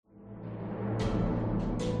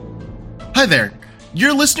Hi there,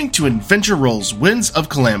 you're listening to Adventure Roll's Winds of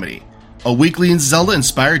Calamity, a weekly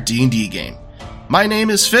Zelda-inspired D&D game. My name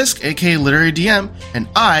is Fisk, aka Literary DM, and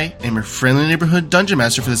I am your friendly neighborhood dungeon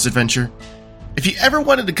master for this adventure. If you ever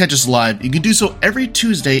wanted to catch us live, you can do so every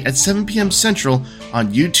Tuesday at 7 p.m. Central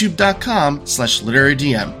on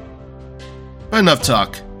youtube.com/literarydm. But enough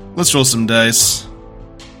talk, let's roll some dice.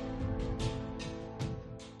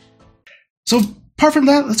 So, apart from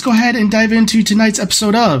that, let's go ahead and dive into tonight's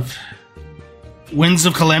episode of Winds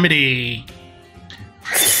of Calamity.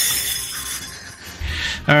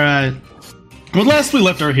 Alright. When last we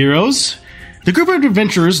left our heroes, the group of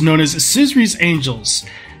adventurers known as Cizri's Angels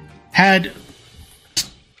had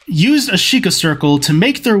used a Sheikah circle to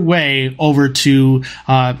make their way over to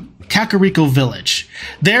Kakariko Village.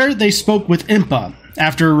 There, they spoke with Impa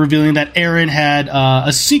after revealing that Aaron had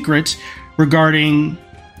a secret regarding,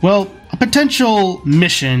 well, a potential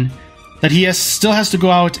mission that he still has to go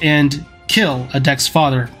out and kill Adek's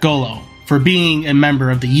father, Golo, for being a member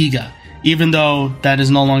of the Yiga, even though that is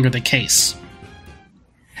no longer the case.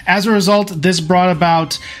 As a result, this brought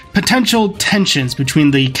about potential tensions between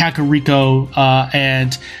the Kakariko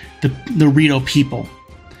and the Rito people.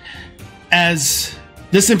 As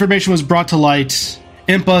this information was brought to light,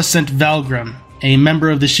 Impa sent Valgrim, a member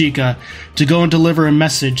of the Sheikah, to go and deliver a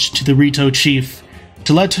message to the Rito chief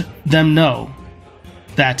to let them know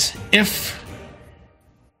that if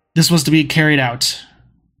this was to be carried out,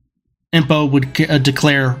 Impa would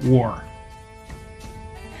declare war.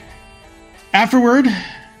 Afterward,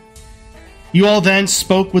 you all then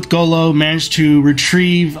spoke with Golo, managed to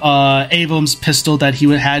retrieve Avum's pistol that he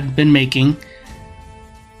had been making,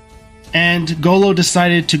 and Golo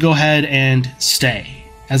decided to go ahead and stay,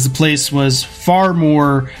 as the place was far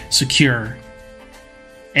more secure.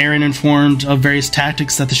 Aaron informed of various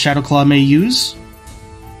tactics that the Shadowclaw may use,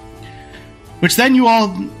 which then you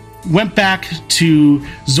all went back to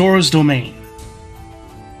Zora's domain,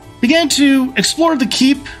 began to explore the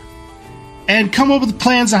keep, and come up with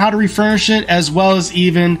plans on how to refurnish it, as well as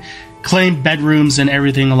even claim bedrooms and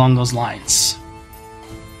everything along those lines.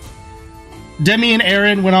 Demi and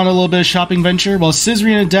Aaron went on a little bit of shopping venture, while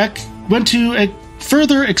Cizri and Adek went to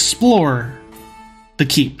further explore the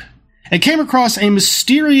keep, and came across a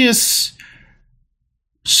mysterious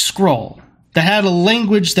scroll that had a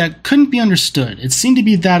language that couldn't be understood. It seemed to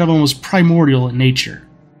be that of almost primordial in nature,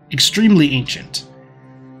 extremely ancient.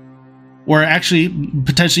 Or actually,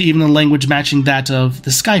 potentially even a language matching that of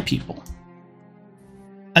the Sky People.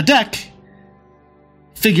 Adek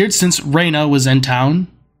figured since Reyna was in town,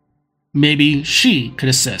 maybe she could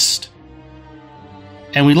assist.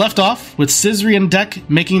 And we left off with Cizri and Adek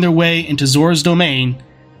making their way into Zora's domain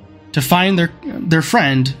to find their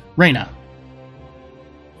friend, Reyna.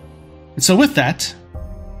 And so with that,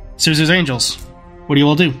 Cizri's Angels, what do you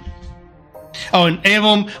all do? Oh, and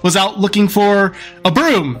Avum was out looking for a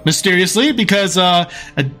broom, mysteriously, because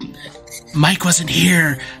Mike wasn't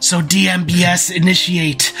here, so DMBS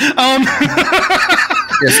initiate.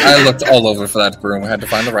 Yes, I looked all over for that broom. I had to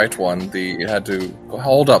find the right one. It had to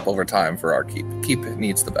hold up over time for our keep. Keep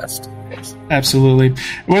needs the best, of course. Absolutely.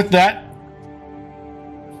 With that,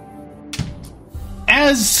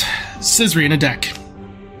 as Cizri and Adek,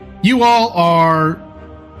 you all are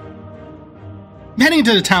heading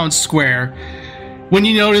into the town square when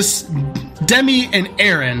you notice Demi and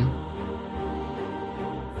Aaron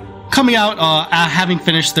coming out having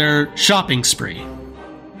finished their shopping spree.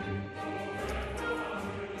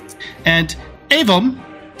 And Avum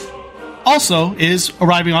also is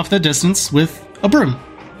arriving off the distance with a broom.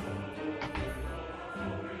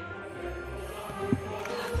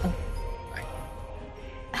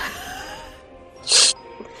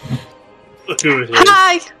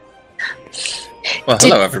 Hi! Well,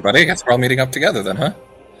 hello, everybody. I guess we're all meeting up together then, huh?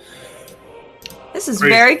 This is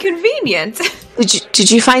very convenient.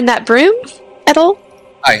 Did you find that broom at all?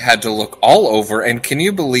 I had to look all over, and can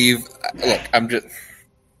you believe... Look,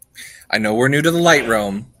 I know we're new to the Light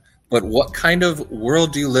Realm, but what kind of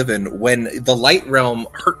world do you live in when the Light Realm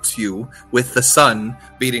hurts you with the sun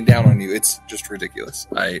beating down on you? It's just ridiculous.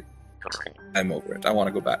 I'm over it. I want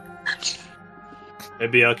to go back.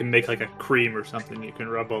 Maybe I can make like a cream or something you can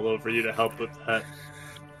rub all over you to help with that.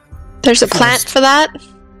 There's a plant for that?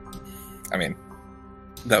 I mean,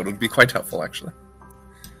 that would be quite helpful, actually.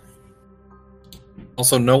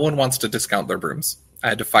 Also, no one wants to discount their brooms. I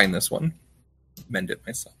had to find this one. Mend it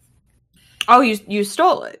myself. Oh, you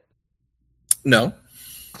stole it? No.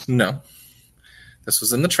 This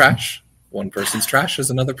was in the trash. One person's trash is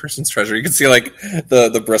another person's treasure. You can see, like,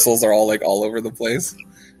 the bristles are all, like, all over the place.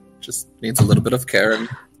 Just needs a little bit of care and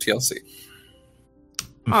TLC.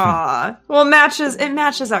 Aw. Well, it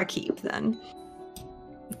matches our keep then.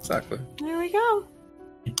 Exactly. There we go.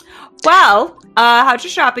 Well, how'd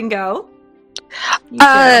your shopping go?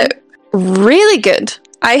 Really good.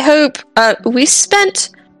 I hope we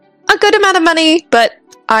spent a good amount of money, but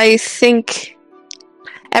I think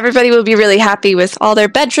everybody will be really happy with all their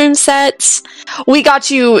bedroom sets. We got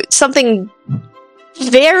you something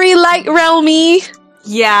very light realmy.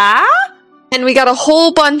 Yeah? And we got a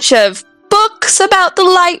whole bunch of books about the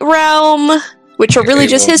light realm, which are really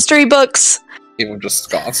just history books. Even just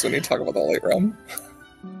scoffs when you talk about the light realm.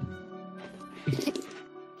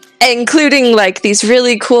 Including, like, these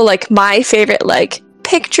really cool, like, my favorite, like,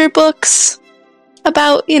 picture books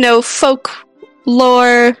about, folk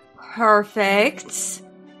lore. Perfect.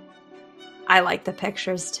 I like the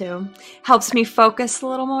pictures, too. Helps me focus a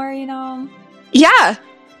little more, Yeah,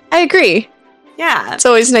 I agree. Yeah. It's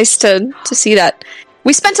always nice to see that.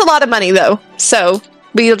 We spent a lot of money, though, so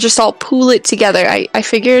we'll just all pool it together, I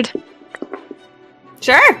figured.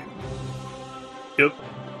 Sure. Yep.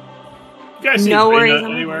 You guys see No worries.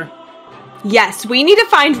 Raina anywhere? Yes, we need to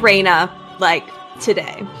find Raina,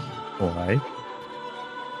 today. Why?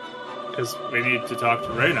 Because we need to talk to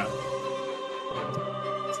Raina.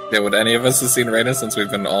 Yeah, would any of us have seen Raina since we've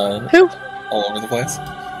been all over the place?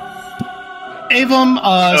 Avum,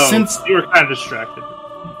 since you were kind of distracted.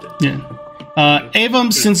 Yeah.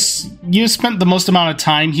 Avum, since you spent the most amount of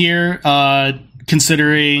time here,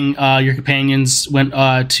 considering your companions went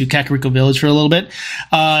to Kakariko Village for a little bit,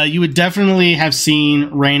 you would definitely have seen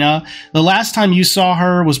Raina. The last time you saw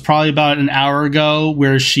her was probably about an hour ago,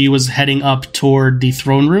 where she was heading up toward the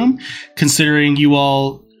throne room, considering you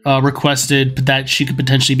all requested that she could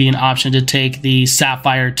potentially be an option to take the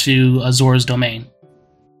Sapphire to Zora's domain.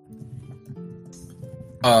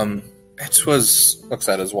 It was, looks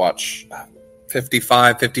at his watch,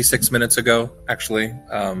 56 minutes ago, actually.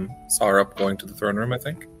 Saw her up going to the throne room, I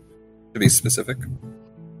think, to be specific.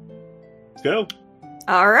 Let's go.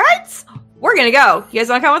 All right. We're going to go. You guys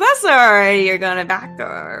want to come with us, or you're going to back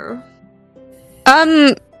her?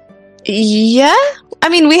 Yeah. I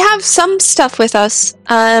mean, we have some stuff with us.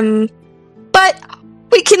 But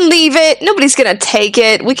we can leave it. Nobody's going to take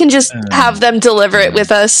it. We can just have them deliver it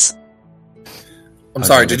with us. I'm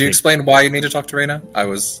sorry, did you explain why you need to talk to Raina? I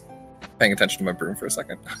was paying attention to my broom for a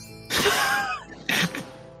second.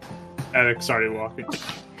 Attic started walking.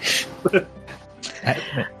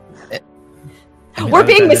 We're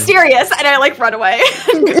being mysterious, and I run away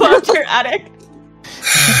and go after Attic.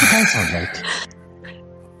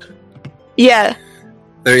 Yeah.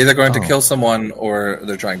 They're either going to kill someone or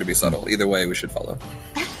they're trying to be subtle. Either way, we should follow.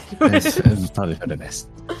 It's probably for the best.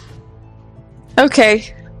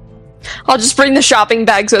 Okay. I'll just bring the shopping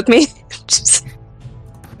bags with me.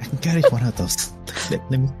 I can carry one of those. Let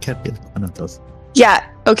me carry one of those. Yeah,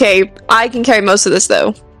 okay. I can carry most of this,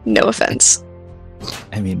 though. No offense.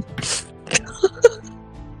 I mean...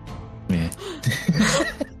 yeah.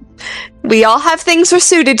 We all have things we're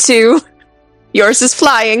suited to. Yours is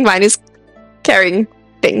flying, mine is carrying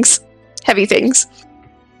things. Heavy things.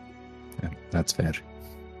 Yeah, that's fair.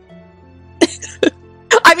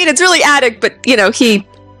 I mean, it's really Attic, but,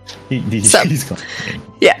 He's gone.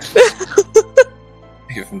 Yeah.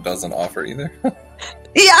 Even doesn't offer either.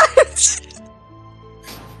 Yeah.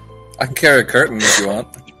 I can carry a curtain if you want.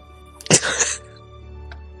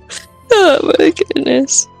 Oh my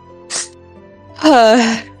goodness.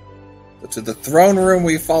 But to the throne room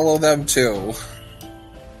we follow them to.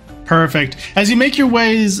 Perfect. As you make your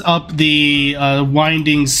ways up the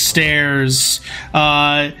winding stairs,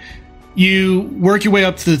 you work your way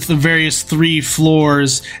up to the various 3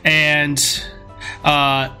 floors, and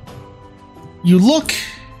you look,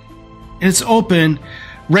 and it's open.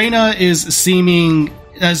 Raina is seeming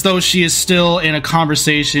as though she is still in a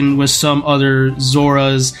conversation with some other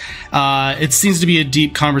Zoras. It seems to be a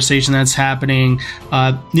deep conversation that's happening.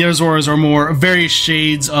 The other Zoras are more various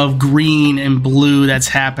shades of green and blue that's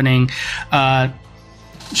happening.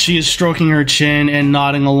 She is stroking her chin and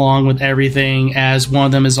nodding along with everything, as one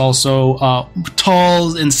of them is also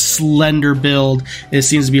tall and slender build. It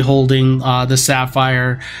seems to be holding the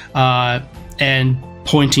sapphire and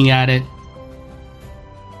pointing at it.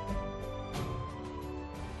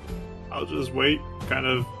 I'll just wait, kind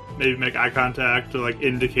of maybe make eye contact to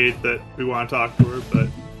indicate that we want to talk to her, but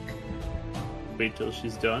wait till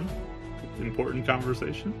she's done. Important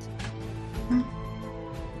conversations.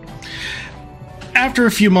 After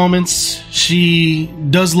a few moments, she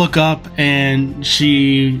does look up and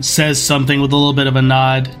she says something with a little bit of a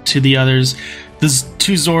nod to the others. The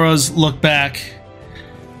 2 Zoras look back.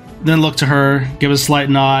 then look to her, give a slight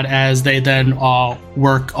nod as they then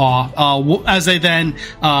work off. As they then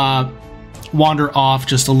wander off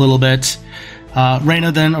just a little bit.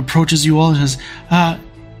 Reyna then approaches you all and says,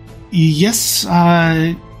 "Yes,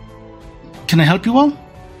 can I help you all?"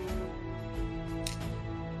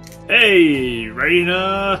 Hey,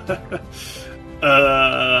 Reyna.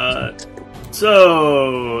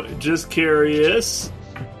 So, just curious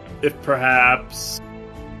if perhaps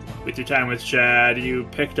with your time with Chad, you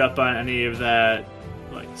picked up on any of that,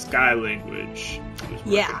 like, sky language.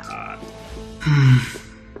 Yeah.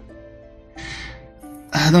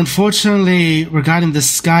 Unfortunately, regarding the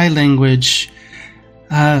sky language,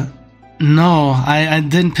 no, I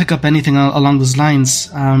didn't pick up anything along those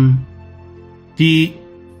lines.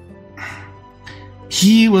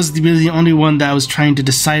 He was really the only one that was trying to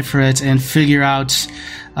decipher it and figure out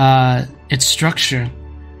its structure.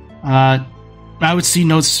 I would see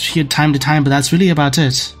notes here time to time, but that's really about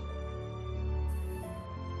it.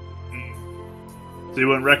 So you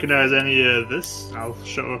wouldn't recognize any of this? I'll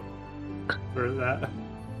show her that.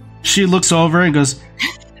 She looks over and goes,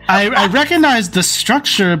 I recognize the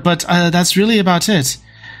structure, but that's really about it.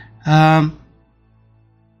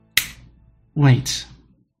 Wait.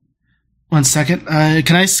 1 second.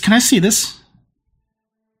 Can I see this?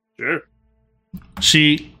 Sure.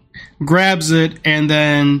 She grabs it and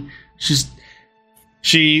then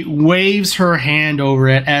she waves her hand over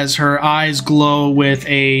it as her eyes glow with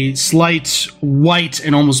a slight white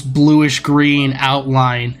and almost bluish green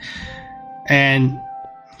outline. And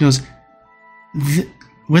goes,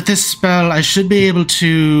 with this spell, I should be able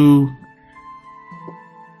to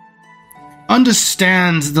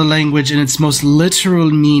understand the language in its most literal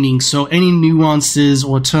meaning, so any nuances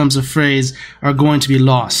or terms of phrase are going to be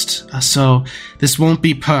lost. So this won't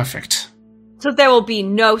be perfect. So there will be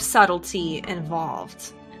no subtlety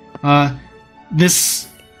involved. This,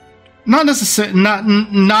 not necessarily,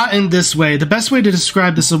 not in this way. The best way to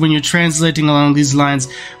describe this when you're translating along these lines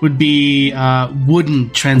would be wooden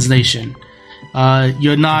translation.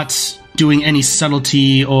 You're not doing any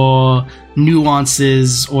subtlety or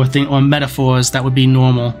nuances or metaphors that would be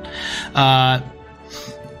normal.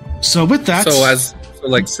 So with that, so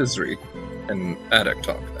like Cizri and Addict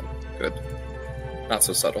talk, then good, not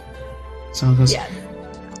so subtle. So it goes,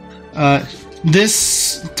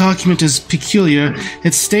 this document is peculiar.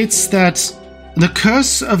 It states that the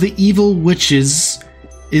curse of the evil witches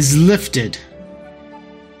is lifted.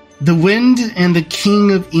 The wind and the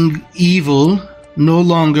king of evil no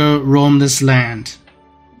longer roam this land.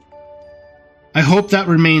 I hope that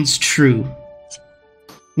remains true.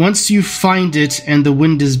 Once you find it and the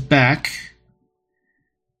wind is back,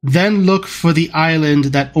 then look for the island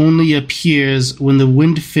that only appears when the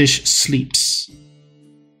windfish sleeps.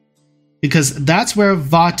 Because that's where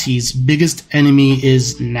Vati's biggest enemy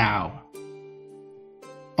is now.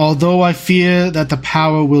 Although I fear that the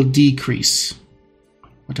power will decrease.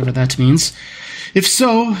 Whatever that means. If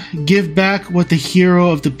so, give back what the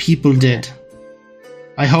hero of the people did.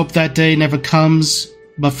 I hope that day never comes,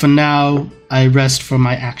 but for now, I rest from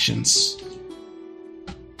my actions.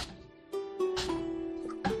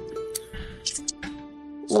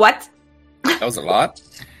 What? That was a lot.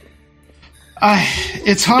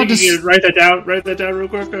 It's hard to write that down. Write that down real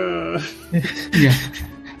quick. Yeah,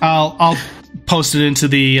 I'll post it into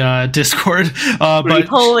the Discord. But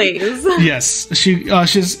please, yes,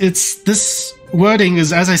 it's this wording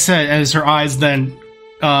is, as I said, as her eyes then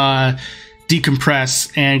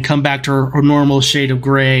decompress and come back to her normal shade of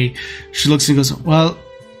gray. She looks and goes, "Well,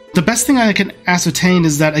 the best thing I can ascertain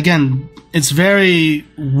is that again, it's very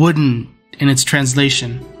wooden in its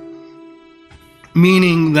translation,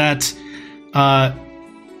 meaning that."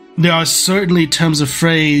 There are certainly terms of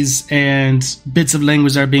phrase and bits of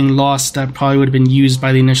language that are being lost that probably would have been used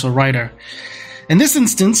by the initial writer. In this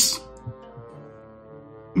instance,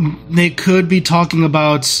 they could be talking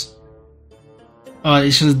about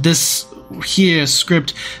this here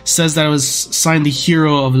script says that it was signed the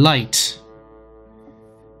Hero of Light.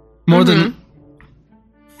 More than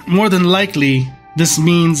likely, this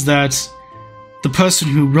means that the person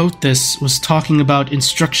who wrote this was talking about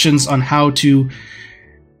instructions on how to,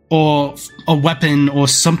 or a weapon or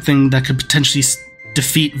something that could potentially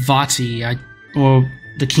defeat Vati, or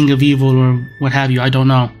the King of Evil, or what have you. I don't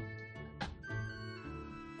know.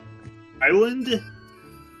 Island?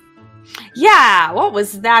 Yeah, what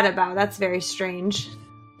was that about? That's very strange.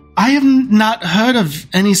 I have not heard of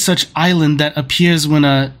any such island that appears when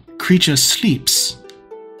a creature sleeps.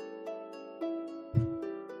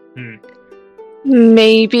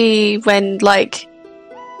 Maybe when,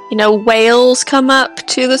 whales come up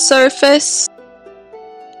to the surface,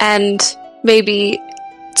 and maybe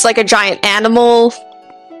it's like a giant animal,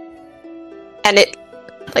 and it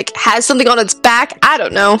like has something on its back. I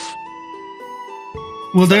don't know.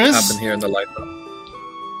 Well, there What's is. happened here in the light realm?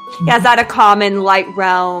 Yeah, is that a common light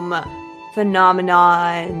realm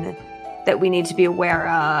phenomenon that we need to be aware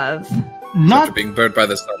of? After Not. being burned by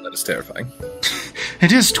the sun, that is terrifying.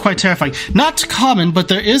 It is quite terrifying. Not common, but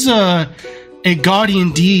there is a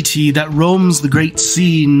guardian deity that roams the Great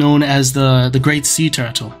Sea, known as the Great Sea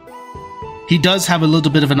Turtle. He does have a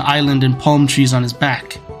little bit of an island and palm trees on his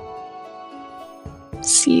back.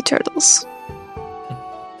 Sea turtles.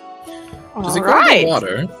 Does he go Alright.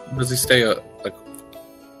 underwater? Or does he stay like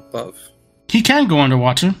above? He can go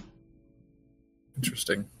underwater.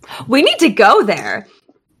 Interesting. We need to go there.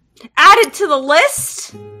 Add it to the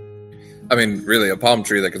list. I mean, really, a palm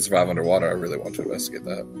tree that can survive underwater. I really want to investigate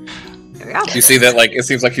that. There we go. You see that? Like, it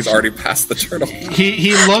seems like he's already past the turtle.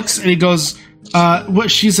 He looks and he goes. What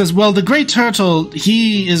she says? Well, the Great Turtle.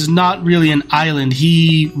 He is not really an island.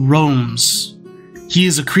 He roams. He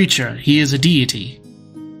is a creature. He is a deity.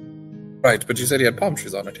 Right, but you said he had palm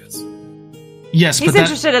trees on it. Yes. Yes, He's but that,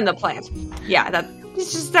 interested in the plant. Yeah,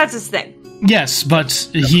 that's his thing. yes, but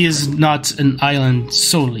he is not an island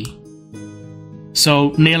solely.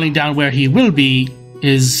 So nailing down where he will be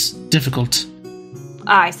is difficult.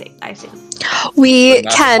 I see. We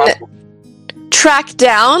Not can possible. track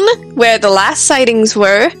down where the last sightings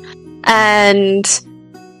were and,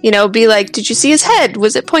 be like, did you see his head?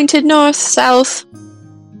 Was it pointed north, south,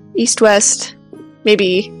 east, west?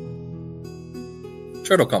 Maybe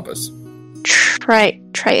Turtle compass.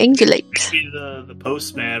 triangulate. Maybe the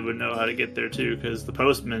postman would know how to get there too, because the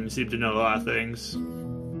postman seemed to know a lot of things.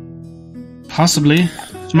 Possibly.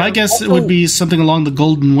 My guess it would be something along the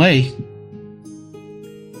Golden Way.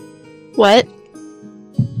 What?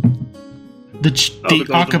 The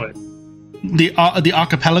Golden Way. the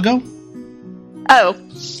archipelago. Oh,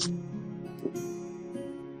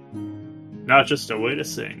 Not just a way to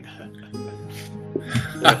sing.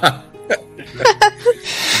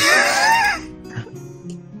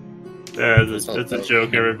 That's a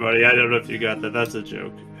joke, everybody. I don't know if you got that. That's a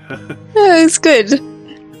joke. it's good.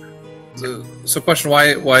 So, question: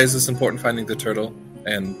 Why is this important? Finding the turtle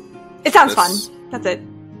and It sounds this- fun. That's it.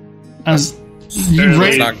 As you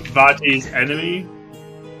Apparently, ra- Vati's enemy,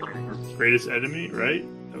 greatest enemy, right?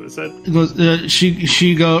 That was said. goes,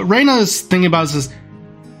 Reyna's thinking about this.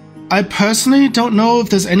 I personally don't know if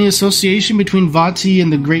there's any association between Vati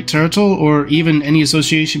and the Great Turtle, or even any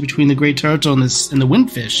association between the Great Turtle and the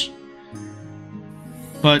Windfish.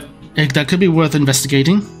 But that could be worth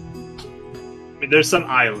investigating. I mean, there's some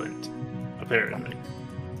island, apparently.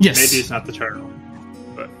 Yes. Maybe it's not the turtle,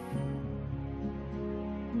 but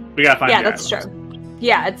we gotta find. Yeah, the that's island. true.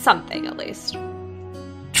 Yeah, it's something at least.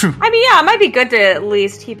 True. I mean, yeah, it might be good to at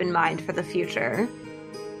least keep in mind for the future.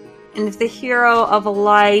 And if the hero of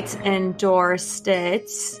light endorsed it,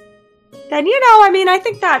 then, I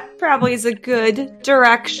think that probably is a good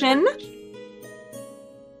direction.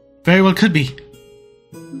 Very well could be.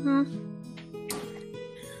 Mm-hmm.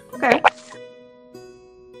 Okay.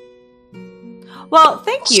 Well,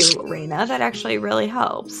 thank you, Reyna. That actually really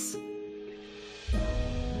helps.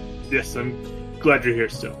 Yes, I'm glad you're here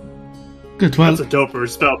still. Good. Well, That's a doper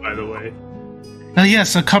spell, by the way.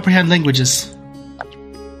 yes, comprehend languages.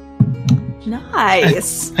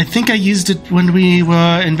 Nice. I think I used it when we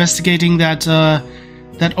were investigating that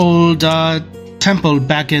old temple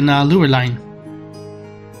back in Lurline.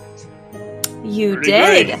 You Pretty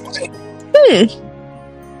did. great.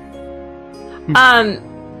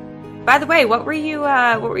 By the way, what were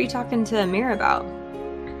you talking to Amir about?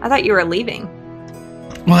 I thought you were leaving.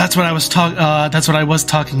 Well, that's what I was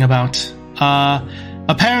talking about.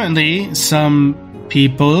 Apparently, some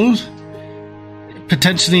people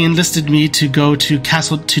potentially enlisted me to go to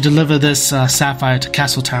deliver this sapphire to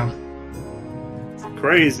Castletown.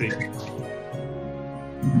 Crazy.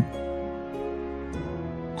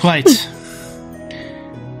 Quite.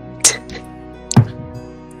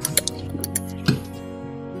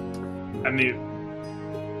 I mean,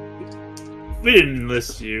 we didn't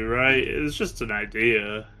enlist you, right? It was just an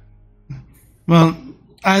idea. Well,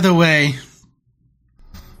 either way,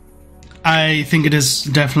 I think it is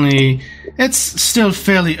definitely... It's still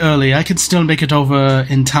fairly early. I can still make it over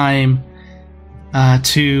in time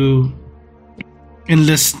to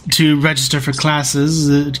register for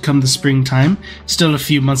classes come the springtime. Still a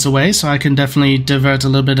few months away, so I can definitely divert a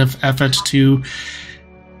little bit of effort to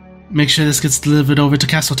make sure this gets delivered over to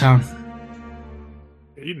Castletown.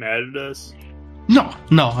 Are you mad at us? No,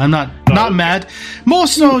 I'm not mad. More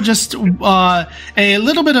so just a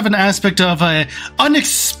little bit of an aspect of a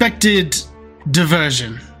unexpected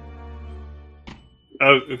diversion.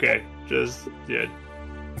 Oh, okay. Just, yeah.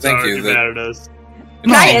 Thank Sorry you. to be mad at us.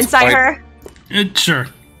 Can I it's insight quite- her? Sure.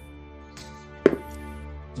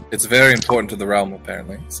 It's very important to the realm,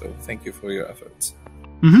 apparently. So thank you for your efforts.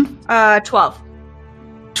 12.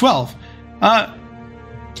 12.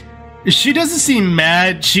 She doesn't seem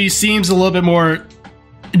mad. She seems a little bit more...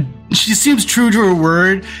 She seems true to her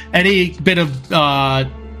word. Any bit of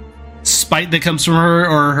spite that comes from her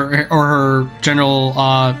or her general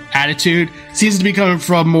attitude seems to be coming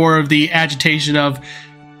from more of the agitation of,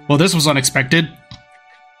 well, this was unexpected.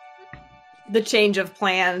 The change of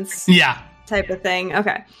plans Yeah. type of thing.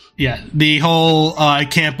 Okay. Yeah. The whole, I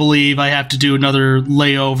can't believe I have to do another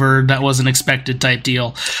layover that wasn't expected type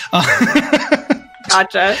deal.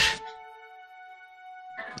 Gotcha.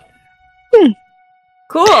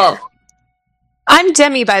 Cool. I'm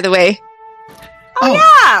Demi, by the way.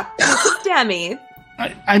 Yeah. This is Demi.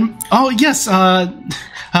 I'm... Oh, yes.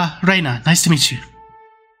 Reina, nice to meet you.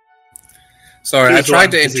 Sorry, She I was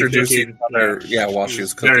tried to busy introduce you cooking. to her, while she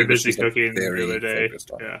was cooking. Very but busy she's, like, cooking the very other day.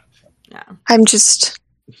 focused on it. Yeah. I'm just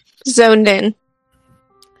zoned in.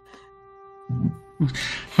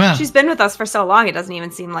 Well, She's been with us for so long, it doesn't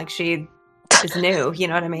even seem like she is new. You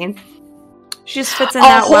know what I mean? She just fits in A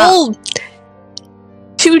that well. whole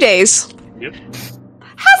 2 days. Yep.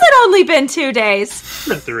 Has it only been 2 days?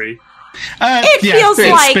 3. It yeah, feels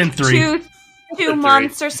it's like been 3. two Three.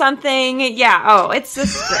 months or something. Yeah. Oh, it's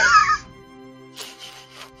just great.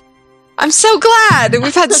 I'm so glad.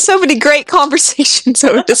 We've had so many great conversations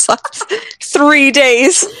over this last 3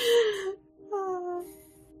 days.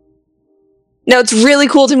 No, it's really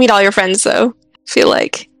cool to meet all your friends, though. I feel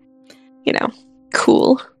like,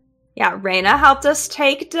 cool. Yeah, Reina helped us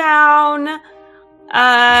take down a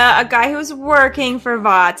guy who was working for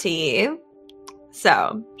Vati.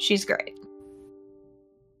 So, she's great.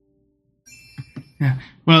 Yeah.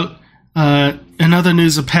 Well, in other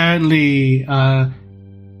news, apparently,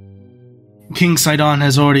 King Sidon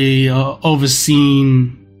has already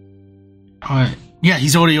overseen...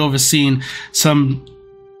 he's already overseen some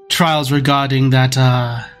trials regarding that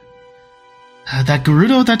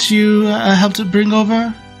Gerudo that you helped to bring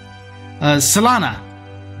over. Solana.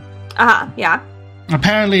 Yeah.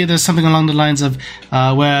 Apparently, there's something along the lines of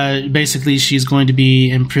where basically she's going to be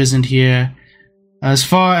imprisoned here. As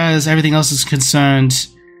far as everything else is concerned,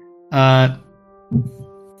 I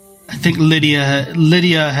think Lydia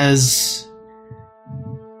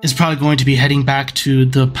is probably going to be heading back to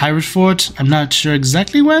the pirate fort. I'm not sure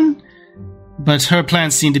exactly when, but her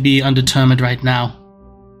plans seem to be undetermined right now,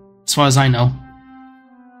 as far as I know.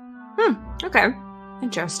 Okay.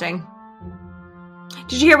 Interesting.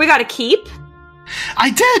 Did you hear we got a keep? I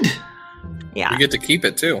did. Yeah. You get to keep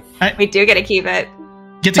it, too. We do get to keep it.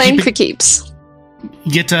 Get to Playing keep for it. keeps.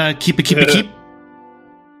 Get to keep it.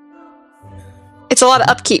 It's a lot of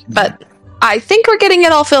upkeep, but I think we're getting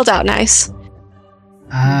it all filled out nice.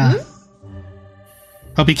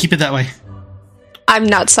 Hope you keep it that way. I'm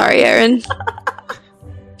not sorry, Aaron.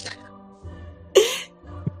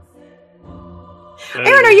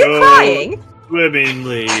 Aaron, are you crying?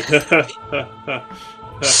 Swimmingly.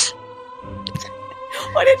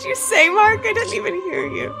 What did you say, Mark? I didn't even hear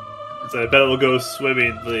you. So I bet it will go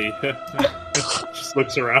swimmingly. Just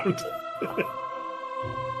looks around.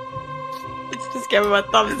 Just give him a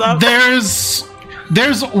thumbs up.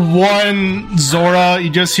 There's one Zora you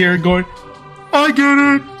just hear going, I get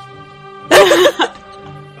it.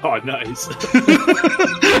 Oh, nice.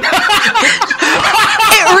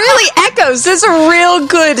 It really echoes. There's a real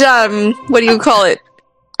good, what do you call it?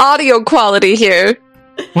 Audio quality here.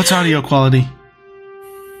 What's audio quality?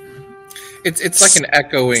 It's like an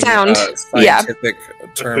echoing Sound. scientific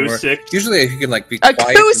term. Where Acoustic. usually, if you can be quiet in a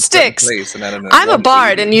certain Acoustics. place, and I don't know. I'm a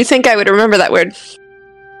bard, and you think I would remember that word.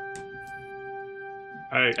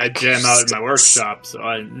 I jam out in my workshop, so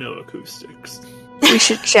I know acoustics. We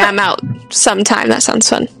should jam out sometime. That sounds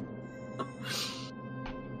fun.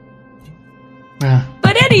 Yeah.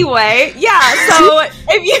 But anyway, yeah, so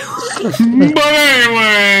if you But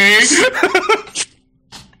anyway.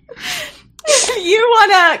 if you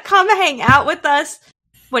want to come hang out with us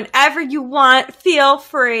whenever you want, feel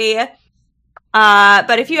free.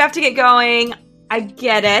 But if you have to get going, I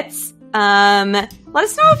get it. Let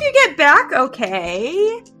us know if you get back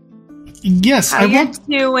okay. Yes, How I you're won't.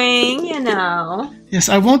 doing, Yes,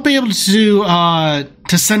 I won't be able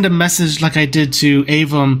to send a message like I did to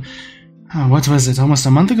Avum. What was it? Almost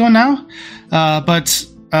a month ago now. But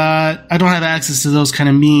I don't have access to those kind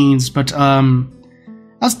of means. But I'll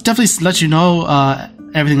definitely let you know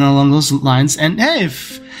everything along those lines. And hey,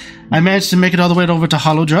 if I managed to make it all the way over to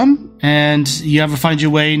Hollow Drum, and you ever find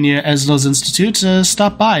your way near Eslo's Institute,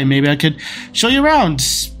 stop by. Maybe I could show you around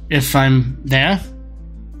if I'm there.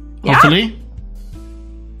 Yeah. Hopefully.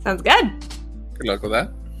 Sounds good. Good luck with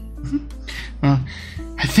that.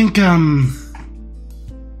 I think,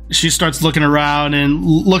 she starts looking around and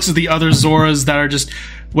looks at the other Zoras that are just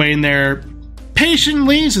waiting there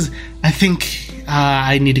patiently. Says, I think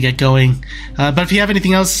I need to get going. But if you have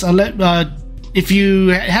anything else, if you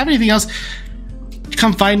have anything else,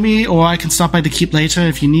 come find me, or I can stop by the keep later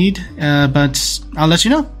if you need. But I'll let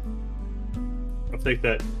you know. I'll take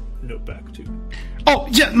that note back too. Oh,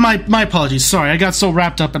 yeah, my apologies. Sorry, I got so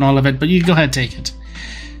wrapped up in all of it, but you go ahead and take it.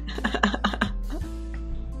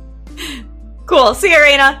 Cool. See you,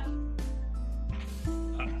 Arena.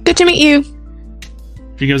 Good to meet you.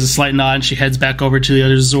 She gives a slight nod and she heads back over to the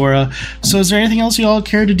other Zora. So is there anything else you all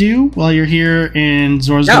care to do while you're here in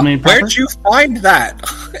Zora's domain proper? Where'd you find that?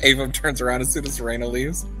 Avum turns around as soon as Serena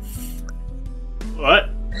leaves. What?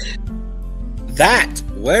 That?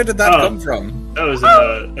 Where did that come from? That was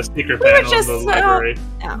a secret panel in the library.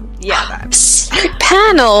 Yeah, that. Secret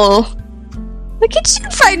panel. Look at you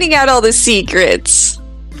finding out all the secrets.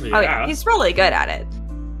 Yeah. Oh yeah, he's really good at it.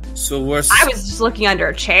 So we're... I was just looking under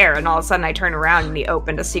a chair, and all of a sudden I turned around and he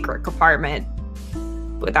opened a secret compartment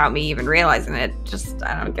without me even realizing it. Just,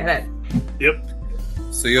 I don't get it. Yep.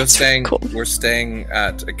 So you're saying cool. we're staying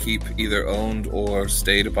at a keep either owned or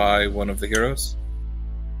stayed by one of the heroes?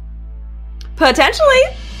 Potentially.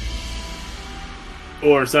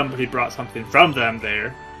 Or somebody brought something from them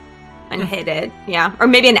there. And hid it, yeah. Or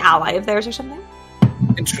maybe an ally of theirs or something.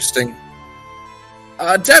 Interesting.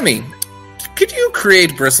 Demi, could you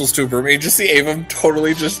create bristles to a broom? You just see Avum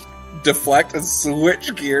totally just deflect and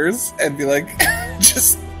switch gears and be like,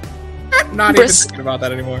 just not even thinking about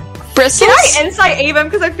that anymore. Bristles? Can I insight Avum?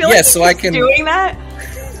 Because I feel like Yes, so I can doing that.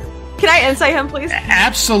 Can I insight him, please?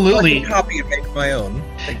 Absolutely. I can copy and make my own.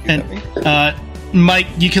 Thank you, And, Demi. Mike,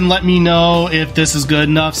 you can let me know if this is good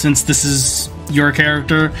enough since this is your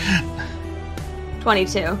character.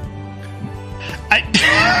 22.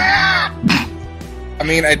 I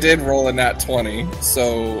mean, I did roll a nat 20,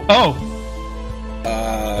 so... Oh.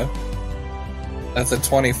 That's a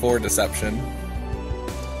 24 deception.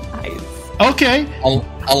 Nice. Okay.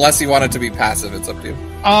 Unless you want it to be passive, it's up to you.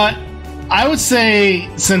 I would say,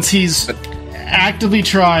 since he's actively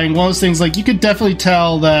trying, one of those things, like, you could definitely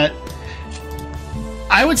tell that...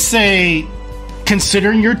 I would say,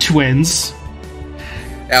 considering you're twins...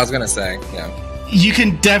 Yeah, I was gonna say, yeah. You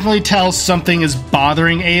can definitely tell something is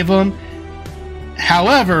bothering Avum.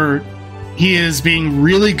 However, he is being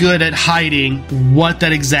really good at hiding what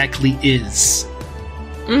that exactly is.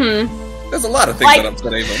 Mm-hmm. There's a lot of things Like- that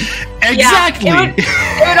upset Avum. Exactly. Yeah,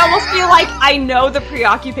 it would almost be like, I know the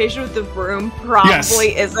preoccupation with the broom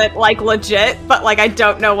probably isn't, like, legit, but, like, I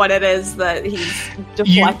don't know what it is that he's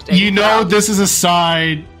deflecting. You know from. this is a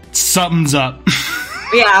side, something's up.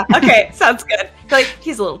 Yeah, okay, sounds good. Like,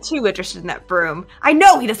 he's a little too interested in that broom. I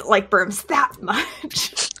know he doesn't like brooms that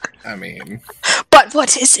much. I mean... But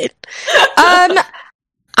what is it?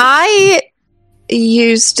 I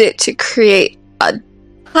used it to create a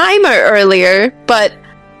timer earlier, but,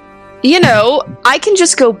 you know, I can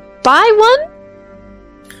just go buy one?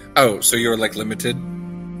 Oh, so you're, like, limited?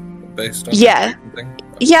 Based on... Yeah. something?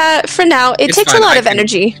 Yeah, for now. It It's takes fine, a lot I of can-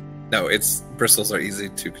 energy. No, bristles are easy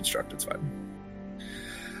to construct, it's fine.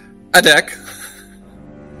 A deck.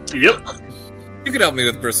 Yep. You can help me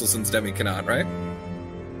with bristles since Demi cannot, right?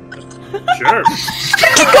 Sure.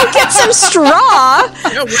 Go get some straw!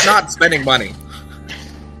 No, we're not spending money.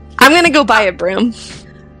 I'm gonna go buy a broom.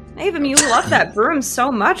 Avum, you love that broom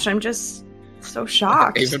so much. I'm just so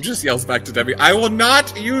shocked. Avum just yells back to Debbie, I will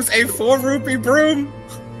not use a 4 rupee broom!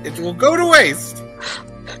 It will go to waste!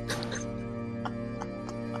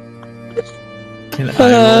 Can I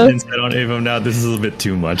roll insight on Avum now? This is a bit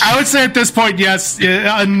too much. I would say at this point, yes,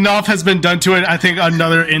 enough has been done to it. I think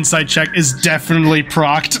another insight check is definitely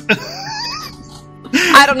procced.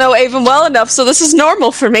 I don't know Avon well enough, so this is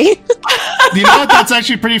normal for me. You know what? That's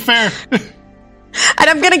actually pretty fair. And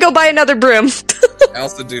I'm gonna go buy another broom. I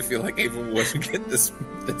also do feel like Avon wouldn't get this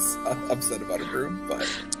upset about a broom, but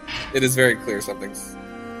it is very clear something's...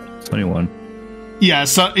 21. Yeah,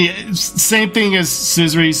 so same thing as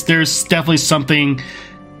Cizri's. There's definitely something.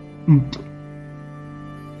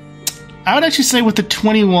 I would actually say with the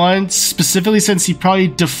 21, specifically since he probably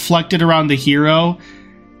deflected around the hero,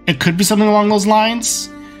 it could be something along those lines.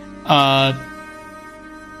 But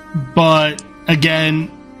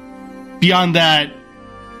again, beyond that,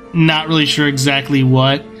 not really sure exactly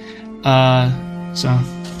what. So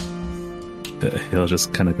He'll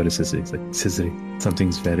just kind of go to Cizri. He's like, Cizri,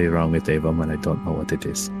 something's very wrong with Avon, and I don't know what it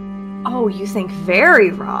is. Oh, you think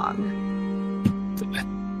very wrong.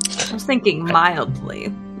 I was thinking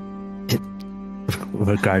mildly.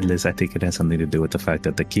 Regardless, I think it has something to do with the fact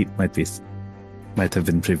that the keep might have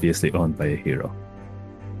been previously owned by a hero.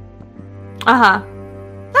 Uh-huh.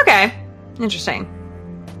 Okay. Interesting.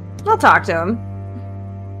 I'll talk to him.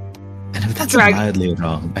 And if that's mildly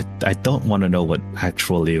wrong, I don't want to know what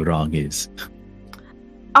actually wrong is.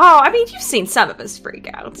 Oh, I mean, you've seen some of his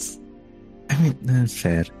freakouts. I mean,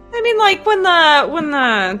 fair. I mean, like when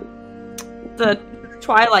the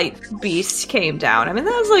Twilight Beast came down. I mean,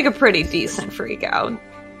 that was like a pretty decent freakout.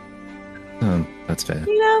 That's fair.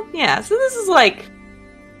 You know? Yeah. So this is like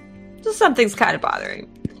just something's kind of bothering.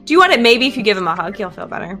 Do you want it? Maybe if you give him a hug, he'll feel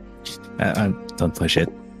better. Don't push it.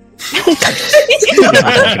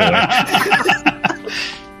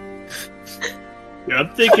 Yeah,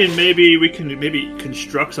 I'm thinking maybe we can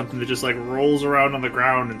construct something that just like rolls around on the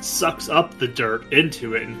ground and sucks up the dirt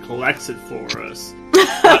into it and collects it for us.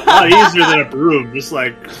 Not easier than a broom, just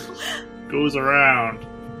like goes around.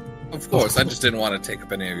 Of course, I just didn't want to take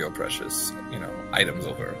up any of your precious, items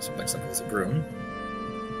over something simple as a broom.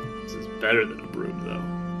 This is better than a broom, though.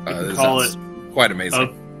 We can call it quite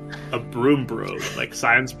amazing. A broom bro, like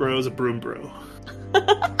science bros, a broom bro.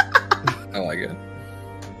 I like it.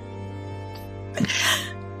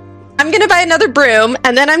 I'm gonna buy another broom,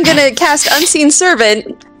 and then I'm gonna cast Unseen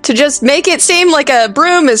Servant to just make it seem like a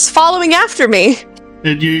broom is following after me.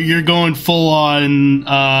 You're going full on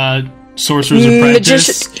Sorcerer's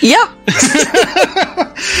Apprentice. Yep.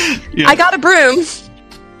 Yeah. I got a broom.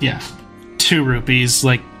 Yeah. 2 rupees,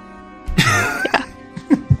 like. Yeah.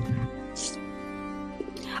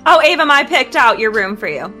 Oh, Ava, I picked out your room for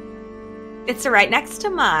you. It's right next to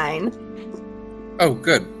mine. Oh,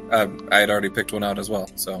 good. I had already picked one out as well,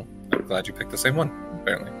 so I'm glad you picked the same one,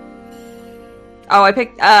 apparently. Oh, I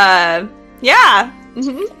picked, yeah.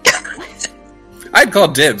 Mm-hmm. I'd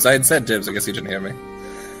called dibs. I had said dibs. I guess you didn't hear me.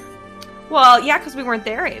 Well, yeah, because we weren't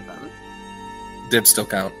there, Ava. Dibs still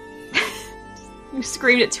count. You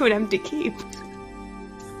screamed it to an empty keep.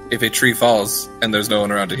 If a tree falls and there's no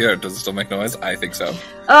one around to hear it, does it still make noise? I think so.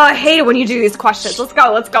 Oh, I hate it when you do these questions. Let's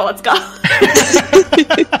go.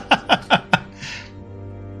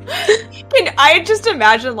 And I just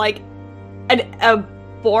imagine, like, a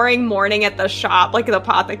boring morning at the shop, like the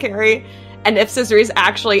apothecary, and if Cizri's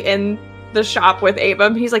actually in the shop with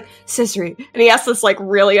Abram, he's like, Cizri, and he asks this, like,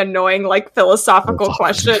 really annoying, like, philosophical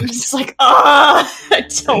question. He's like, I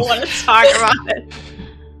don't want to talk about it.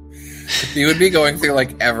 You would be going through,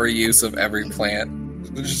 like, every use of every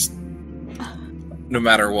plant. Just, no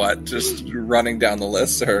matter what, just running down the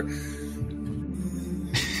list, or...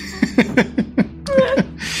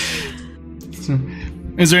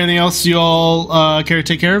 Is there anything else you all care to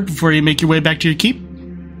take care of before you make your way back to your keep?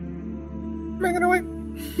 Making away.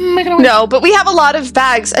 No, but we have a lot of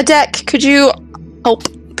bags. Adek, could you help,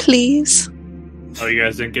 please? Oh, you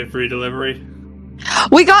guys didn't get free delivery?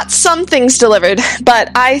 We got some things delivered,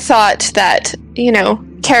 but I thought that,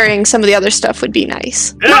 carrying some of the other stuff would be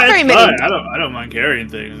nice. Yeah, Not very many. I don't mind carrying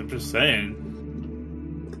things. I'm just saying.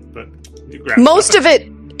 But you grab Most of it,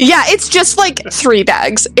 yeah, it's just like 3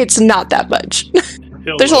 bags. It's not that much.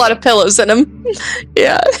 There's a lot of pillows in them.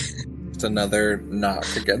 Yeah. It's another knock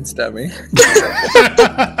against Demi.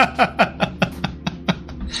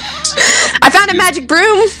 I found a magic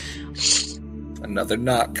broom. Another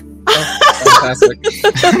knock. Oh, fantastic.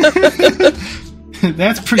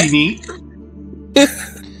 That's pretty neat.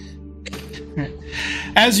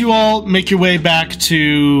 As you all make your way back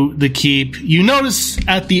to the keep, you notice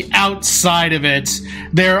at the outside of it,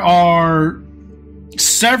 there are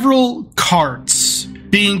several carts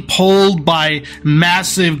being pulled by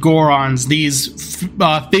massive Gorons, these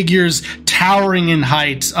figures towering in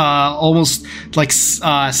height, almost like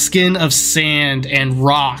skin of sand and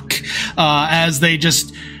rock, as they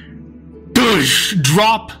just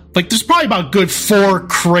drop. Like, there's probably about good 4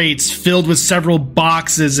 crates filled with several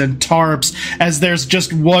boxes and tarps, as there's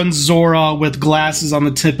just one Zora with glasses on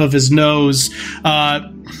the tip of his nose.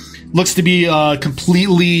 Looks to be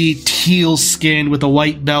completely teal-skinned with a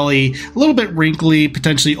white belly, a little bit wrinkly,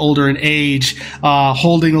 potentially older in age,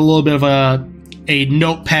 holding a little bit of a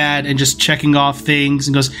notepad and just checking off things,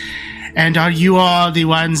 and goes, "And are you all the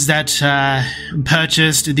ones that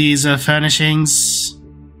purchased these furnishings?"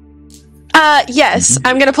 Yes.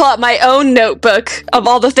 I'm gonna pull out my own notebook of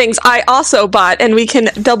all the things I also bought, and we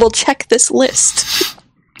can double-check this list.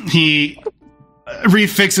 He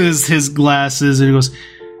refixes his glasses and he goes,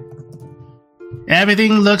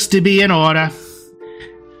 "Everything looks to be in order.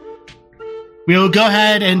 we'll go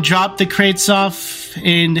ahead and drop the crates off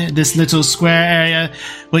in this little square area.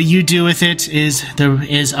 What you do with it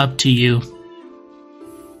is up to you.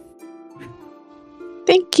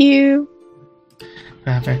 Thank you.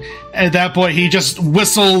 At that point, he just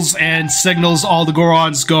whistles and signals all the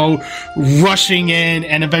Gorons go rushing in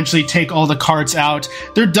and eventually take all the carts out.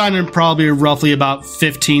 They're done in probably roughly about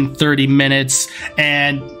 15-30 minutes,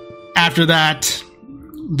 and after that,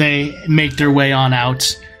 they make their way on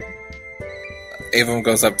out. Avon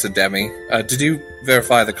goes up to Demi. Did you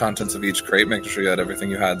verify the contents of each crate, making sure you had everything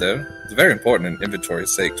you had there? It's very important in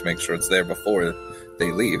inventory's sake to make sure it's there before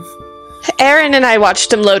they leave. Aaron and I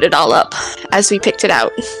watched him load it all up as we picked it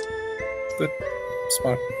out. Good.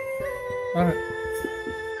 Smart. Alright.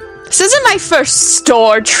 This isn't my first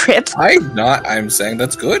store trip. I'm saying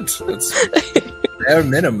that's good. That's bare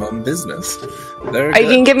minimum business. Are you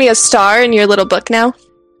going to give me a star in your little book now?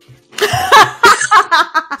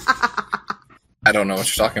 I don't know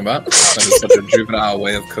what you're talking about. That is such a juvenile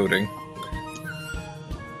way of coding.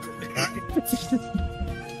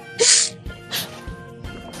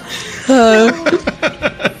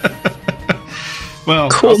 Well,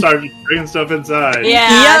 I'll start bringing stuff inside.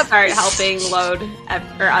 Yeah, start helping load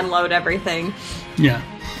or unload everything. Yeah.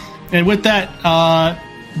 And with that,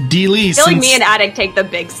 D-Lee, I feel like me and Attic take the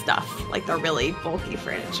big stuff, like the really bulky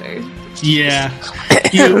furniture. Yeah.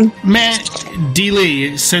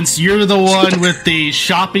 D-Lee, since you're the one with the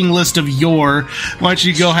shopping list of why don't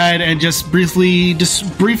you go ahead and just briefly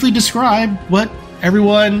describe what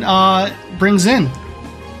everyone brings in.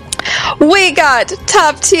 We got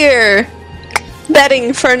top tier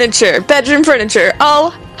bedding furniture, bedroom furniture,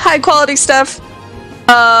 all high quality stuff.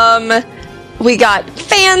 We got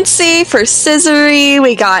fancy for Cizri,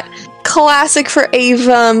 we got classic for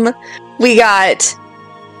Avum, we got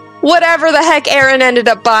whatever the heck Aaron ended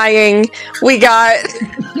up buying. We got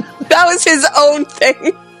that was his own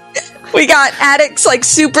thing. We got Attic's like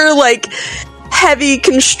super like heavy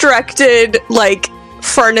constructed like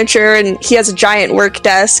furniture, and he has a giant work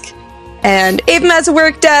desk. And Avon has a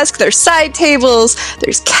work desk, there's side tables,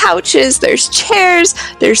 there's couches, there's chairs,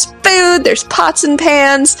 there's food, there's pots and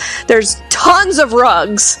pans, there's tons of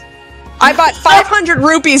rugs. I bought 500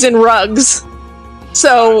 rupees in rugs.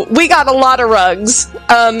 So we got a lot of rugs.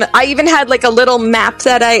 I even had like a little map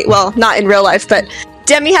that well, not in real life, but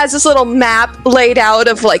Demi has this little map laid out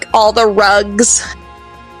of like all the rugs.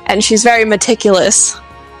 And she's very meticulous.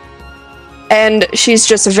 And she's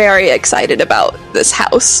just very excited about this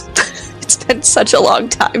house. It's been such a long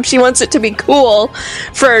time. She wants it to be cool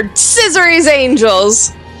for Cizri's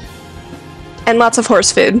Angels. And lots of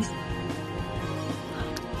horse food.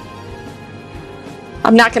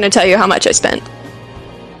 I'm not going to tell you how much I spent.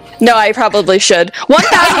 No, I probably should.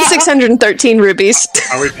 1,613 rupees.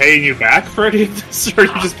 Are we paying you back for any of this, or are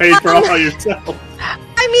you just paying for all yourself?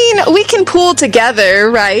 I mean, we can pool together,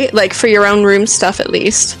 right? Like, for your own room stuff, at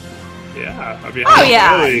least. Yeah. I mean, Oh,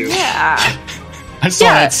 yeah. Yeah. I saw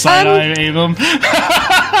that side-eye, Avon.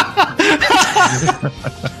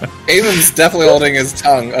 Avon's definitely holding his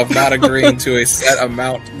tongue of not agreeing to a set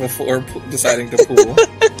amount before deciding to pool.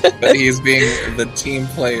 But he's being the team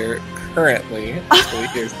player currently until he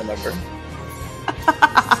hears the number.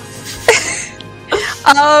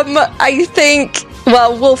 I think,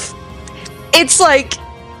 well, it's like,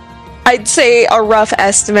 I'd say a rough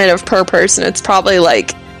estimate of per person. It's probably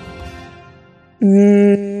like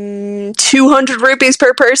 200 rupees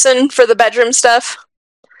per person for the bedroom stuff.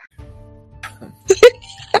 Oh,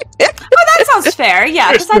 that sounds fair.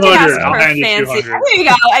 Yeah, because I did ask for hand you fancy. 200. There you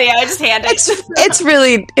go. Yeah, I just hand it.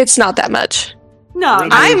 It's not that much. No,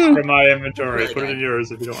 I'm from my inventory. Put it in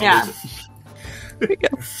yours if you don't want to use it. There we go.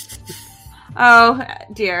 Oh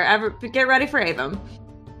dear, get ready for Avon.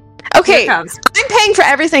 Okay, Here it comes. I'm paying for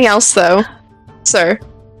everything else, though, sir.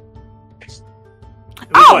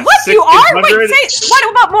 Oh, what you are? 1,600? Wait, say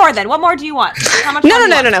what about more then? What more do you want? How much? No. more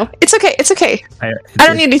do you want? It's okay. It's okay. I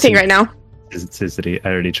don't need anything right now. Cizri, I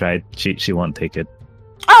already tried. She won't take it.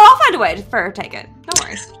 Oh, I'll find a way for her to take it. No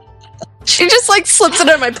worries. She just like slips it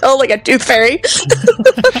on my pillow like a tooth fairy.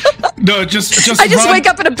 No, just I just wake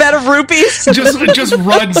up in a bed of rupees. just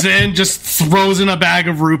runs in, just throws in a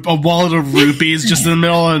wallet of rupees just in the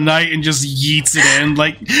middle of the night and just yeets it in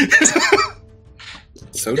like.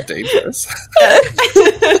 So dangerous.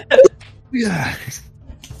 Yeah.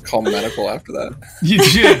 Call medical after that.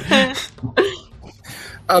 Yeah.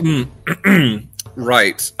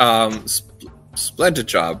 Right. Splendid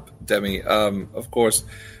job, Demi. Of course.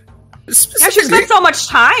 Yeah, she spent so much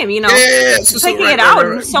time, Yeah, taking it out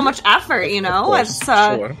and so much effort, Of course, It's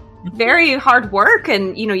sure. very hard work,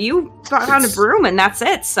 and you found a broom, and that's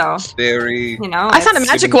it. So very. I found a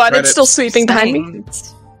magic wand. It's still sweeping behind me.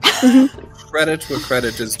 Credit where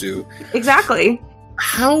credit is due. Exactly.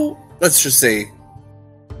 How? Let's just say,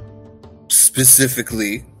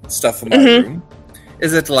 specifically, stuff in my room.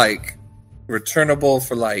 Is it like returnable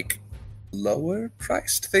for like lower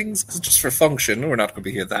priced things? Because just for function, we're not going to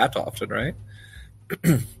be here that often, right?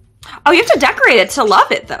 Oh, you have to decorate it to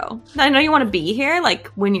love it, though. I know you want to be here, like,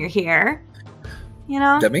 when you're here.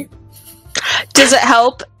 Demi? Does it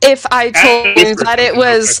help if I told you that it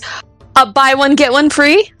was a buy one, get one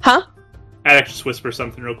free? Huh? I'd just whisper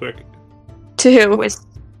something real quick. To who?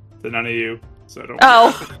 To none of you. So don't.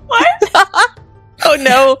 Oh. What? Oh,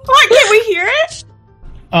 no. What? Can we hear it?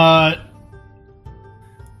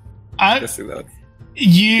 Just do that.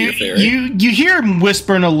 You hear him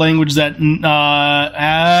whisper in a language that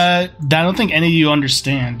I don't think any of you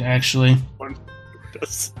understand, actually.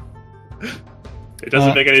 It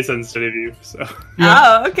doesn't make any sense to any of you, so...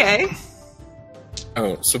 Yeah. Oh, okay.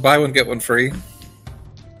 Oh, so buy one, get one free?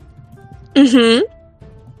 Mm-hmm.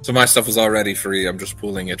 So my stuff was already free, I'm just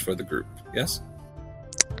pooling it for the group, yes?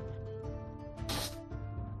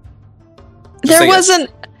 There wasn't...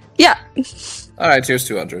 Yes. Yeah. Alright, here's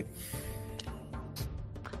 200.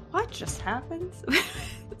 What just happened?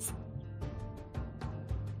 It's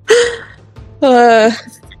a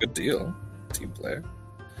good deal, team player.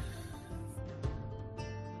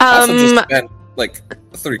 I also just spent like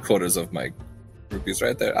 3/4 of my rupees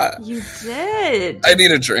right there. You did. I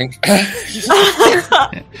need a drink. I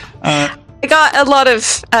got a lot of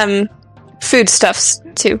foodstuffs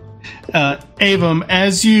too. Avum,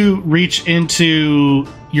 as you reach into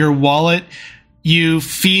your wallet, you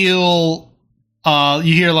feel. You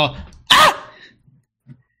hear a little, ah!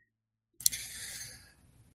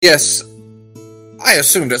 Yes. I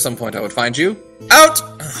assumed at some point I would find you. Out!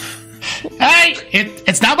 Hey!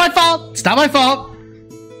 It's not my fault! It's not my fault!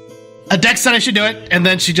 A deck said I should do it, and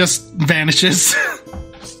then she just vanishes.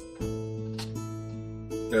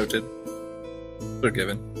 Noted.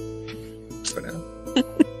 Forgiven. For now.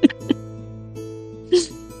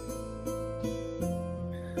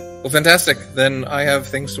 Well, fantastic. Then I have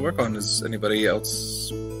things to work on. Does anybody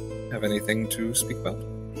else have anything to speak about?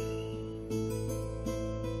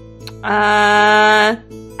 I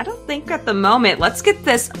don't think at the moment. Let's get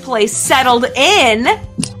this place settled in,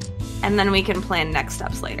 and then we can plan next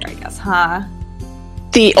steps later, I guess, huh?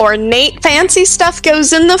 The ornate fancy stuff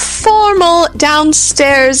goes in the formal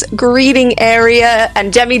downstairs greeting area,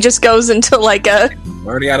 and Demi just goes into like a... I'm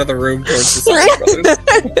already out of the room towards the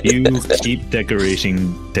Brothers. You keep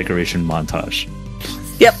decoration montage.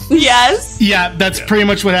 Yep. Yes. Yeah, that's pretty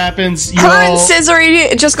much what happens. Her and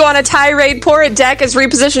Cizri just go on a tirade. Poor Deck is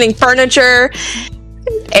repositioning furniture.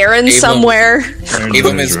 Aaron somewhere.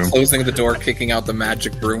 Avum is closing the door, kicking out the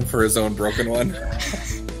magic broom for his own broken one.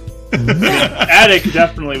 Attic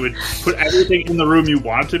definitely would put everything in the room you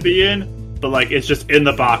want to be in, but like it's just in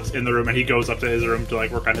the box in the room, and he goes up to his room to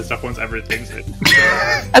like work on his stuff once everything's in.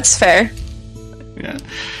 That's fair. Yeah.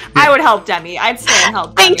 I would help Demi. I'd stay and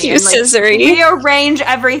help Demi. Thank you, and, Cizri. Rearrange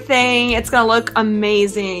everything. It's gonna look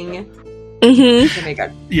amazing.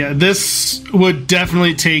 Mm-hmm. Yeah, this would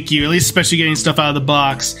definitely take you, at least especially getting stuff out of the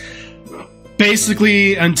box,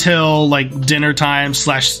 basically until like dinner time /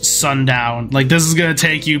 sundown. Like this is gonna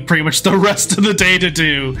take you pretty much the rest of the day to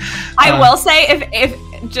do. I will say, if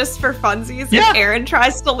just for funsies, if Aaron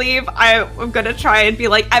tries to leave, I'm gonna try and be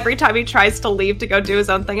like, every time he tries to leave to go do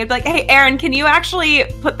his own thing, I'd be like, hey Aaron, can you actually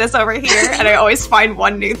put this over here? And I always find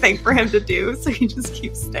one new thing for him to do, so he just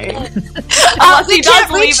keeps staying. Unless he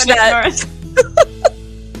does leave and ignores.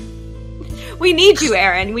 We need you,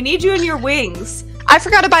 Aaron. We need you in your wings. I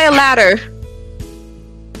forgot to buy a ladder.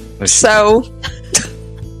 So,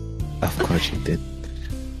 of course you did.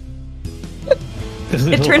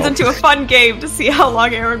 It turns into a fun game to see how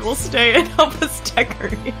long Aaron will stay and help us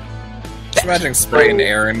decorate. Just imagine spraying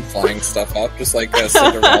Aaron, flying stuff up, just like a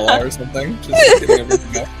Cinderella or something. Just getting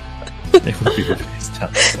everything up. It would be really nice,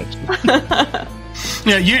 actually.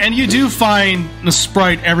 Yeah, you do find the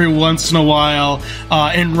Sprite every once in a while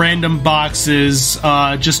in random boxes,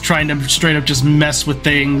 just trying to straight up just mess with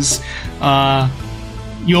things.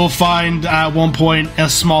 You'll find at one point a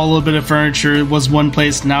small little bit of furniture was one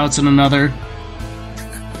place, now it's in another.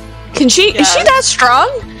 Is she that strong?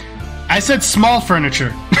 I said small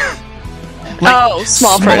furniture.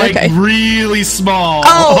 Small furniture. Like okay. really small.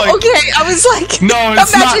 Oh, like, okay. I was like, no,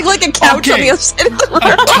 it's imagining not, like a couch on the other side of the room.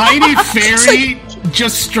 A tiny fairy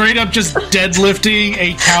just straight up just deadlifting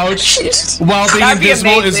a couch while being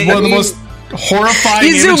invisible is one of the most horrifying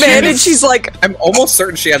You zoom images. in and she's like... I'm almost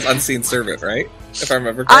certain she has Unseen Servant, right? if I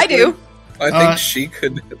remember I correctly. do. I think she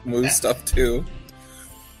could move stuff too.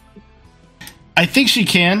 I think she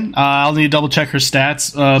can. I'll need to double check her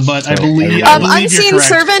stats, but I So, believe you're Unseen correct.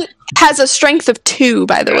 Servant has a strength of 2,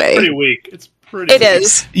 by the way. Pretty weak. It's pretty. It weak.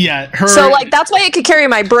 is. Yeah, her. So, like, that's why it could carry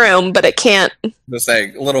my broom, but it can't. Just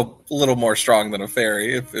saying, a little more strong than a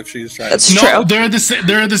fairy if she's trying. That's to... no, true. they're the same.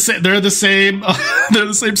 They're the same. They're the same. They're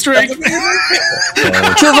the same strength.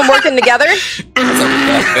 Two of them working together?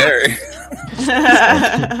 Fairy.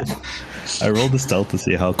 I rolled the stealth to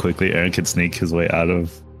see how quickly Aaron can sneak his way out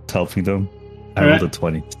of helping them. I rolled a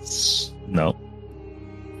 20. No.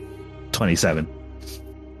 27.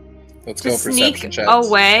 Let's To go sneak perception checks.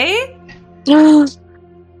 away? Just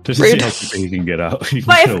to see Rude. how quickly he can get out. He can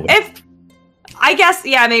But get away. if I guess,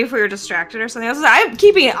 yeah, maybe if we were distracted or something else. I'm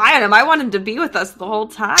keeping an eye on him. I want him to be with us the whole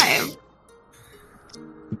time.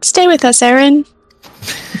 Stay with us, Aaron.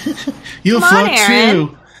 You'll Come on, float Aaron.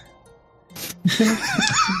 too.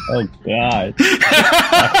 Oh, God.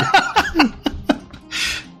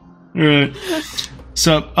 Right.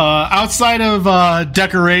 So, outside of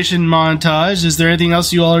decoration montage, is there anything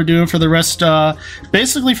else you all are doing for the rest?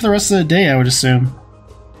 Basically, for the rest of the day, I would assume.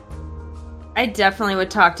 I definitely would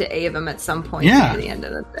talk to Avum at some point Yeah. near the end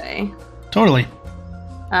of the day. Totally.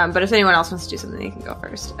 But if anyone else wants to do something, they can go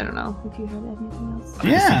first. I don't know if you had anything else.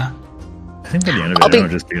 Yeah. I think by the end of I'll it, be- I'll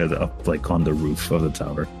just be up, like, on the roof of the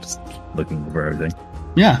tower, just looking over everything.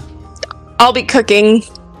 Yeah. I'll be cooking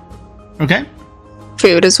Okay.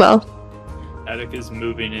 food as well. Attic is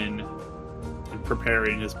moving in and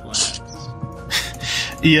preparing his plans.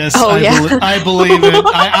 Yes, Oh, yeah. I believe it.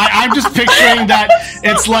 I'm just picturing that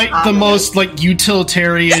it's like the most like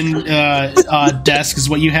utilitarian desk is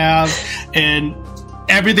what you have, and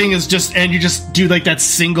everything is just, and you just do like that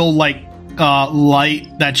single like light,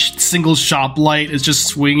 that single shop light is just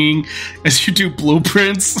swinging as you do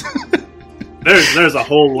blueprints. There's a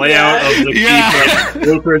whole layout of the Yeah.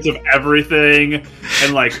 blueprints of everything,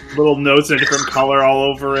 and like little notes in a different color all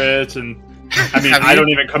over it. And I mean, Have I you- don't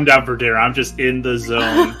even come down for dinner. I'm just in the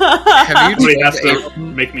zone. Have you Somebody has told to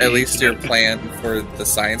make me at eat least your tonight. plan for the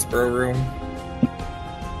science bro room?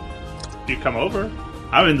 You come over.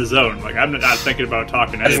 I'm in the zone. Like I'm not thinking about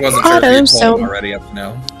talking. I just Anyone. wasn't sure if you Auto told him zone. already up to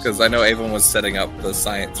now, because I know Avon was setting up the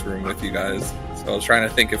science room with you guys. So I was trying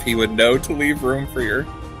to think if he would know to leave room for your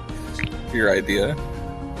idea.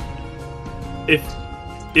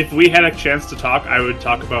 If we had a chance to talk, I would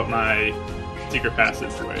talk about my secret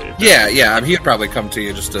passageway. Yeah, I mean, he'd probably come to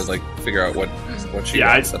you just to like figure out what she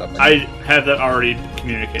Yeah, got set up. I have that already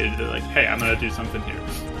communicated. To like, hey, I'm gonna do something here.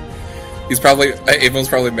 Avon's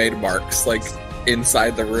probably made marks like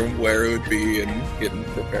inside the room where it would be and getting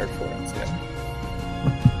prepared for it. So,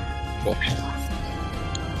 yeah. Cool.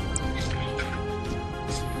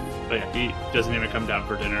 But yeah, he doesn't even come down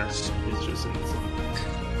for dinner. He's just in the zone.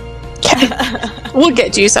 We'll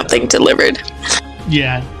get you something delivered.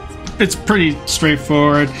 Yeah, it's pretty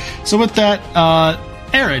straightforward. So with that,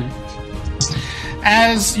 Aaron,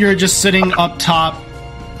 as you're just sitting up top,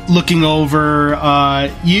 looking over,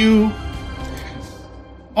 you,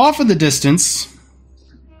 off in the distance,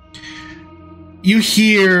 you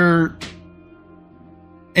hear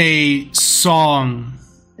a song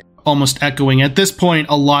almost echoing. At this point,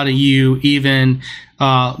 a lot of you, even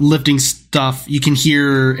lifting stuff, you can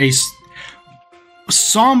hear a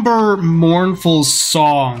somber, mournful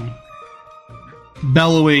song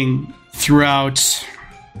bellowing throughout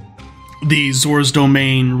the Zor's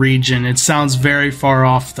Domain region. It sounds very far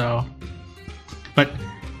off, though. But,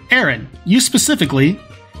 Aaron, you specifically,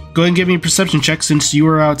 go ahead and give me a perception check since you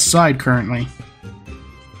are outside currently.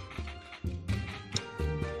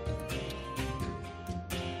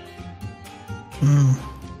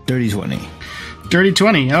 Dirty 20. Dirty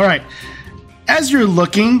 20, alright. As you're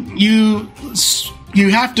looking, you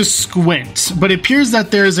have to squint, but it appears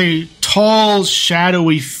that there's a tall,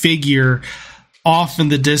 shadowy figure off in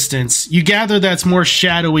the distance. You gather that's more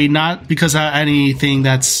shadowy, not because of anything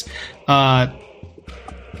that's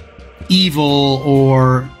evil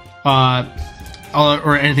or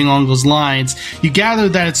anything along those lines. You gather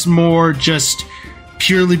that it's more just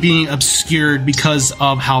purely being obscured because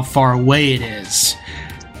of how far away it is.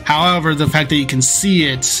 However, the fact that you can see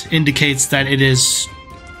it indicates that it is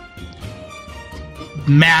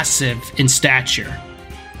massive in stature.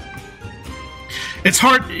 Its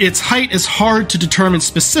height is hard to determine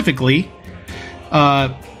specifically,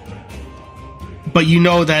 but you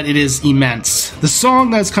know that it is immense. The song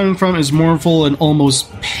that's coming from is mournful and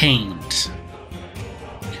almost pained.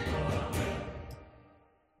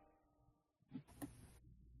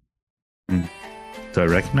 Do I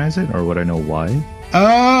recognize it, or would I know why?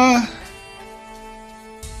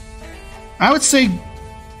 I would say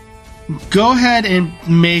go ahead and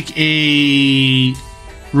make a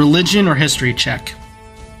religion or history check.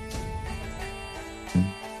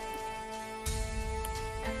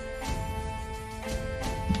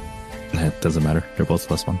 It doesn't matter. They're both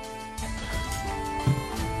 +1.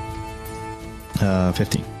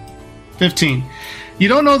 15. 15. You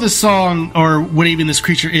don't know the song or what even this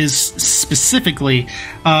creature is specifically.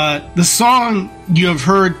 The song, you have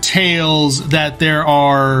heard tales that there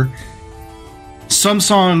are... Some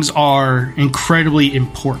songs are incredibly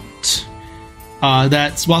important.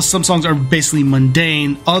 That while some songs are basically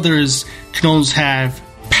mundane, others can almost have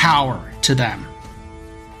power to them.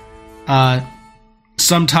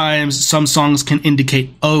 Sometimes some songs can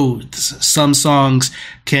indicate oaths. Some songs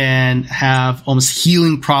can have almost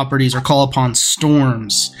healing properties or call upon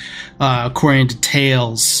storms, according to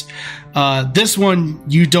tales. This one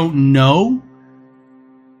you don't know,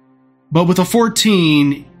 but with a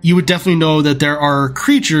 14, you would definitely know that there are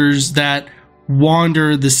creatures that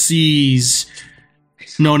wander the seas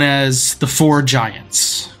known as the Four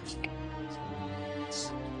Giants.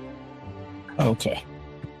 Okay.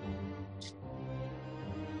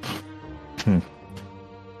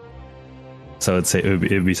 So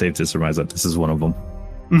it'd be safe to surmise that this is one of them.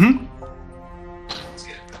 Mm-hmm.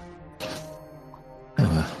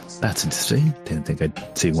 That's interesting. Didn't think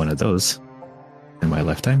I'd see one of those in my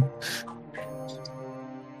lifetime.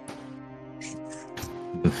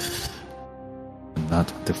 I'm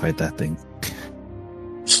not to fight that thing.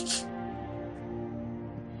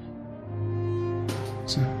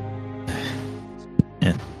 So,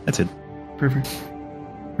 Yeah, that's it. perfect.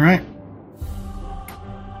 All right.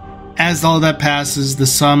 As all that passes, the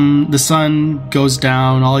sun goes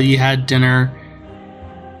down. All you had dinner.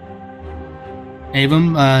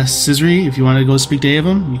 Avum, Cizri, if you want to go speak to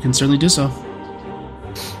Avum, you can certainly do so.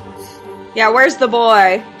 Yeah, where's the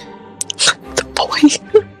boy? The boy.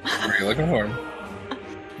 Where are you looking for him?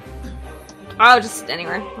 Oh, just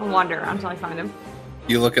anywhere. I'll wander around until I find him.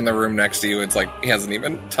 You look in the room next to you, it's like he hasn't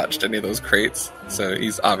even touched any of those crates. So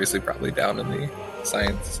he's obviously probably down in the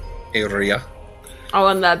science area. Oh,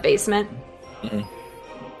 in the basement? Mhm.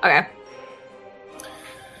 Okay.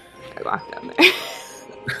 I walk down there.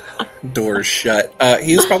 Doors shut.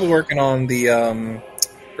 He's probably working on the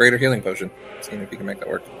greater healing potion. Seeing if he can make that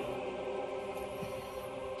work.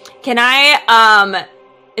 Can I,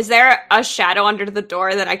 is there a shadow under the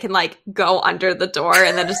door that I can, like, go under the door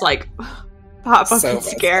and then just, like, pop up So and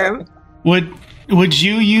scare him? Would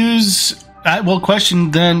you use...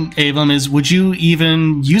 question then, Avum, is would you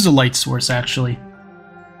even use a light source, actually?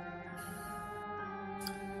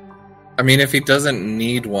 I mean, if he doesn't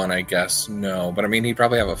need one, I guess, no. But I mean, he'd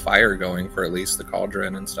probably have a fire going for at least the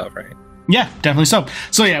cauldron and stuff, right? Yeah, definitely so.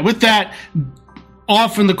 So yeah, with that,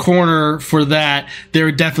 off in the corner for that, there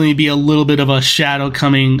would definitely be a little bit of a shadow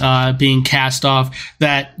coming, being cast off,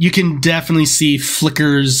 that you can definitely see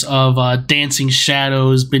flickers of dancing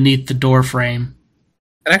shadows beneath the door frame.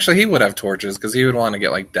 And actually, he would have torches, because he would want to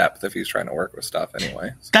get, like, depth if he's trying to work with stuff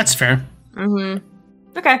anyway. So. That's fair. Mm-hmm.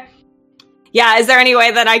 Okay. Yeah, is there any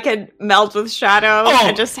way that I could meld with Shadow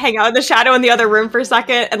and just hang out in the Shadow in the other room for a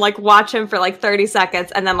second and, like, watch him for, like, 30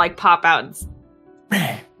 seconds and then, like, pop out?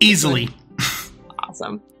 Easily.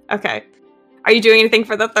 Awesome. Okay. Are you doing anything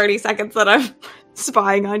for the 30 seconds that I'm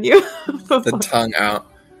spying on you? The tongue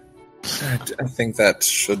out. I think that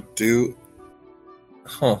should do...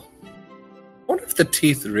 Huh. I wonder if the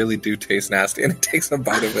teeth really do taste nasty, and he takes a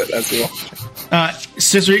bite of it as he walks.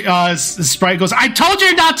 Cizri, Sprite goes, I told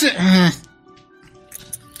you not to...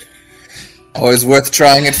 Always worth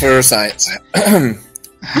trying it for science. Do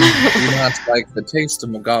not like the taste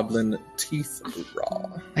of goblin teeth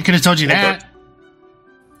raw. I could have told you that.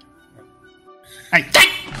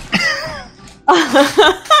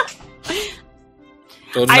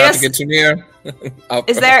 Told you not to get too near.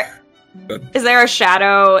 Is there a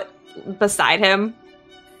shadow beside him?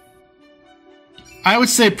 I would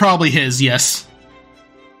say probably his, yes.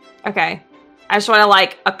 Okay. I just want to,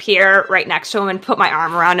 like, appear right next to him and put my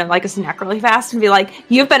arm around him, like, his neck really fast and be like,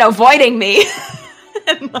 you've been avoiding me.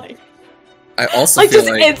 And, like... I also like, feel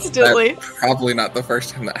just like instantly. that's probably not the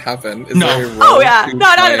first time that happened. Is No. there a roll Oh, yeah. to No,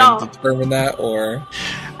 not try at all. and determine that, or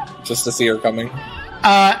just to see her coming?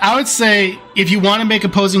 I would say if you want to make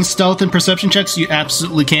opposing stealth and perception checks, you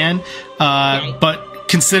absolutely can. But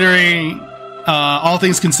considering all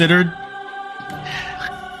things considered,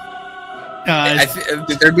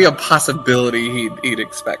 there'd be a possibility he'd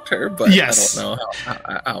expect her, but yes. I don't know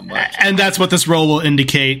how much. And that's what this roll will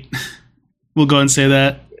indicate. We'll go and say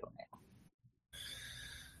that.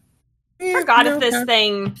 I forgot if this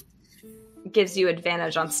thing gives you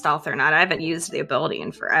advantage on stealth or not. I haven't used the ability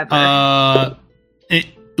in forever.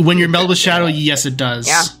 When you're melded with shadow, yes, it does.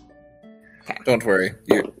 Yeah. Okay. Don't worry.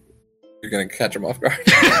 You're going to catch him off guard.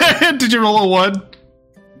 Did you roll a 1?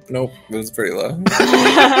 Nope, it was pretty low.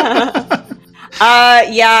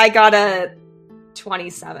 Yeah, I got a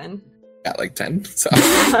 27. Got like 10. So,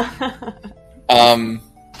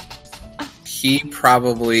 he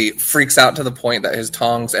probably freaks out to the point that his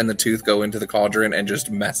tongs and the tooth go into the cauldron and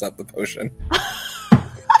just mess up the potion.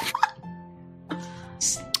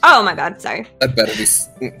 Oh my god, sorry. That better be.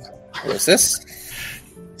 What's this?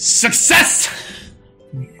 Success!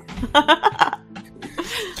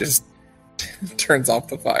 Just turns off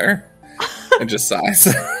the fire and just sighs.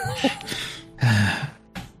 That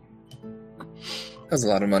was a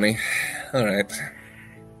lot of money. All right.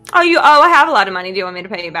 I have a lot of money. Do you want me to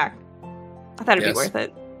pay you back? I thought it'd be worth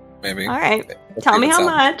it. Maybe. All right. Tell me how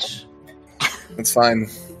much. It's fine.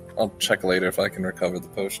 I'll check later if I can recover the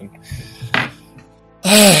potion.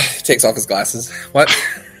 He takes off his glasses. What?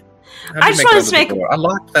 I just wanted to make. I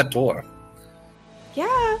locked that door.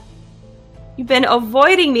 Yeah. You've been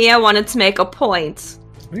avoiding me. I wanted to make a point.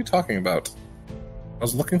 What are you talking about? I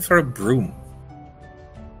was looking for a broom.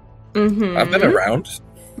 Mm-hmm. I've been around.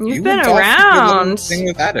 You've been around. Thing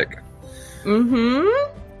with Attic. Mm-hmm.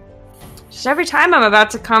 Just every time I'm about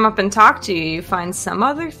to come up and talk to you, you find some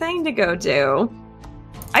other thing to go do.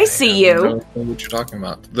 I see you. I don't know what you're talking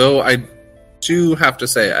about. Though I do have to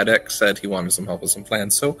say, Adek said he wanted some help with some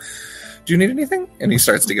plans, so do you need anything? And he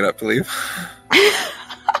starts to get up to leave.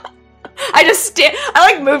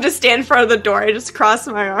 I move to stand in front of the door. I just cross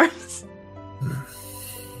my arms.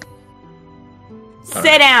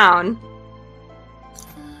 Sit down.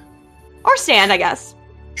 Or stand, I guess.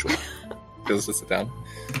 Sure. Goes to sit down.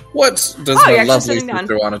 What does my lovely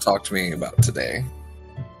sister want to talk to me about today?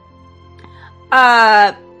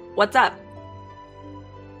 What's up?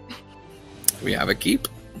 We have a keep.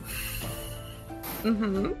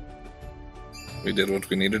 Mm-hmm. We did what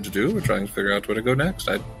we needed to do. We're trying to figure out where to go next.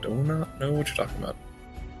 I do not know what you're talking about.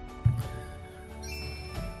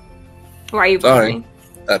 Why are you Sorry. me?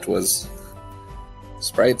 That was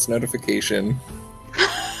Sprite's notification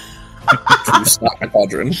to stop my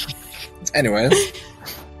cauldron. Anyways.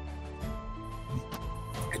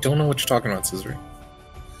 I don't know what you're talking about, Cizri.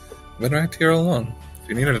 I've been right here all along. If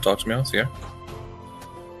you needed to talk to me, I was here.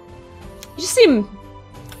 You just seem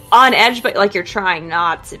on edge, but like you're trying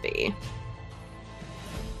not to be.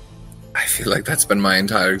 I feel like that's been my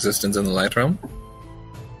entire existence in the Light Realm.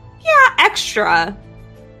 Yeah, extra.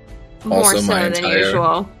 More Also so my than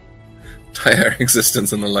usual. Entire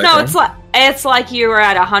existence in the Light Realm. No, it's like you were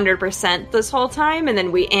at 100% this whole time, and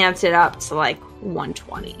then we amped it up to like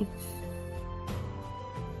 120.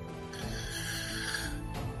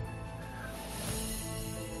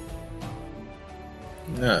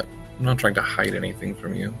 Yeah, I'm not trying to hide anything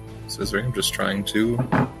from you, Cizri. I'm just trying to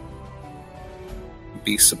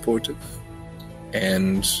be supportive.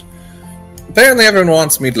 And apparently everyone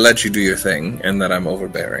wants me to let you do your thing, and that I'm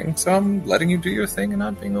overbearing. So I'm letting you do your thing and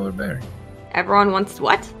not being overbearing. Everyone wants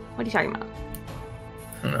what? What are you talking about?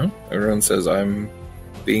 I don't know. Everyone says I'm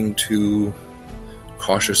being too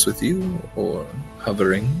cautious with you, or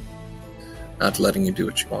hovering, not letting you do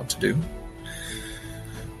what you want to do.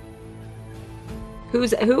 Who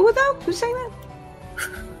though? Who's saying that?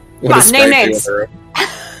 What Come on, name names.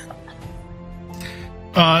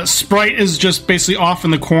 Sprite is just basically off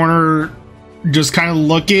in the corner, just kind of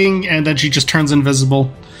looking, and then she just turns invisible.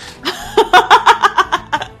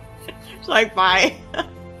 She's like, bye.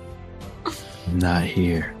 Not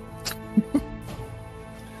here.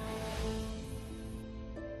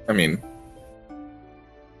 I mean,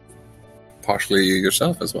 partially you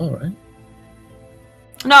yourself as well, right?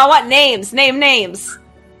 No, what names? Name names.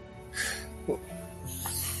 I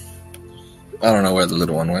don't know where the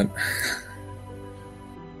little one went.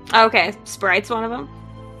 Okay, Sprite's one of them.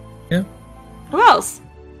 Yeah. Who else?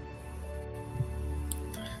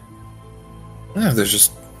 Yeah, there's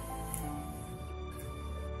just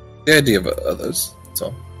the idea of others. That's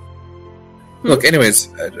all. Look,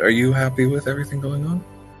 anyways, are you happy with everything going on?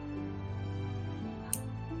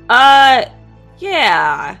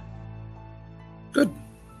 Yeah. Good.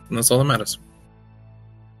 And that's all that matters.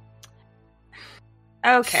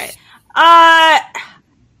 Okay. I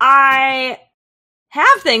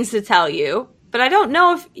have things to tell you, but I don't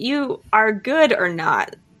know if you are good or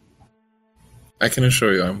not. I can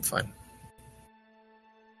assure you I'm fine.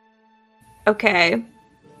 Okay. I'm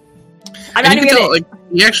And not you even can gonna... tell, like,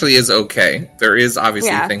 he actually is okay. There is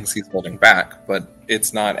obviously Yeah. things he's holding back, but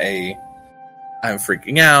it's not a I'm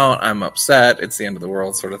freaking out, I'm upset, it's the end of the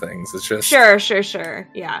world sort of things. It's just Sure.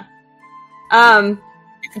 Yeah.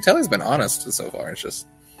 You can tell he's been honest so far. It's just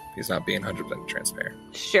he's not being 100%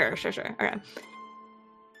 transparent. Sure. Okay.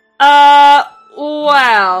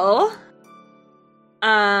 Well,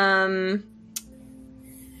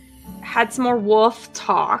 had some more wolf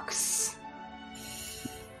talks.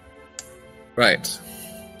 Right.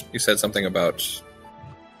 You said something about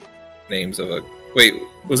names of a... Wait,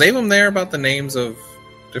 was Avum there about the names of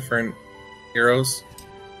different heroes?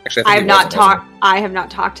 Actually, I have not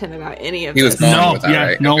talked to him about any of He was this. gone with that,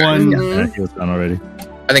 right? No Okay. one. Yeah, he was gone already.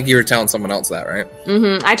 I think you were telling someone else that, right?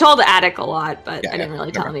 I told Attic a lot, but Yeah, I didn't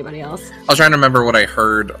really tell never. anybody else. I was trying to remember what I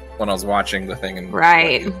heard when I was watching the thing. And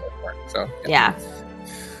Right. So, Yeah.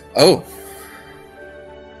 Oh.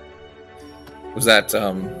 Was that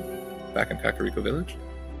back in Kakariko Village?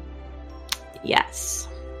 Yes.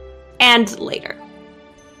 And later.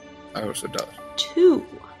 Oh, so Two.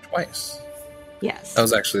 twice. Yes. That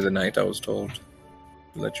was actually the night I was told to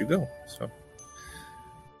let you go. So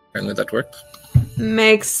apparently that worked.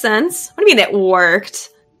 Makes sense. What do you mean it worked?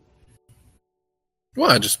 Well,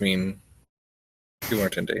 I just mean you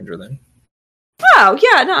weren't in danger then. Oh,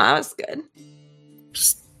 yeah, no, that was good.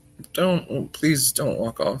 Just please don't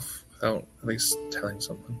walk off without at least telling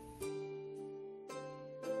someone.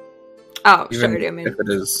 Oh, Even sure, I mean, if it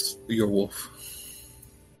is your wolf.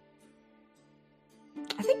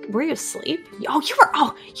 I think, were you asleep? You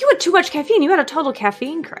had too much caffeine. You had a total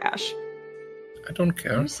caffeine crash. I don't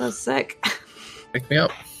care. I'm so sick. Pick me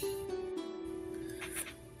up.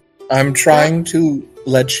 I'm trying to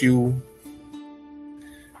let you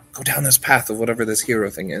go down this path of whatever this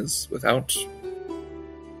hero thing is without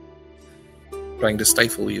trying to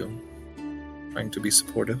stifle you. Trying to be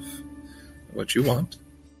supportive of what you want.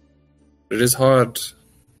 But it is hard,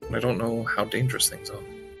 and I don't know how dangerous things are.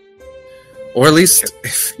 Or at least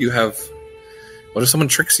if you have... What if someone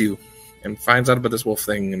tricks you and finds out about this wolf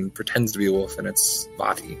thing and pretends to be a wolf in its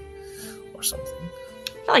body or something? I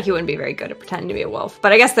feel like you wouldn't be very good at pretending to be a wolf,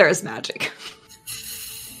 but I guess there is magic.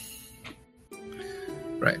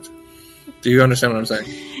 Right. Do you understand what I'm saying?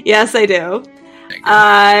 Yes, I do. Thank you.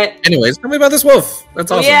 Anyways, tell me about this wolf.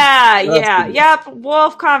 That's awesome. Yep.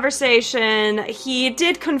 Wolf conversation. He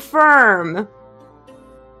did confirm.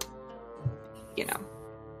 You know.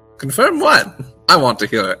 Confirm what? I want to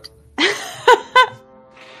hear it.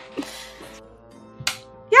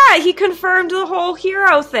 Yeah, he confirmed the whole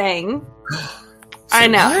hero thing. I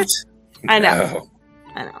know. What? I know. No.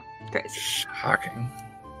 I know. Crazy. Shocking.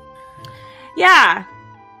 Yeah.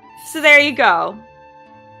 So there you go.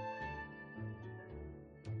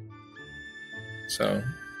 So,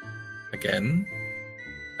 again,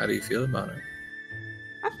 how do you feel about it?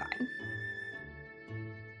 I'm fine.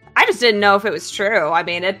 I just didn't know if it was true. I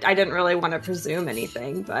mean, I didn't really want to presume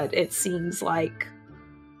anything, but it seems like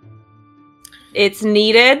it's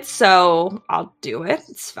needed, so I'll do it.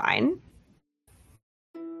 It's fine.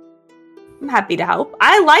 I'm happy to help.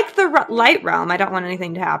 I like the light realm. I don't want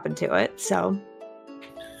anything to happen to it, so.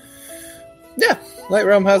 Yeah, Light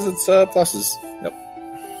Realm has its pluses. Yep.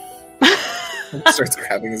 Starts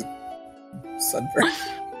grabbing his sunburn.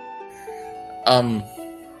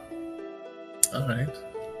 Alright.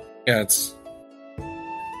 Yeah, it's...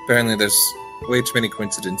 Apparently there's way too many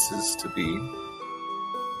coincidences to be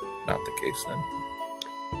not the case then.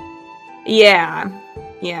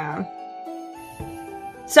 Yeah.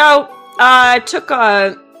 So, took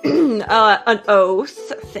an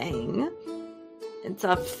oath thing. It's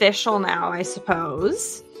official now, I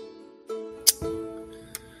suppose.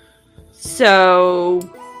 So,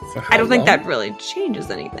 For how I don't think long? that really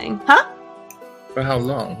changes anything. Huh? For how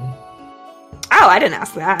long? Oh, I didn't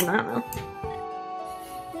ask that. I don't know.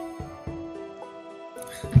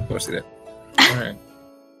 Of course he did. Alright.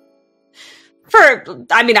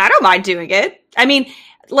 I mean, I don't mind doing it. I mean,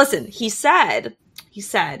 listen, he said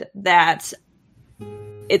that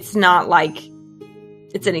it's not like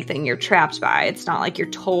it's anything you're trapped by. It's not like you're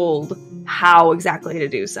told how exactly to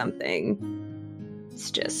do something.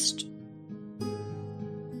 It's just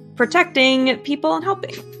protecting people and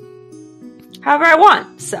helping however I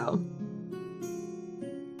want, so.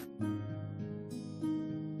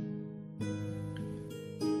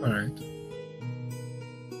 Alright.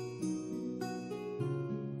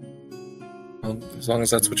 Well, as long as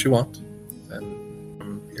that's what you want, then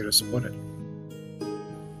I'm here to support it.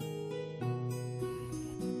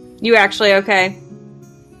 You actually okay?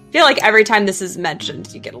 I feel like every time this is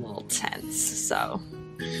mentioned, you get a little tense, so.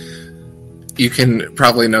 You can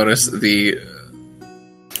probably notice the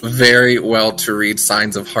very well to read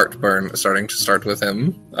signs of heartburn starting to start with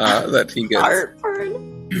him. That he gets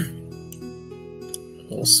Heartburn. a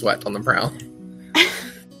little sweat on the brow.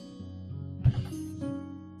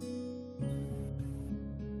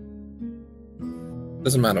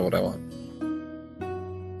 Doesn't matter what I want.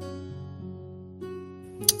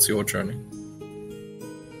 It's your journey.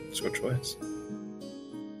 It's your choice.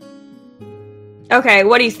 Okay,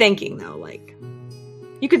 what are you thinking, though? Like,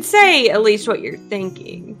 you could say at least what you're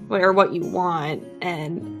thinking, or what you want,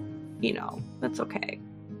 and, you know, that's okay.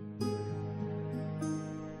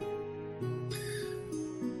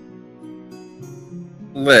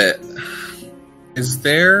 Lit. Is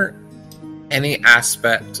there any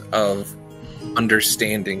aspect of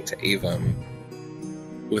understanding to Avum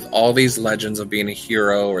with all these legends of being a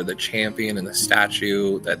hero or the champion and the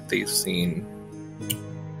statue that they've seen,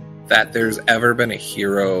 that there's ever been a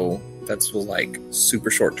hero that's like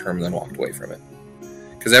super short term and then walked away from it?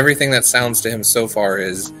 Because everything that sounds to him so far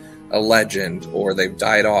is a legend, or they've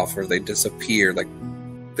died off, or they disappeared, like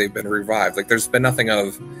they've been revived. Like there's been nothing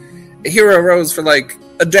of a hero rose for like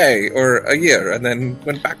a day or a year and then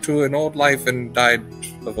went back to an old life and died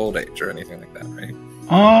of old age or anything like that, right?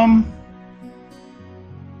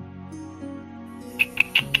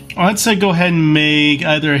 I'd say go ahead and make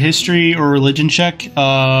either a history or religion check.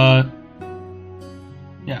 Yeah.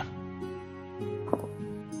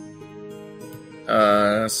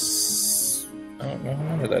 I don't know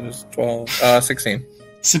how many that is. 12. 16.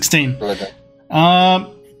 16. Religion.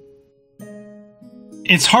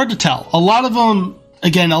 It's hard to tell. A lot of them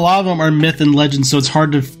are myth and legend, so it's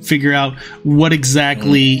hard to figure out what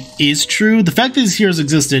exactly is true. The fact that these heroes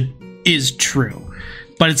existed is true,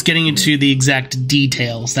 but it's getting into the exact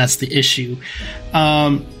details that's the issue.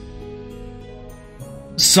 Some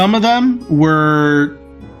of them were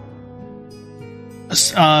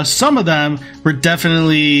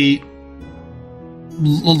definitely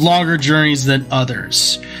longer journeys than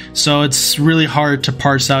others, so it's really hard to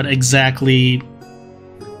parse out exactly.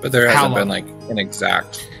 But there hasn't been like an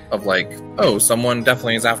exact of like, oh, someone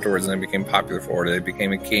definitely is afterwards and they became popular for it, or they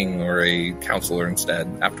became a king or a counselor instead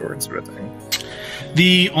afterwards, sort of thing.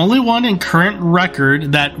 The only one in current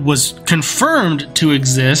record that was confirmed to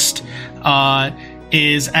exist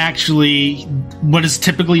is actually what is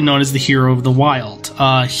typically known as the Hero of the Wild.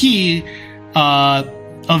 He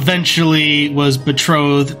eventually was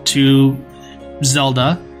betrothed to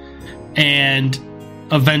Zelda, and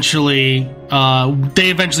they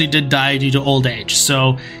eventually did die due to old age.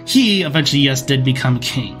 So he eventually, yes, did become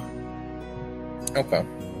king. Okay.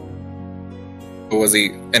 But was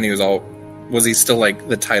he still like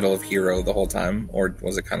the title of hero the whole time, or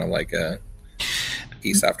was it kind of like a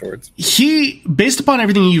piece afterwards? He, based upon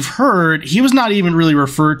everything you've heard, he was not even really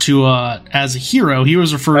referred to as a hero. He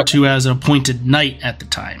was referred to as an appointed knight at the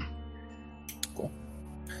time. Cool.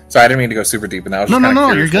 So I didn't mean to go super deep, and I was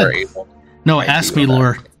no, you're good. No, ask me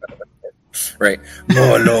lore. Right.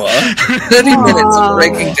 More lore. 30 minutes of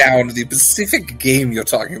breaking down the specific game you're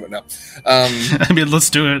talking about now. I mean, let's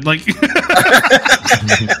do it. Like,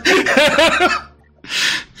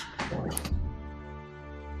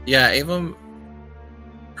 yeah, Avum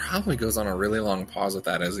probably goes on a really long pause with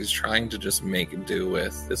that as he's trying to just make do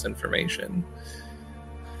with this information.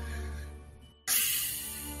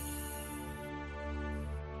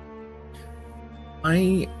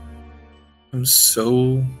 I am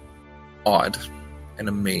so awed and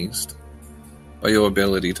amazed by your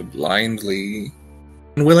ability to blindly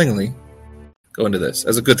and willingly go into this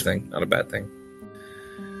as a good thing, not a bad thing.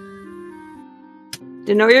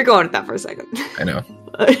 Didn't know where you're going with that for a second. I know.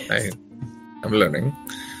 I'm learning.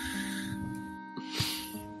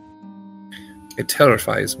 It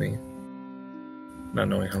terrifies me, not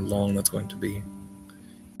knowing how long that's going to be,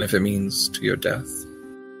 and if it means to your death.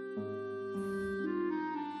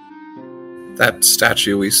 That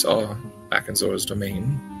statue we saw back in Zora's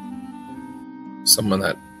domain, someone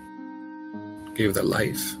that gave their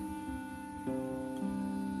life.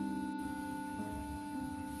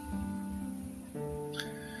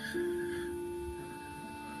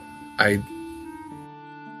 I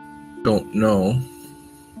don't know.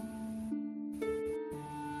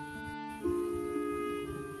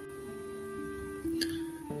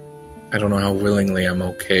 I don't know how willingly I'm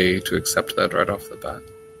okay to accept that right off the bat.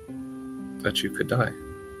 That you could die.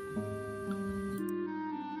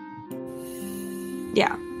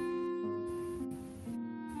 Yeah.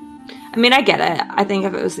 I mean, I get it. I think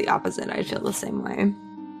if it was the opposite, I'd feel the same way.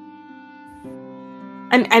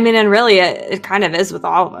 I mean, and really, it kind of is with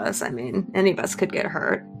all of us. I mean, any of us could get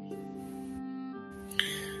hurt.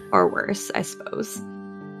 Or worse, I suppose.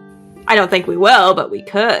 I don't think we will, but we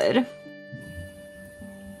could.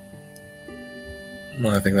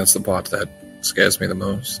 Well, I think that's the part that scares me the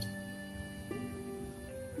most.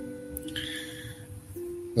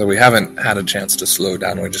 So we haven't had a chance to slow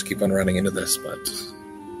down. We just keep on running into this, but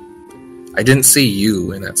I didn't see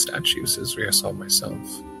you in that statue, Cizri. I saw myself.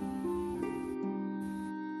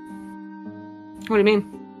 What do you mean?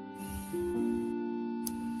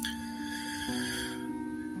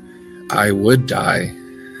 I would die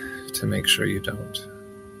to make sure you don't.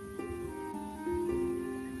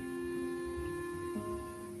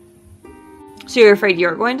 So you're afraid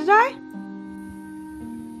you're going to die?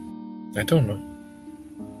 I don't know.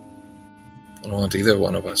 I don't want either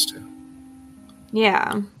one of us to.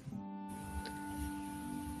 Yeah.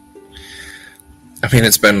 I mean,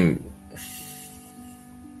 it's been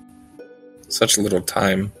such little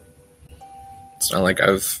time. It's not like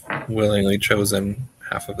I've willingly chosen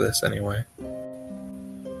half of this anyway.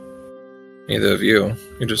 Neither of you.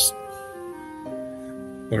 You just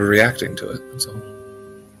were reacting to it, that's all.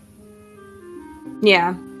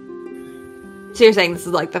 Yeah. So you're saying this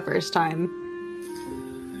is like the first time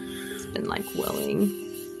it's been like willing.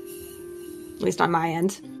 At least on my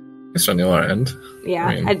end. At least on your end. Yeah,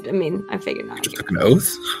 I mean, I figured not. You just took an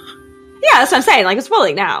oath? Yeah, that's what I'm saying. Like, it's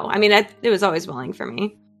willing now. I mean, it was always willing for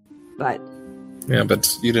me. But... Yeah,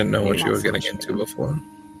 but you didn't know what you were getting into before.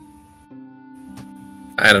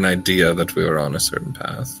 I had an idea that we were on a certain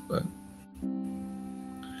path, but...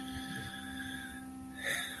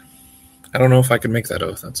 I don't know if I could make that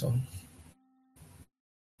oath, that's all.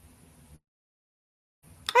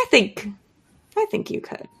 I think you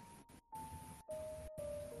could.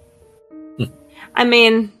 I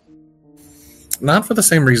mean... Not for the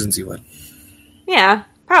same reasons you would. Yeah,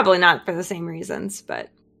 probably not for the same reasons, but...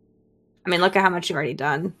 I mean, look at how much you've already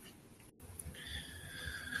done.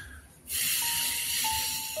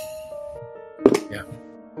 Yeah.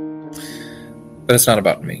 But it's not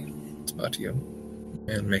about me. It's about you.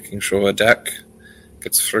 And making sure a deck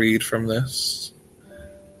gets freed from this.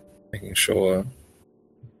 Making sure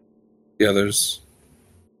the others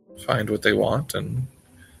find what they want and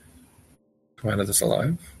come out of this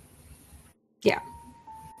alive. Yeah.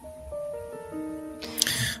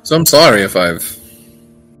 So I'm sorry if I've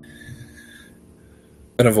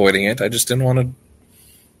been avoiding it. I just didn't want to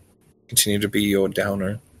continue to be your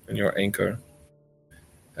downer and your anchor.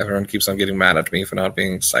 Everyone keeps on getting mad at me for not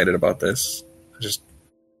being excited about this. I'm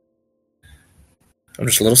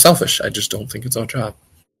just a little selfish. I just don't think it's our job.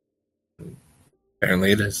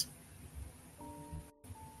 Apparently it is.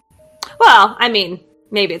 Well, I mean,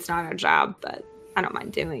 maybe it's not our job, but I don't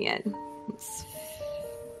mind doing it.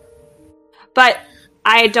 But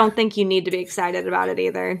I don't think you need to be excited about it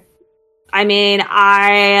either. I mean,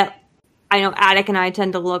 I know Attic and I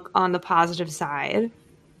tend to look on the positive side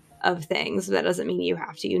of things. That doesn't mean you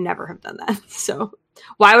have to. You never have done that. So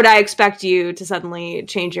why would I expect you to suddenly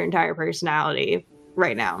change your entire personality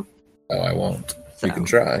right now? Oh, I won't. So, you can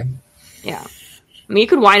try. Yeah. I mean, you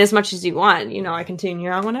could whine as much as you want. You know, I can tune you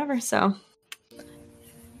out whenever, so.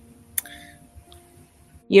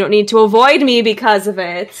 You don't need to avoid me because of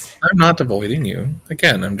it. I'm not avoiding you.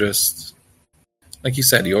 Again, I'm just... Like you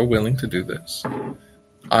said, you're willing to do this.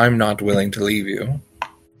 I'm not willing to leave you.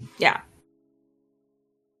 Yeah.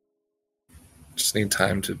 Just need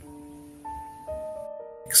time to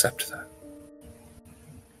accept that.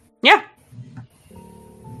 Yeah.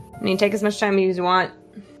 I mean, take as much time as you want.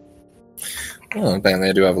 Well, apparently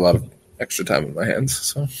I do have a lot of extra time in my hands,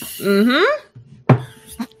 so... Mm-hmm.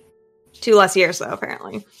 2 less years, though,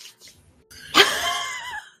 apparently.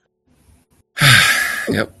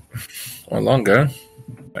 Yep. Or longer,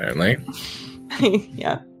 apparently.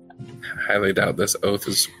 Yeah. I highly doubt this oath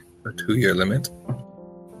is a 2-year limit.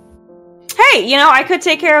 Hey, you know, I could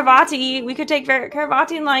take care of Vati. We could take care of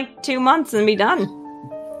Vati in like 2 months and be done.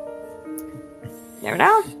 Never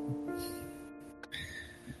know.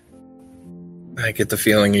 I get the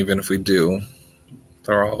feeling even if we do,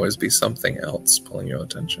 there'll always be something else pulling your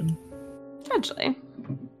attention. Potentially.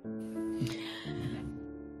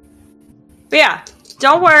 But yeah,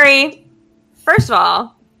 don't worry. First of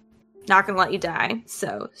all, not gonna let you die.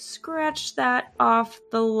 So scratch that off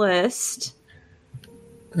the list.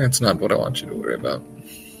 That's not what I want you to worry about.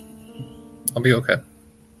 I'll be okay.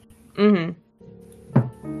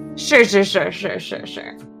 Mm-hmm. Sure.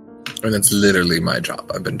 And it's literally my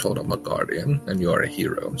job. I've been told I'm a guardian, and you're a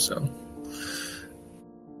hero, so...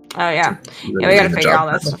 Oh, yeah. Yeah, we gotta figure all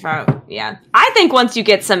that stuff out. Yeah. I think once you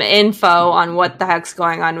get some info on what the heck's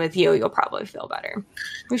going on with you, you'll probably feel better.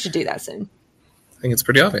 We should do that soon. I think it's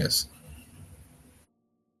pretty obvious.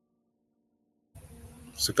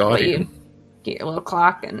 It's a guardian. You get your little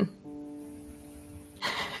clock and...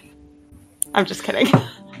 I'm just kidding.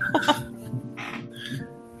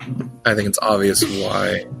 I think it's obvious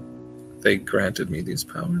why they granted me these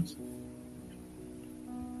powers.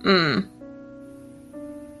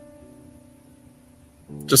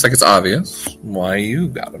 Just like it's obvious why you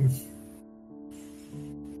got him.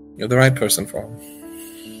 You're the right person for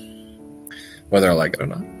him. Whether I like it or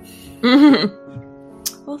not.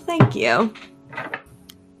 Mm-hmm. Well, thank you.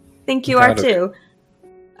 Think you are too.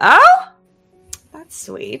 Oh? That's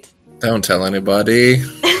sweet. Don't tell anybody.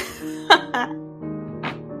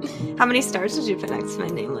 How many stars did you put next to my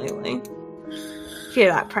name lately? If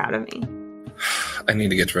you're that proud of me. I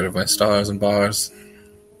need to get rid of my stars and bars.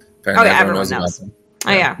 Apparently everyone knows. about them.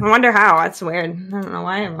 Oh yeah, I wonder how. That's weird. I don't know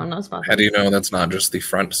why everyone knows about How do you know that's not just the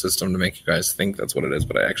front system to make you guys think that's what it is,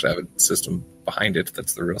 but I actually have a system behind it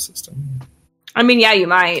that's the real system? I mean, yeah, you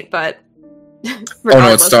might, but oh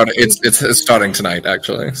no, it's starting. It's starting tonight,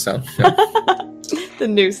 actually. So yeah. The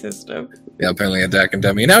new system. Yeah, apparently Dak and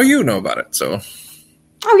Demi. Now you know about it. So.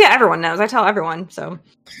 Oh yeah, everyone knows. I tell everyone. So.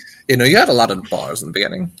 You know, you had a lot of bars in the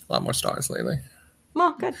beginning. A lot more stars lately.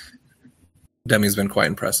 Well, good. Demi's been quite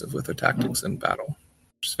impressive with her tactics in battle.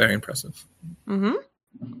 Just very impressive. Mm-hmm.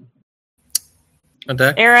 And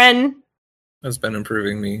Dak Aaron has been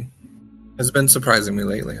improving me. Has been surprising me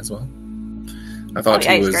lately as well. I thought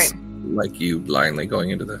he was great. like you blindly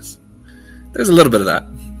going into this. There's a little bit of that,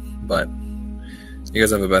 but you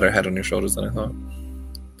guys have a better head on your shoulders than I thought.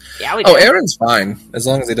 Yeah, we do. Oh, Aaron's fine as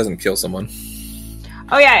long as he doesn't kill someone.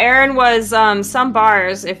 Oh yeah, Aaron was some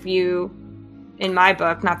bars. If you, in my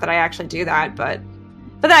book, not that I actually do that, but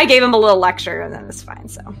then I gave him a little lecture, and then it's fine.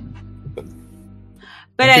 So,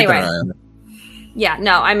 but anyway, yeah,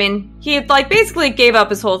 no, I mean, he basically gave up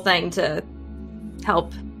his whole thing to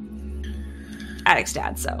help Addict's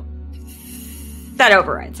dad. So that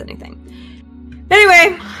overrides anything.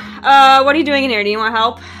 Anyway, what are you doing in here? Do you want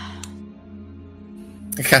help?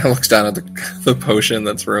 He kind of looks down at the potion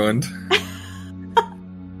that's ruined.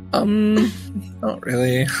 Not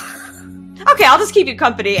really. Okay, I'll just keep you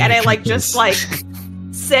company, and I just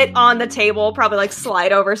sit on the table, probably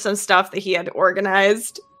slide over some stuff that he had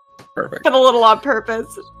organized. Perfect. Kind of a little on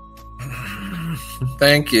purpose.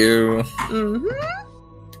 Thank you. Mm-hmm.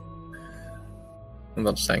 And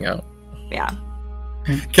they'll just hang out. Yeah.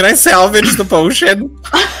 Can I salvage the potion?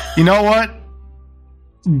 You know what?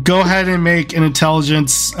 Go ahead and make an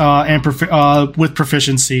intelligence and with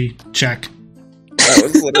proficiency check. That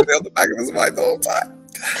was literally on the back of his mind the whole time.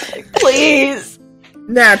 Please.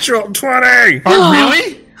 Natural 20! Oh,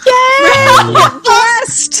 really? Yeah!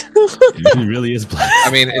 Blessed! He really is blessed.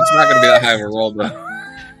 I mean, it's not going to be that high of a roll, though.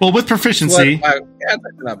 Well, with proficiency. Yeah, it's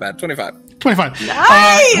actually not bad. 25. 25.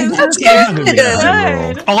 Nice! That's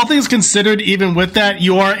good. All things considered, even with that,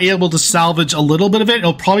 you are able to salvage a little bit of it.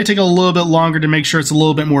 It'll probably take a little bit longer to make sure it's a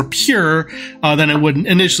little bit more pure than it would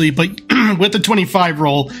initially, but with the 25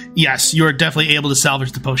 roll, yes, you're definitely able to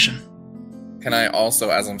salvage the potion. Can I also,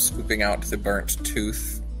 as I'm scooping out the burnt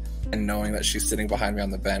tooth and knowing that she's sitting behind me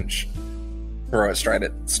on the bench, throw it straight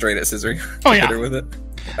at Cizri? Oh, yeah. Hit her with it?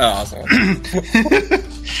 Oh, awesome.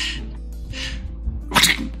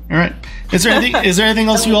 All right. Is there anything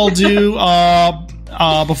else you all do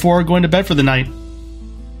before going to bed for the night?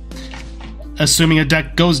 Assuming a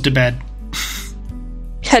deck goes to bed.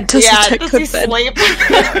 Does he sleep?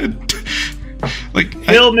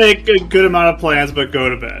 He'll make a good amount of plans, but go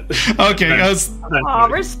to bed. Okay,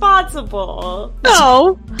 responsible.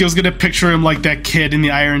 No. I was gonna picture him like that kid in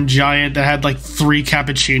the Iron Giant that had 3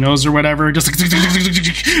 cappuccinos or whatever. Just basically,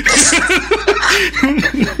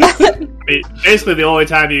 the only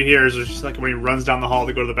time you hear is just when he runs down the hall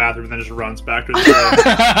to go to the bathroom and then just runs back to his room.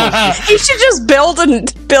 You should just build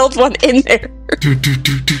one in there.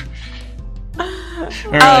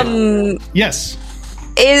 All right. Yes.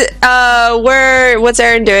 What's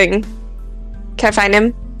Aaron doing? Can I find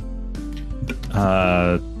him?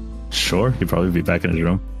 Sure. He'd probably be back in his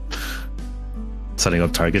room. Setting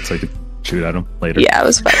up targets so I could shoot at him later. Yeah, I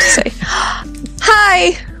was about to say.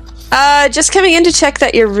 Hi! Just coming in to check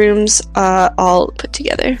that your room's all put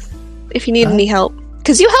together. If you need any help.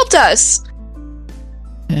 Because you helped us!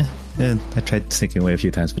 Yeah, I tried sneaking away a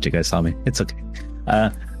few times, but you guys saw me. It's okay.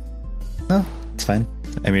 No, it's fine.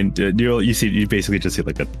 I mean, you basically just see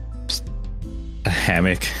a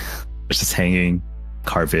hammock. It's just hanging,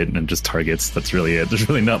 carpet, and just targets. That's really it. There's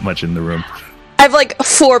really not much in the room. I have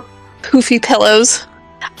 4 poofy pillows.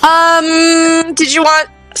 Did you want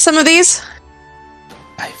some of these?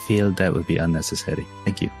 I feel that would be unnecessary.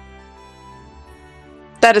 Thank you.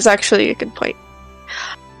 That is actually a good point.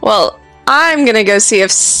 Well, I'm gonna go see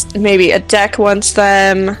if maybe a deck wants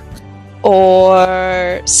them.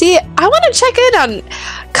 Or see, I want to check in on.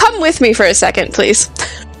 Come with me for a second, please.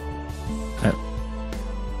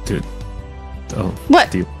 Dude. Oh.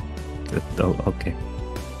 What? Oh, okay.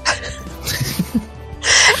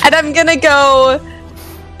 And I'm gonna go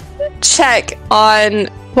check on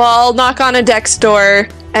Well, I'll knock on a deck's door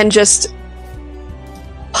and just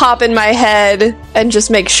pop in my head and just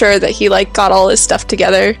make sure that he, like, got all his stuff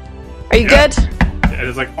together. Are you good? Yeah,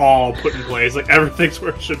 it's, like, all put in place. Like, everything's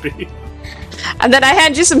where it should be. And then I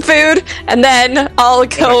hand you some food, and then I'll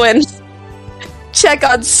go and check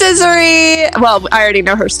on Cizri. Well, I already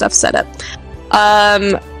know her stuff set up.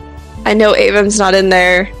 I know Avon's not in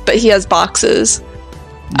there, but he has boxes.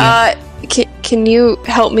 Yeah. Can you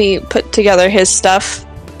help me put together his stuff?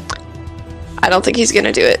 I don't think he's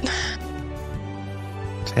gonna do it.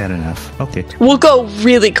 Fair enough. Okay. We'll go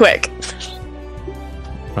really quick.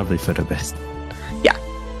 Probably for the best.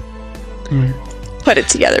 Put it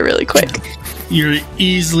together really quick. You're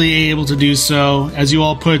easily able to do so as you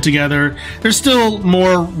all put it together. There's still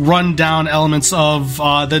more run-down elements of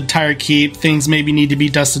the entire keep. Things maybe need to be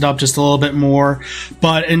dusted up just a little bit more.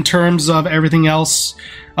 But in terms of everything else,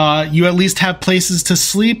 you at least have places to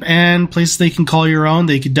sleep and places they can call your own.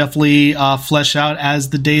 They could definitely flesh out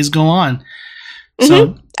as the days go on. Mm-hmm.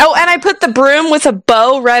 So, oh, and I put the broom with a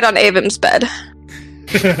bow right on Avon's bed.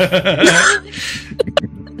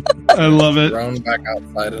 I love it. Thrown back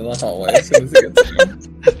outside in the hallway as soon as it gets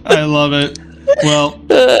done. I love it. Well,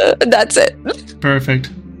 that's it. perfect.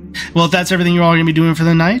 Well, if that's everything you're all going to be doing for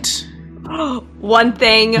the night, One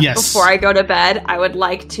thing Yes. before I go to bed, I would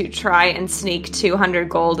like to try and sneak 200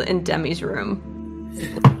 gold in Demi's room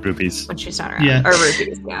Rupees. when she's not around. Yeah. Or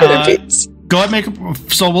rupees, yeah. go ahead and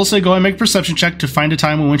so we'll say go ahead and make a perception check to find a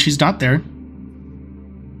time when she's not there.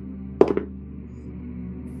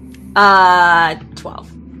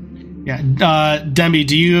 12. Yeah. Demi,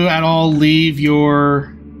 do you at all leave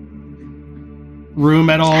your room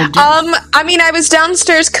at all? I mean, I was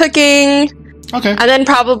downstairs cooking, Okay. and then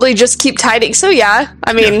probably just keep tidying. So yeah,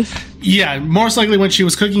 I mean, Yeah, most likely when she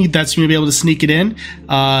was cooking, that's when you'd be able to sneak it in.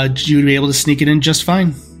 You'd be able to sneak it in just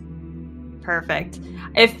fine. Perfect.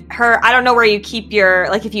 I don't know where you keep your,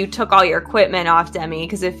 like, if you took all your equipment off, Demi,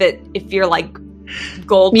 because if you're like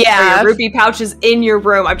gold, Yeah. or your rupee pouch is in your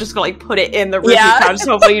room, I'm just gonna like put it in the rupee Yeah. pouch.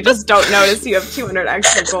 So hopefully you just don't notice you have 200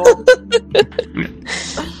 extra gold.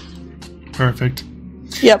 Perfect.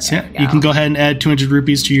 yep. So, yeah, you can go ahead and add 200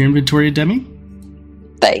 rupees to your inventory, Demi.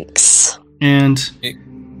 Thanks. And You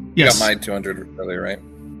yes, got my 200 earlier, right?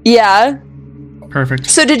 Yeah. perfect.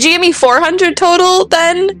 So did you give me 400 total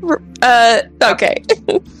then? Okay.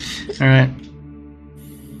 All right.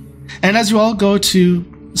 And as you all go to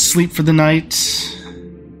sleep for the night,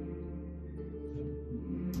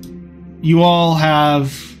 you all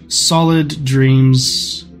have solid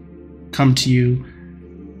dreams come to you.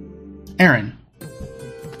 Aaron,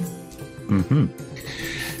 Mm-hmm.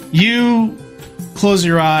 you close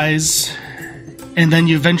your eyes, and then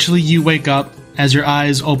you wake up as your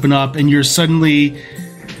eyes open up, and you're suddenly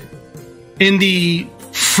in the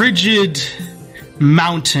frigid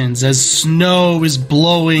mountains as snow is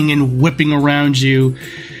blowing and whipping around you.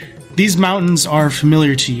 These mountains are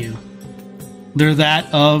familiar to you. They're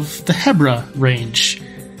that of the Hebra range,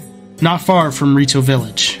 not far from Rito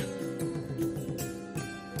Village.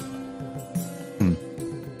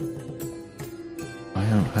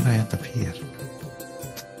 How did I end up here?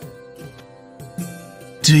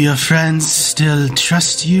 Do your friends still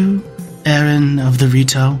trust you, Aaron of the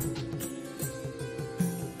Rito?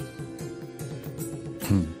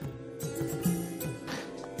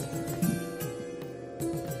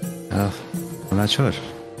 I'm not sure.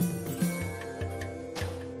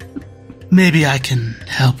 Maybe I can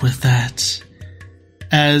help with that.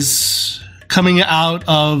 As coming out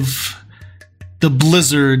of the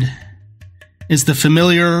blizzard is the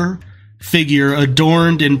familiar figure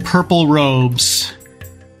adorned in purple robes,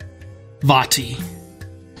 Vati.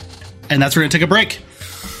 And that's where we're going to take a break.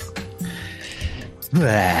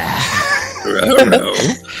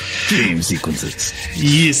 Dream sequences.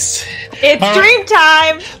 Yes. It's All dream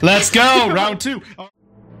time! Let's go. Round 2.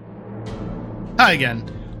 Hi again.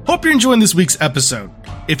 Hope you're enjoying this week's episode.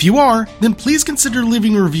 If you are, then please consider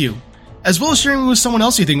leaving a review, as well as sharing it with someone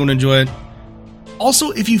else you think would enjoy it.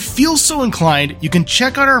 Also, if you feel so inclined, you can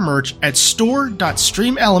check out our merch at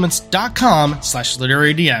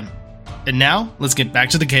store.streamelements.com/literarydm. And now, let's get back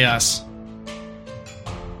to the chaos.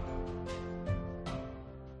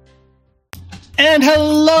 And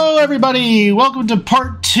hello, everybody! Welcome to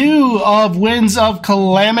part 2 of Winds of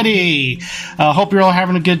Calamity. Hope you're all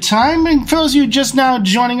having a good time. And for those of you just now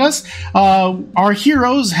joining us, our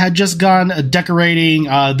heroes had just gone decorating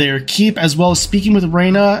their keep, as well as speaking with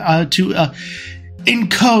Reyna to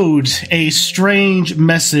encode a strange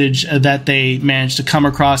message that they managed to come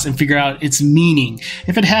across and figure out its meaning,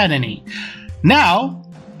 if it had any. Now,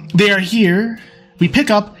 they are here. We pick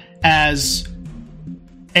up as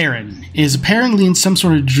Aaron is apparently in some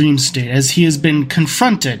sort of dream state as he has been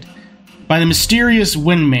confronted by the mysterious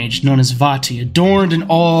wind mage known as Vati, adorned in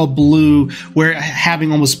all blue,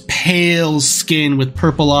 having almost pale skin with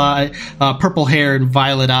purple hair and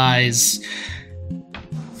violet eyes.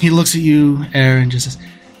 He looks at you, Aaron, just says,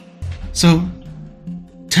 "So,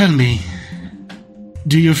 tell me,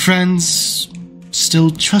 do your friends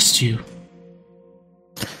still trust you?"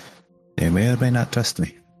 They may or may not trust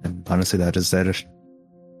me. And honestly, that's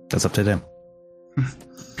up to them.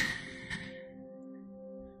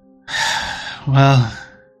 Well,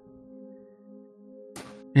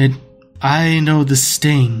 I know the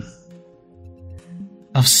sting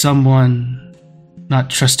of someone not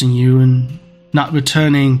trusting you and not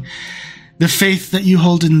returning the faith that you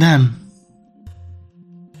hold in them.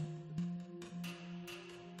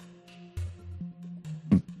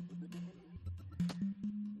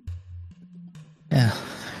 Yeah,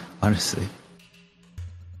 honestly,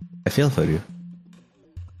 I feel for you.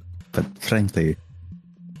 But frankly,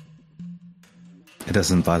 it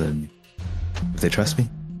doesn't bother me. If they trust me,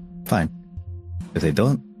 fine. If they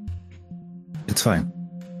don't, it's fine.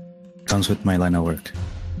 Comes with my line of work.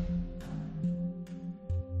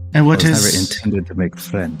 And what I was is... never intended to make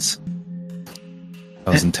friends. I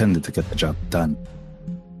was intended to get the job done.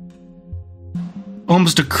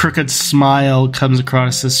 Almost a crooked smile comes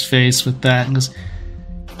across his face with that and goes,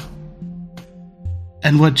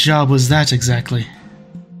 "And what job was that exactly?"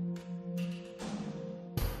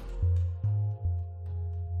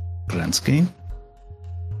 Grand scheme?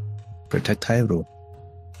 Protect Hyrule.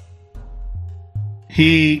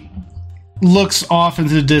 He looks off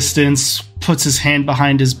into the distance, puts his hands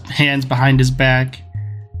behind his back.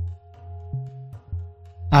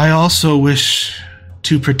 "I also wish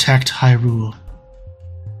to protect Hyrule.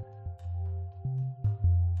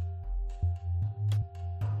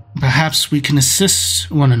 Perhaps we can assist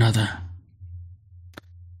one another."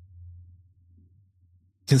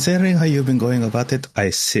 Considering how you've been going about it, I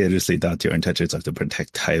seriously doubt your intentions are to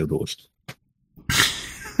protect Hyrule.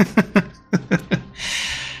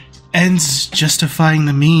 Ends justifying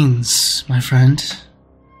the means, my friend.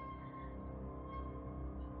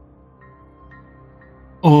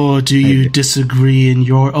 Or do you disagree in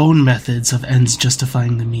your own methods of ends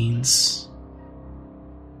justifying the means?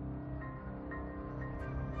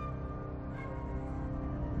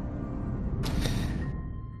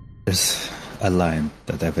 There's a line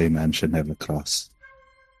that every man should never cross.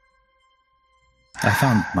 I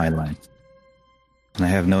found my line, and I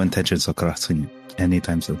have no intentions of crossing it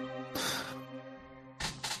anytime soon.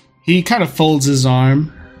 He kind of folds his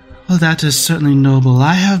arm. "Well, that is certainly noble.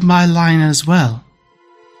 I have my line as well.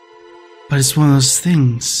 But it's one of those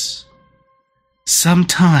things.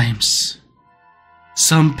 Sometimes,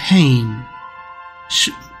 some pain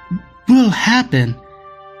will happen,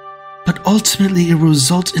 but ultimately it will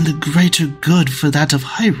result in the greater good for that of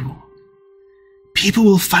Hyrule. People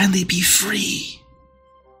will finally be free."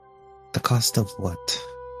 The cost of what?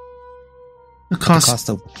 The The cost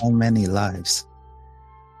of how many lives?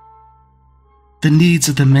 The needs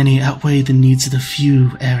of the many outweigh the needs of the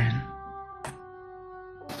few, Aaron.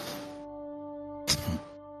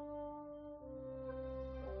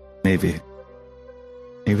 Maybe.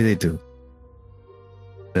 Maybe they do.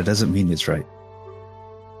 That doesn't mean it's right.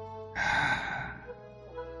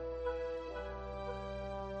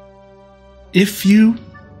 If you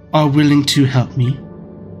are willing to help me,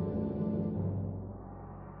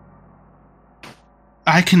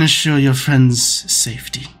 I can assure your friends'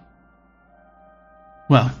 safety.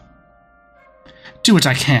 Well, do what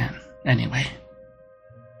I can, anyway.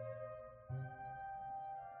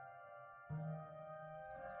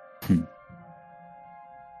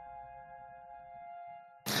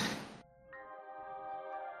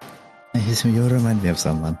 You remind me of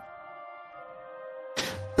someone.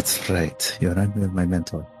 That's right, you remind me of my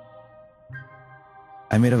mentor.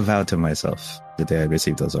 I made a vow to myself the day I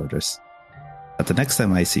received those orders. But the next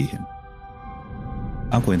time I see him,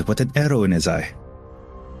 I'm going to put an arrow in his eye.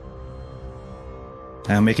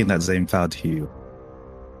 I'm making that same vow to you.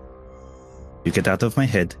 You get out of my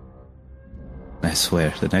head, and I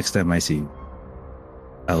swear, the next time I see you,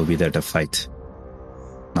 I will be there to fight,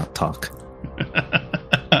 not talk.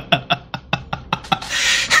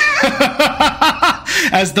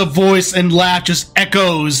 As the voice and laugh just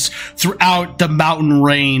echoes throughout the mountain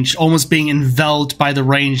range, almost being enveloped by the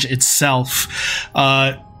range itself.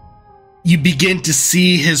 you begin to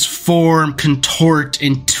see his form contort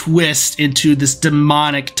and twist into this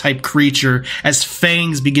demonic type creature as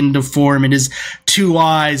fangs begin to form and his two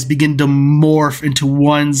eyes begin to morph into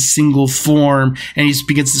one single form and he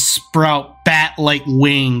begins to sprout bat-like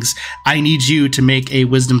wings. I need you to make a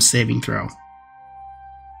wisdom saving throw.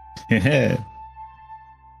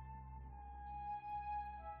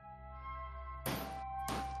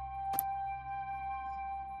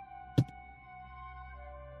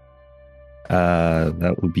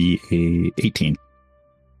 That would be a 18.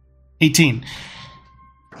 18.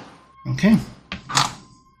 Okay.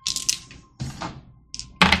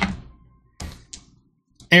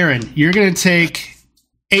 Aaron, you're going to take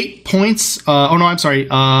 8 points. 8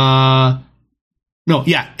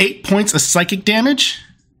 points of psychic damage.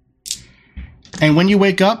 And when you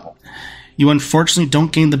wake up, you unfortunately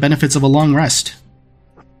don't gain the benefits of a long rest.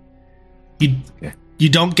 You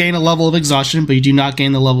don't gain a level of exhaustion, but you do not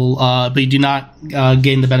gain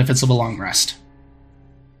gain the benefits of a long rest.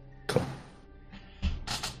 Cool.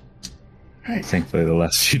 Right. Thankfully, the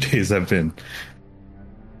last few days have been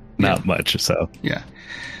not much, so. Yeah.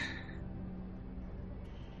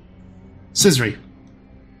 Cizri.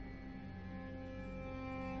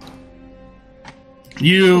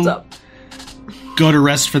 You What's up? Go to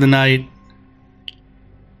rest for the night.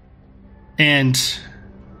 And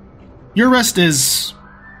your rest is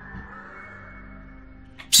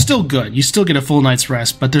still good. You still get a full night's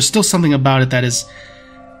rest, but there's still something about it that is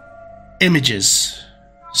images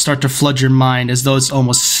start to flood your mind as though it's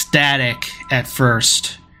almost static at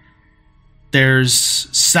first. There's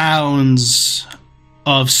sounds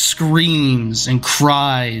of screams and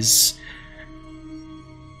cries,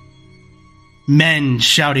 men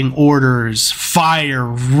shouting orders, fire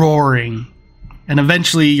roaring, and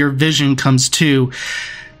eventually your vision comes to.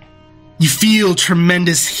 You feel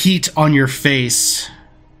tremendous heat on your face.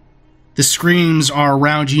 The screams are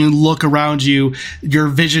around you. You look around you. Your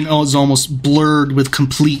vision is almost blurred with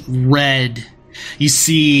complete red. You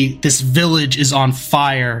see this village is on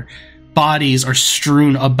fire. Bodies are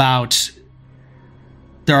strewn about.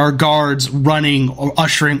 There are guards running or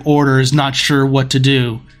ushering orders, not sure what to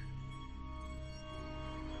do.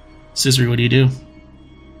 Cizri, what do you do?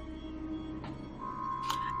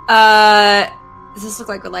 Does this look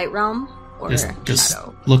like the light realm? Or This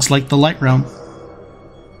shadow? looks like the light realm.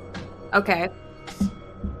 Okay.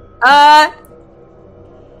 I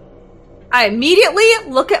immediately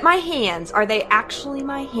look at my hands. Are they actually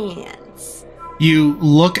my hands? You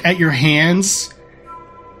look at your hands,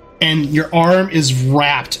 and your arm is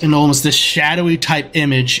wrapped in almost this shadowy type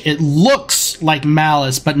image. It looks like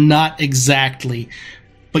malice, but not exactly.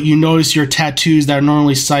 But you notice your tattoos that are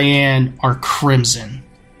normally cyan are crimson.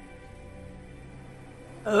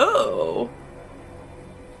 Oh.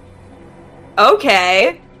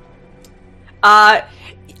 Okay.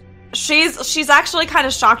 She's actually kind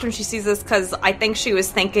of shocked when she sees this because I think she was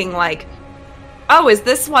thinking like, oh, is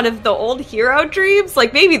this one of the old hero dreams?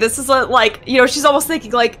 Like maybe this is she's almost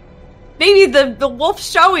thinking like maybe the wolf's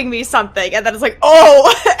showing me something, and then it's like,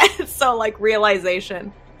 oh, and so like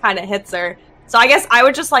realization kind of hits her. So I guess I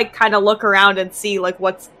would just like kind of look around and see like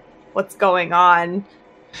what's going on.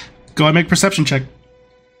 Go ahead and make a perception check.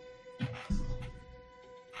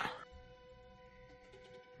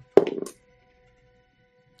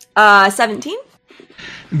 Uh, 17?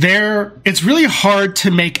 It's really hard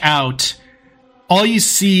to make out. All you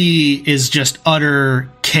see is just utter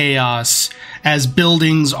chaos as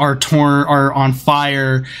buildings are on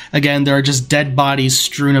fire. Again, there are just dead bodies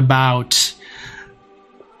strewn about.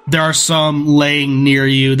 There are some laying near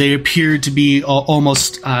you. They appear to be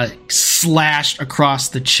almost slashed across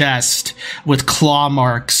the chest with claw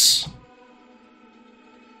marks.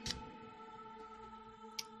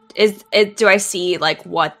 Do I see like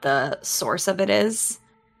what the source of it is?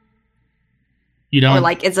 You don't. Or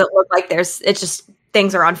like, does it look like it's just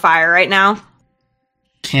things are on fire right now?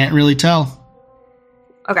 Can't really tell.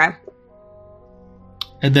 Okay.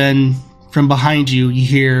 And then from behind you, you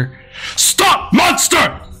hear, "Stop,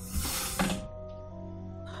 monster!"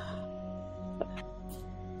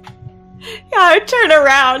 Yeah, I turn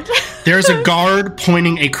around. There's a guard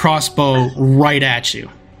pointing a crossbow right at you.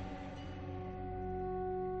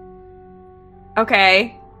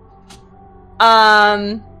 Okay.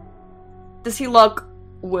 Does he look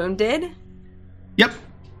wounded? Yep.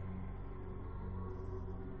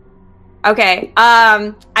 Okay.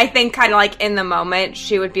 I think kind of like in the moment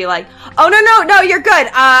she would be like, "Oh no, you're good.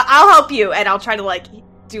 I'll help you," and I'll try to like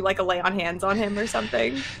do like a lay on hands on him or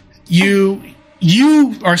something. You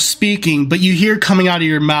are speaking, but you hear coming out of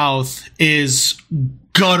your mouth is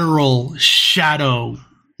guttural shadow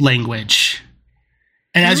language.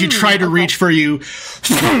 And as you try to reach for you,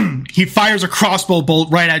 he fires a crossbow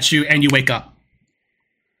bolt right at you, and you wake up.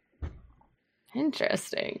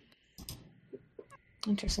 Interesting.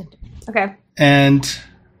 Okay. And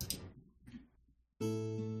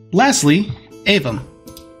lastly, Avum.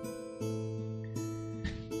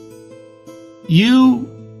 You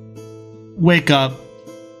wake up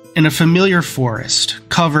in a familiar forest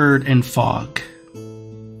covered in fog.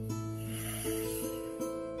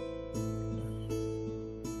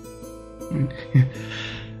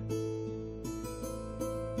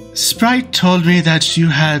 Sprite told me that you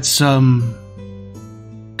had some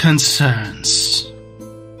concerns.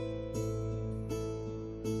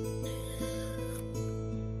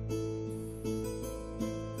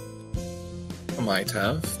 I might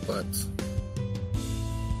have, but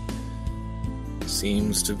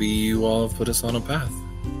seems to be you all have put us on a path.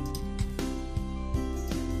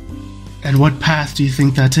 And what path do you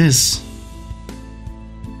think that is?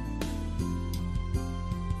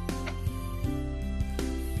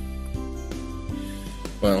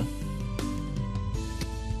 Well,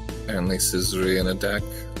 apparently Cizri and a deck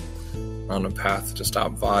are on a path to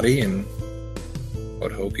stop Vadi, and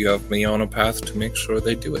would hope you have me on a path to make sure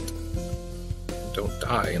they do it. Don't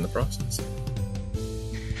die in the process.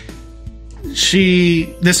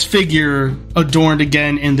 This figure, adorned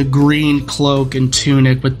again in the green cloak and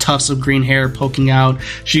tunic with tufts of green hair poking out,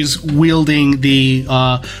 she's wielding the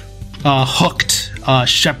hooked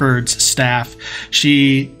shepherd's staff.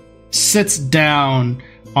 She sits down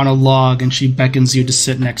on a log and she beckons you to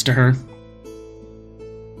sit next to her.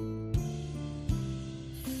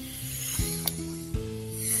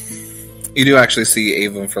 You do actually see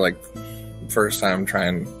Avon for like first time try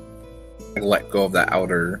and let go of that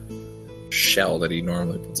outer shell that he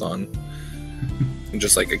normally puts on. And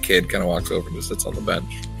just like a kid kind of walks over and just sits on the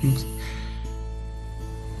bench.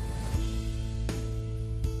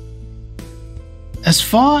 As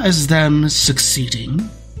far as them succeeding,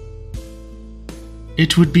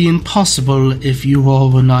 it would be impossible if you all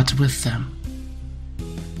were not with them.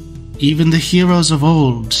 Even the heroes of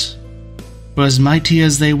old, for as mighty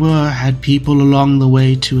as they were, had people along the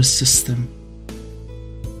way to assist them.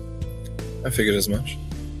 I figured as much.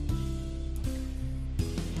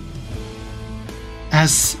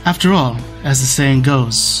 After all, as the saying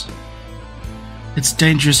goes, it's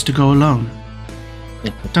dangerous to go alone.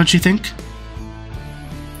 Don't you think?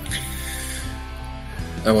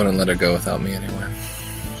 I wouldn't let her go without me anyway.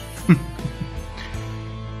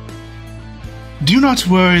 Do not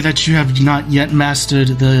worry that you have not yet mastered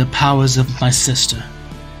the powers of my sister.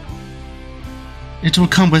 It will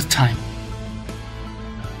come with time.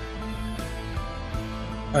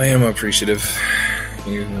 I am appreciative.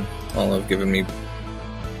 You all have given me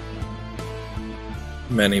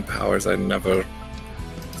many powers I never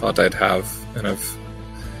thought I'd have, and I've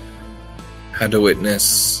had to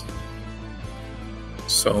witness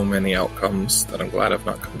so many outcomes that I'm glad have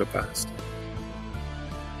not come to pass.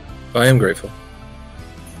 But I am grateful.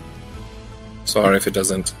 Sorry if it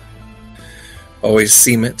doesn't always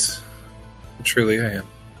seem it. Truly I am.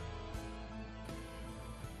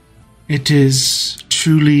 It is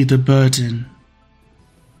truly the burden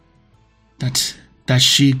that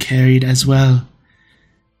she carried as well.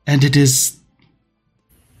 And it is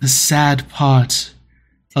the sad part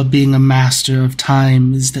of being a master of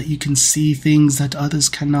time is that you can see things that others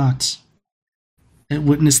cannot. And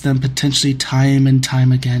witness them potentially time and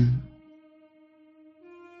time again.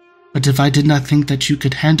 But if I did not think that you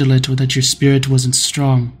could handle it or that your spirit wasn't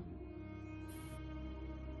strong,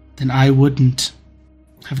 then I wouldn't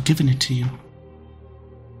have given it to you.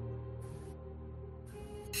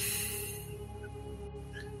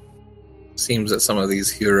 Seems that some of these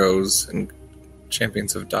heroes and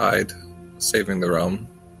champions have died, saving the realm.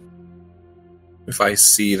 If I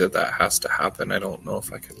see that has to happen, I don't know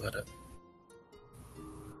if I could let it.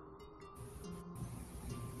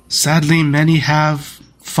 Sadly, many have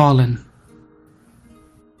fallen.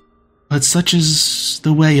 But such is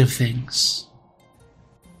the way of things.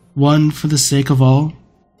 One for the sake of all.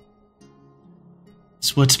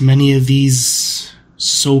 It's what many of these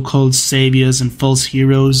so-called saviors and false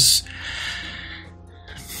heroes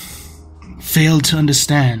fail to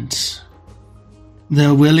understand.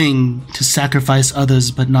 They're willing to sacrifice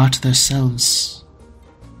others, but not themselves.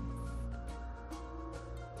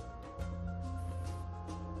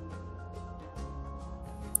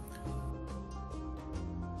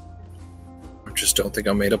 I just don't think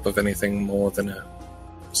I'm made up of anything more than a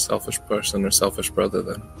selfish person or selfish brother,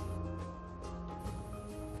 then.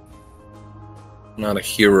 I'm not a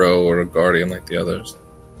hero or a guardian like the others.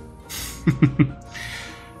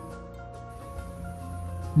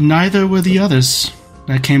 Neither were the others.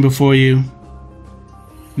 that came before you,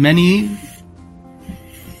 many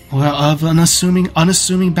were of an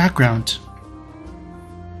unassuming background.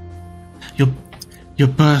 Your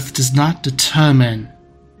birth does not determine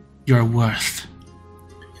your worth.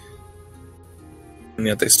 And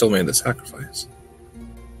yet they still made the sacrifice.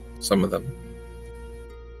 Some of them.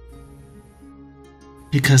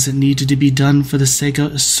 Because it needed to be done for the sake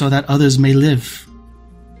of, so that others may live.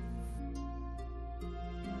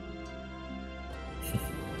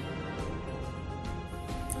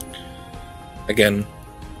 Again,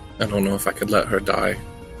 I don't know if I could let her die,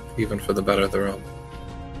 even for the better of the realm.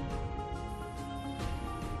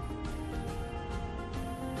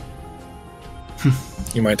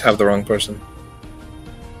 You might have the wrong person.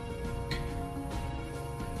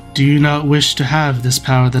 Do you not wish to have this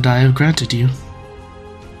power that I have granted you?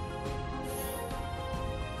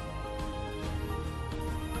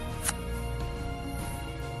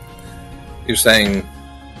 You're saying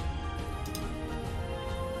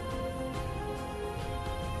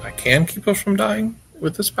I can keep us from dying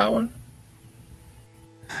with this power?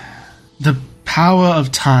 The power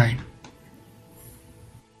of time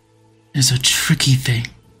is a tricky thing.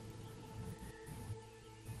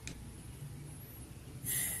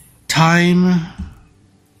 Time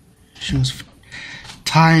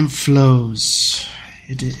flows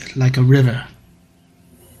like a river.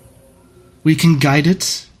 We can guide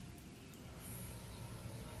it,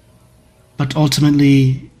 but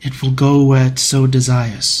ultimately it will go where it so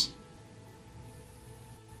desires.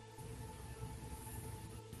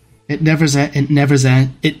 It never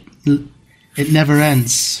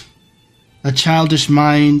ends. A childish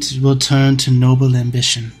mind will turn to noble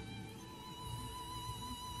ambition.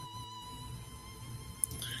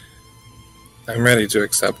 I'm ready to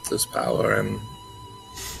accept this power and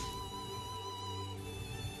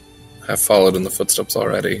have followed in the footsteps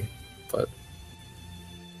already, but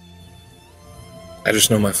I just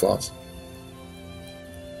know my flaws.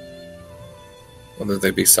 Whether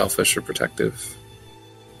they be selfish or protective.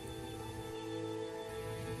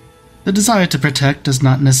 The desire to protect does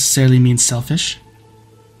not necessarily mean selfish.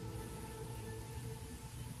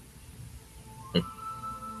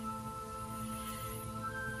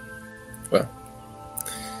 Well,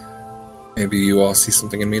 maybe you all see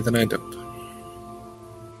something in me that I don't.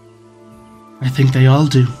 I think they all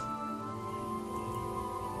do.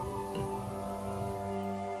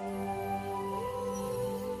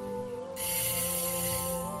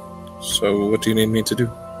 So what do you need me to do?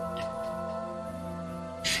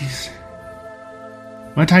 Jeez.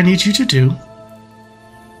 What I need you to do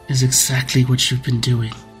is exactly what you've been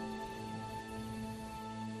doing.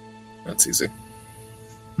 That's easy.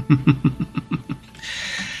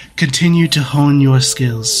 Continue to hone your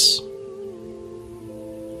skills.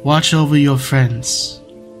 Watch over your friends.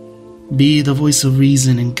 Be the voice of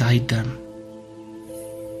reason and guide them.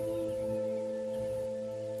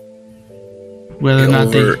 Whether or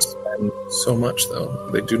not they overspend so much, though.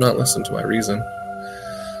 They do not listen to my reason.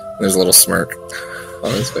 There's a little smirk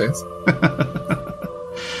on his face.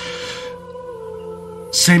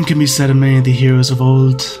 Same can be said of many of the heroes of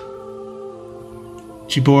old.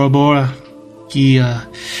 Bora Bora, he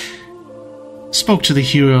spoke to the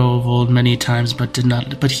hero of old many times, but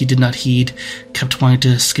he did not heed, kept wanting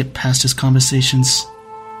to skip past his conversations.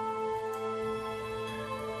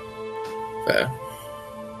 Fair.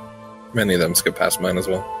 Many of them skip past mine as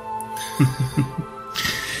well.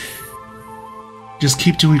 Just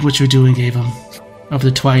keep doing what you're doing, Avon, of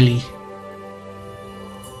the Twilight.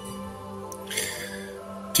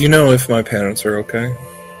 Do you know if my parents are okay?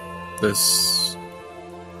 This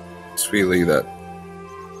Tweely that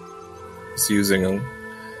is using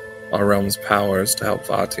our realm's powers to help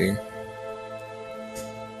Vati.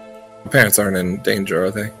 My parents aren't in danger,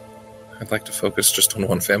 are they? I'd like to focus just on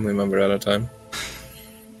one family member at a time.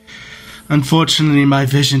 Unfortunately, my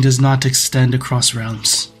vision does not extend across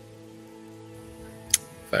realms.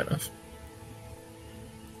 Fair enough.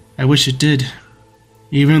 I wish it did.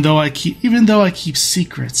 Even though I keep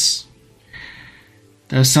secrets,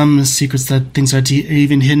 there are some secrets that things are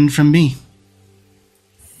even hidden from me.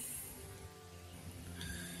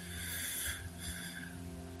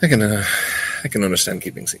 I can understand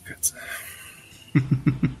keeping secrets.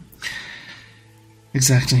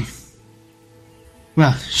 Exactly.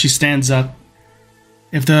 Well, she stands up.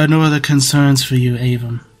 If there are no other concerns for you,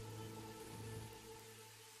 Avon,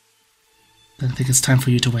 then I think it's time for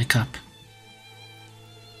you to wake up.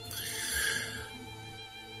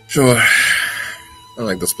 Sure. I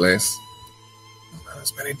like this place. Not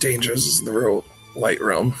as many dangers as the real light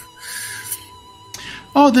realm.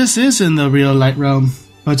 Oh, this is in the real light realm.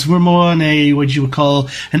 but we're more on a what you would call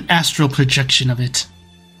an astral projection of it.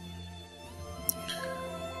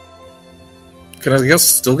 Can I guess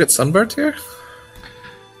still get sunburned here?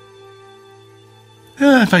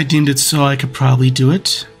 If I deemed it so, I could probably do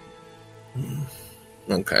it.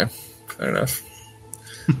 Okay, fair enough.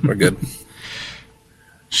 We're good.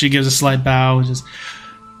 She gives a slight bow. And just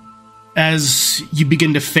as you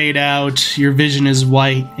begin to fade out, your vision is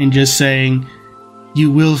white, and just saying,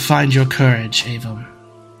 "You will find your courage, Avum,"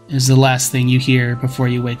 is the last thing you hear before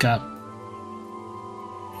you wake up.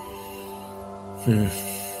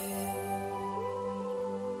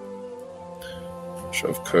 Show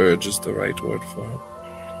of courage is the right word for it.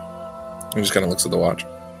 He just kind of looks at the watch.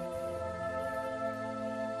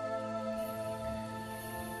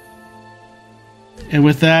 And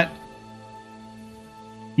with that,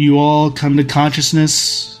 you all come to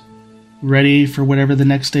consciousness, ready for whatever the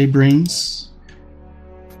next day brings.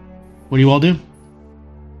 What do you all do?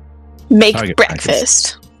 Make Target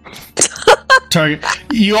breakfast. Target.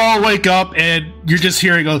 You all wake up and you're just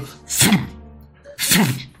hearing a thump,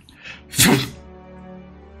 thump, thump.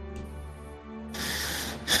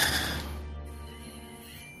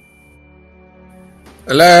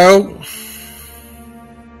 Hello?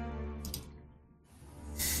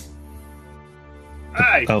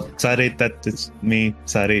 Hi. Oh, sorry, that is me.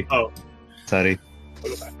 Sorry. Oh. Sorry.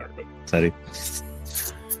 Sorry.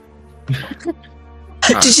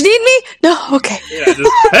 Did you need me? No. Okay. Yeah,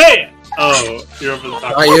 just, hey! Oh, you're over the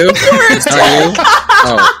top. Are you? It's not you?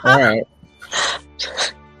 Oh, alright.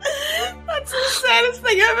 That's the saddest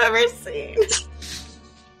thing I've ever seen.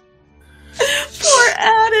 Poor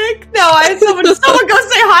Attic. No, I someone go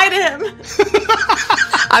say hi to him.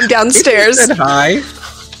 I'm downstairs. Said hi.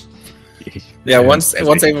 Yeah, once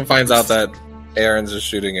Avon finds out that Aaron's just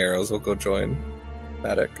shooting arrows, he'll go join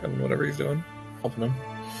Attic and whatever he's doing, helping him.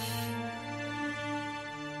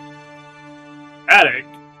 Attic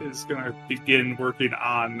is going to begin working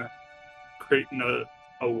on creating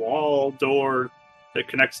a wall door that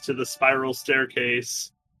connects to the spiral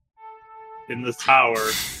staircase in the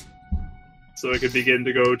tower, so it can begin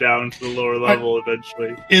to go down to the lower level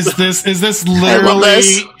eventually. Is this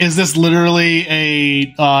literally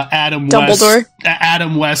a Adam Dumbledore?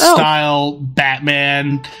 West Oh. style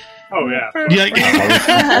Batman? Oh yeah.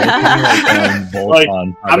 Like,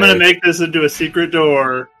 I'm going to make this into a secret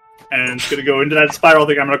door, and it's going to go into that spiral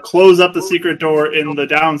thing. I'm going to close up the secret door in the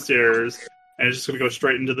downstairs, and it's just going to go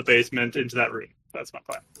straight into the basement, into that room. That's my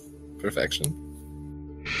plan. Perfection.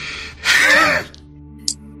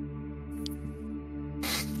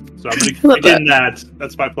 So I'm going to begin that.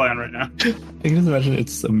 That's my plan right now. I can just imagine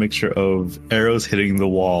it's a mixture of arrows hitting the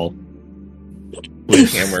wall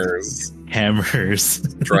with Hammers,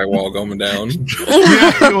 drywall going down.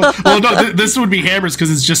 Well, no, this would be hammers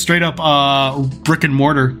because it's just straight up brick and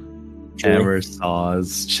mortar. hammers,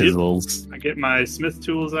 saws, chisels. I get my smith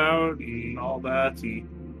tools out and all that and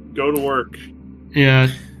go to work. Yeah.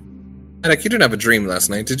 Attic, you didn't have a dream last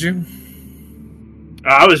night, did you?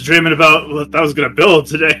 I was dreaming about what I was going to build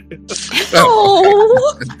today.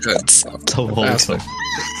 Oh. Good. So wholesome.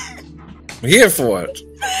 I'm here for it.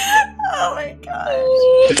 Oh my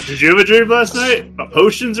gosh. Did you have a dream last night? About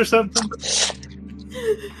potions or something?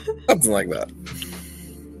 Something like that.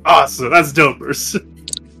 Awesome, that's dopers.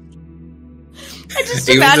 I just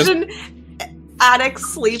Even imagine Attic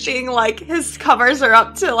sleeping, like his covers are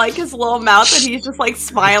up to like his little mouth and he's just like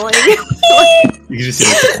smiling. You can just see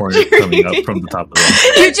like the corner coming up from the top of the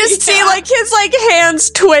wall. You just see like his like hands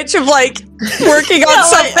twitch of like working on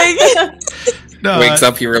something. Wakes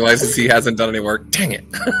up, he realizes he hasn't done any work. Dang it.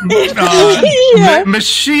 Yeah.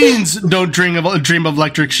 Machines don't dream of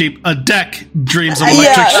electric sheep. A deck dreams of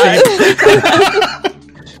electric sheep.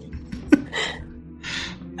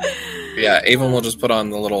 Yeah, Avon will just put on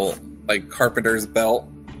the little like carpenter's belt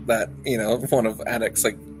that, you know, one of Attic's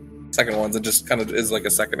like second ones, and just kind of is like a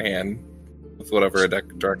second hand with whatever a deck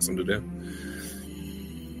directs him to do.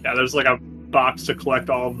 Yeah, there's like a box to collect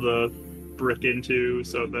all of the brick into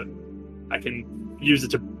so that I can use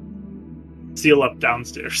it to seal up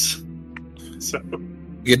downstairs. So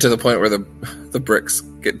You get to the point where the bricks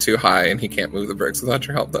get too high and he can't move the bricks without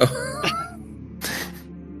your help, though.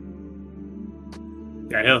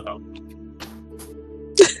 yeah, he'll help.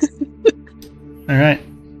 All right.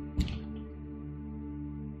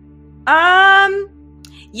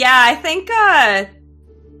 Yeah, I think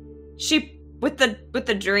she with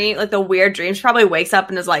the dream, like the weird dream, she probably wakes up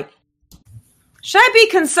and is like, should I be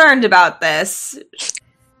concerned about this?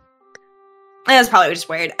 And it's probably just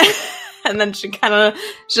weird. And then she kind of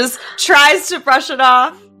just tries to brush it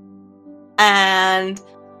off. And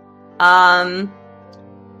I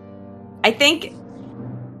think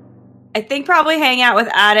I think probably hang out with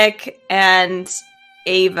Attic and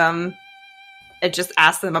Avum and just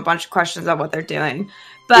ask them a bunch of questions on what they're doing.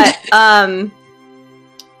 But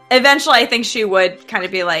eventually I think she would kind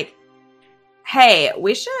of be like, hey,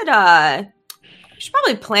 we should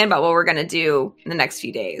probably plan about what we're going to do in the next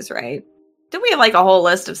few days, right? Don't we have like a whole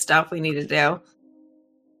list of stuff we need to do?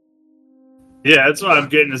 Yeah, that's why I'm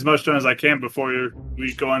getting as much done as I can before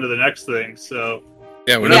we go on to the next thing. So,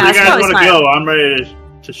 Yeah, whenever you that's guys probably want to smart. go, I'm ready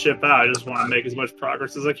to ship out. I just want to make as much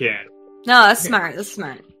progress as I can. No, that's smart. That's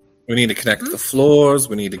smart. we need to connect the floors.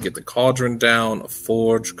 We need to get the cauldron down, a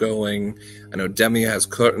forge going. I know Demi has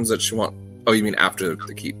curtains that she wants. Oh, you mean after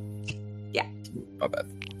the keep? Yeah. My bad.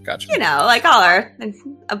 Gotcha. You know, like all our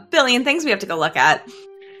a billion things we have to go look at.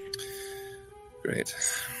 Great.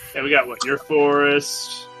 Yeah, we got what? Your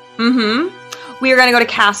forest. Mm-hmm. We are going to go to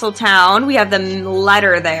Castletown. We have the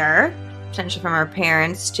letter there, potentially from our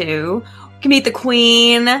parents too. We can meet the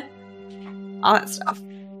queen, all that stuff.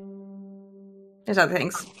 There's other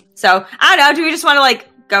things. So I don't know. Do we just want to like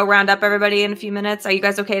go round up everybody in a few minutes? Are you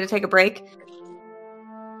guys okay to take a break?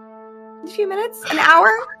 A few minutes? An hour?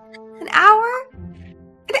 An hour?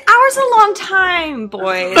 An hour's a long time,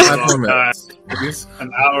 boys. 5 more minutes. Please.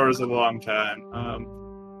 An hour is a long time.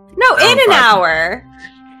 No, in an 5 hour.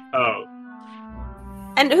 Oh,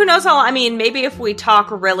 And who knows how long? I mean, maybe if we talk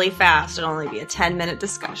really fast, it'll only be a 10-minute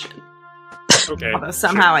discussion. okay. Although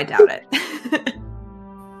somehow I doubt it.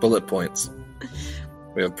 Bullet points.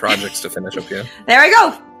 We have projects to finish up here. There we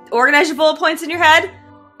go. Organize your bullet points in your head.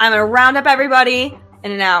 I'm going to round up everybody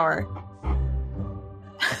in an hour.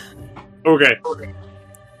 Okay.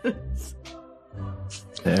 The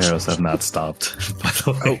arrows have not stopped, by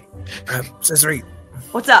the way. Cizri,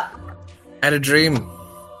 What's up? I had a dream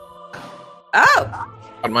Oh.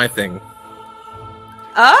 on my thing.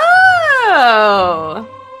 Oh.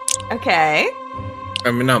 Okay.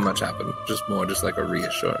 I mean, not much happened. Just more just like a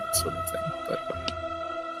reassurance sort of thing. But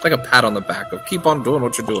it's like a pat on the back of keep on doing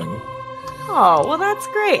what you're doing. Oh, well, that's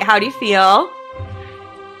great. How do you feel?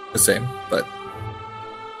 The same, but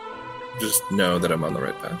just know that I'm on the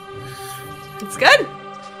right path. It's good.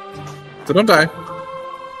 So don't die.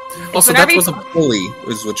 Also, whenever that you- was a pulley,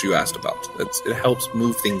 is what you asked about. It helps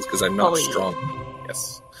move things because I'm not Pulley. strong.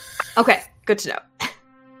 Yes. Okay, good to know.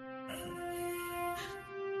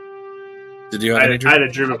 Did you have any I dream? had a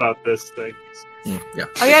dream about this thing. Yeah.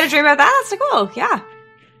 Oh, you had a dream about that? That's so cool. Yeah.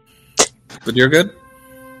 But you're good?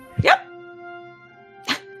 Yep.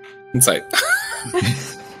 Insight.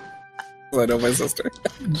 I know my sister.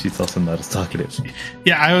 She's also not as talkative.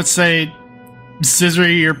 Yeah, I would say,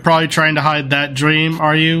 Cizri, you're probably trying to hide that dream,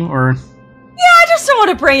 are you? Or I just don't want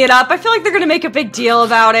to bring it up. I feel like they're going to make a big deal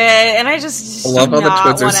about it, and I just I love do how the not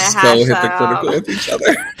twins are wanna so hash that hypocritical out. with each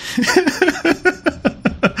other.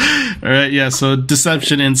 all right, yeah. So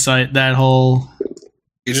deception, insight, that whole.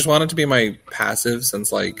 You just want it to be my passive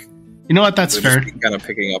since, like, You know what? That's we're fair. just kind of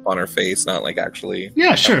picking up on her face, not like actually.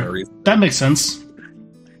 Yeah, having a sure. reason. That makes sense.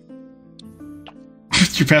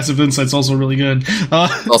 Your passive insight's also really good.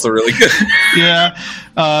 It's also really good. Yeah.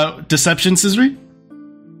 Deception, Cizri?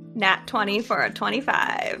 Nat 20 for a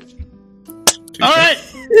 25. All right.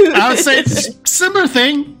 I would say it's a similar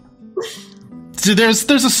thing. So there's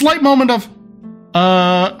a slight moment of,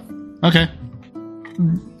 okay.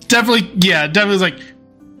 Definitely like,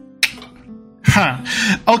 huh.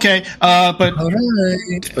 Okay, but All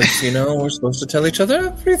right, but you know we're supposed to tell each other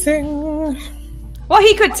everything. Well,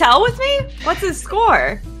 he could tell with me? What's his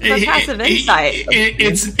score for passive insight?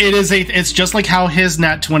 It's just like how his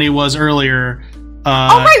nat 20 was earlier. Oh,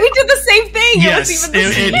 right, we did the same thing. Yes, it was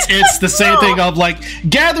even the same. it's the same thing of like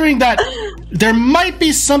gathering that there might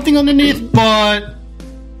be something underneath, but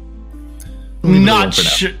not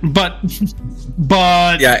sure. But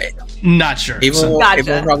Yeah, not sure. Ava So- will, Gotcha.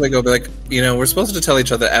 Ava will probably go be like, you know, we're supposed to tell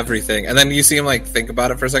each other everything, and then you see him like think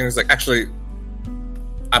about it for a second. He's like, actually,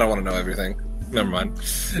 I don't want to know everything. Never mind.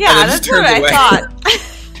 Yeah, And then that's just what turns I away. thought.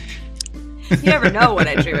 You never know what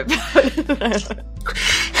I dream about.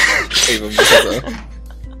 Ava just,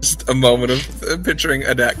 just a moment of picturing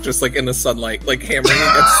Adak just like in the sunlight, like hammering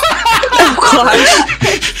against.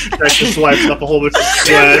 That just wipes up a whole bunch of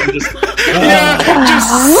sweat and just yeah,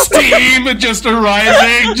 just steam just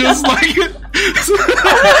arising, just like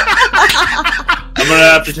I'm gonna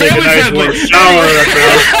have to take a Family nice friendly. warm shower after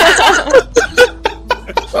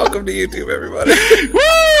this. Welcome to YouTube, everybody.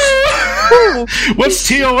 Woo! What's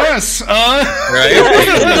TOS?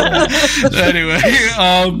 Right? Anyway,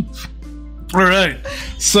 all right.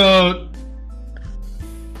 So,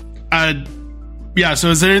 yeah, so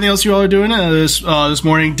is there anything else you all are doing this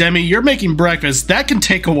morning? Demi, you're making breakfast. That can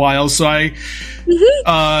take a while, so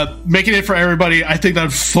making it for everybody, I think that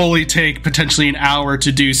would fully take potentially an hour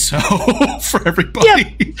to do so for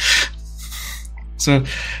everybody. Yep. So,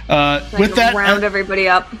 with that... round everybody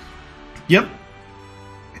up. Yep.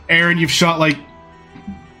 Aaron, you've shot like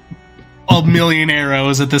a million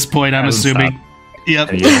arrows at this point, I'm assuming. Stop. Yep.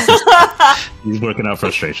 He's working out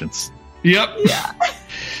frustrations. Yep. Yeah. All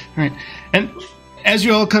right. And as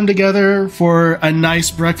you all come together for a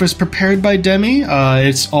nice breakfast prepared by Demi,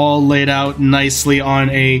 it's all laid out nicely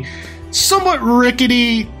on a somewhat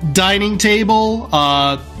rickety dining table,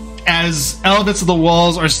 as elements of the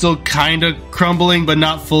walls are still kind of crumbling, but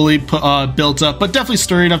not fully built up, but definitely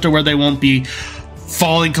sturdy enough to where they won't be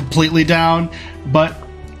falling completely down. But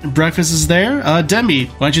breakfast is there. Demi,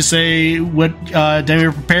 why don't you say what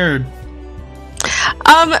Demi prepared?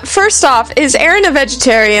 First off, is Aaron a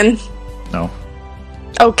vegetarian? No.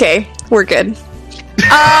 Okay, we're good.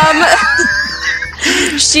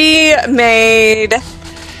 She made,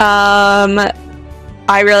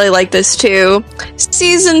 I really like this too,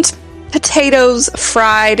 seasoned potatoes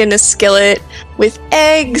fried in a skillet with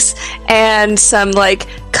eggs and some, like,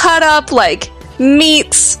 cut up, like,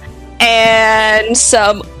 meats and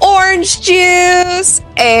some orange juice,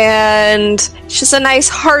 and it's just a nice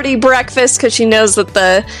hearty breakfast because she knows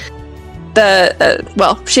that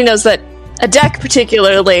she knows that Adek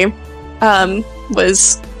particularly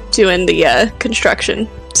was doing the construction,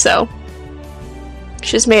 so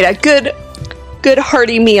she's made a good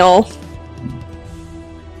hearty meal.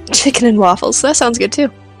 Chicken and waffles, that sounds good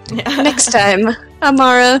too. Yeah. Next time,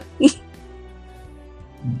 Amara.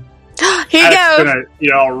 Here you go. I'm gonna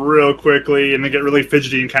eat all real quickly and then get really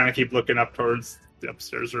fidgety and kind of keep looking up towards the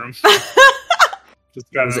upstairs room.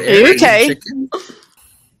 Just gotta okay.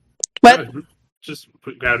 What? Just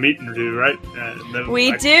got a meeting to do, right? And then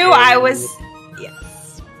We do.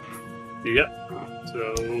 Yes. Yep.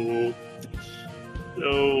 So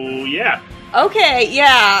yeah. Okay.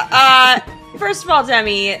 Yeah. First of all,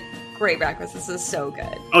 Demi, great breakfast. This is so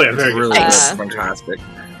good. Oh yeah, very really good. good. Fantastic.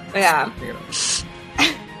 Yeah. You know.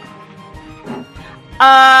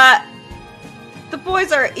 The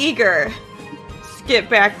boys are eager to get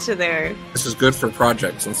back to their This is good for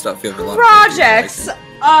projects and stuff. You have a lot projects. of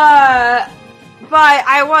But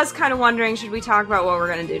I was kind of wondering, should we talk about what we're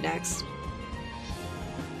gonna do next?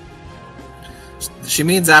 She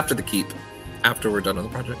means after the keep, after we're done with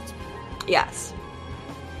the project. Yes.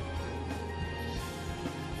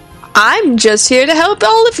 I'm just here to help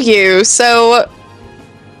all of you, so...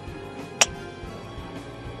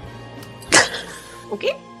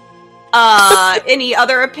 Okay. Any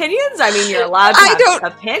other opinions? I mean, you're allowed to have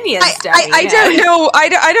opinions, Demi. I don't know.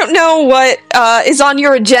 I don't know what is on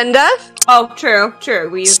your agenda. Oh, true.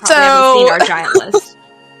 We probably haven't seen our giant list.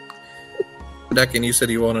 Decken, you said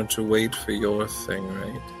you wanted to wait for your thing,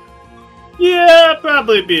 right? Yeah,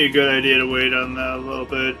 probably be a good idea to wait on that a little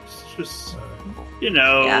bit. Just,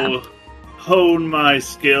 hone my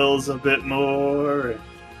skills a bit more.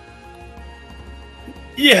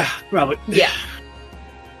 Yeah, probably. Yeah.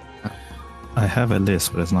 I have a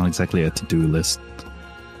list, but it's not exactly a to-do list.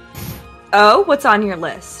 Oh, what's on your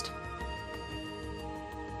list?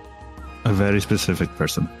 A very specific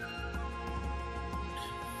person.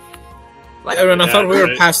 What? Aaron, I thought we were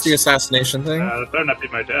right? past the assassination thing. That better not be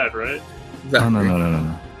my dad, right?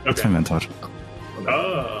 No. That's Okay. my mentor.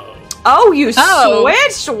 Oh, you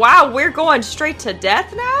switched? Wow, we're going straight to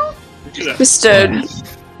death now?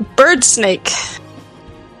 Mr. Bird Snake.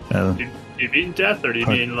 Well, Do you mean death, or do you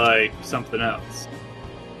mean, like, something else?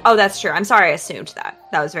 Oh, that's true. I'm sorry I assumed that.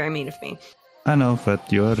 That was very mean of me. I know,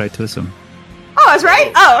 but you're right to assume. Oh, I was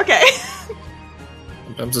right? Oh, okay.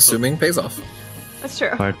 I'm assuming pays off. That's true.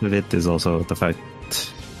 Part of it is also the fact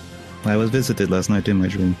I was visited last night in my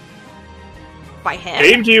dream. By him?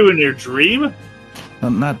 Came to you in your dream? Well,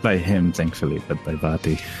 not by him, thankfully, but by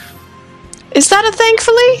Vati. Is that a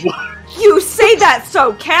thankfully? You say that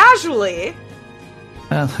so casually.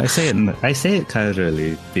 Well, I say it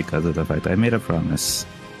casually because of the fact I made a promise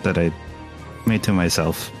that I made to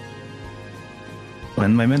myself.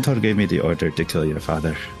 When my mentor gave me the order to kill your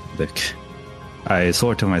father, Vic, I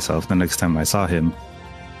swore to myself the next time I saw him,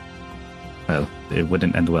 well, it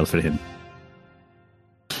wouldn't end well for him.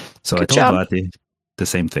 So Good I told job. Vati the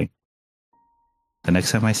same thing. The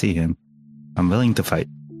next time I see him, I'm willing to fight,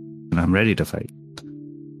 and I'm ready to fight.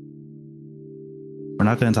 We're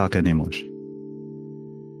not going to talk anymore.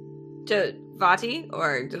 To Vati?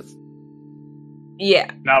 Or just...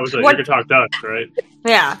 Yeah. No, it was like, What- you could talk Dutch, right?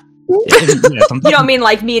 Yeah. Yeah, You don't mean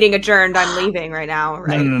like meeting adjourned, I'm leaving right now,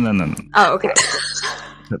 right? No. Oh, okay.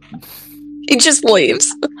 He just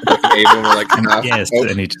leaves. Like an Aiden, we're like, half. Yes, Oh,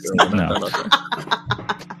 and he just no.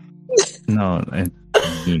 no. I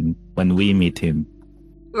mean, when we meet him,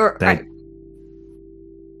 that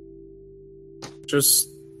Just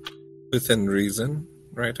within reason,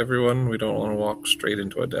 right, everyone? We don't want to walk straight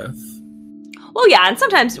into a death. Well, yeah, and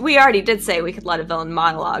sometimes we already did say we could let a villain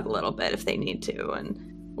monologue a little bit if they need to, and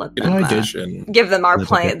let them give them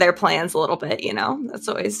their plans a little bit. You know, that's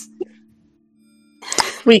always.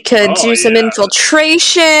 We could do some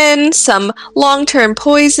infiltration, some long-term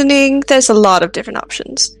poisoning. There's a lot of different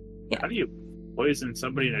options. Yeah. How do you poison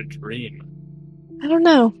somebody in a dream? I don't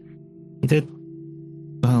know. he did.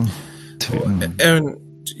 Well, And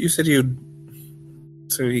you said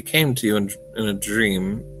so he came to you in a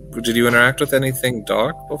dream. Did you interact with anything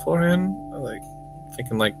dark beforehand? Like,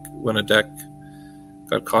 thinking like when a deck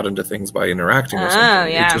got caught into things by interacting with something. Oh,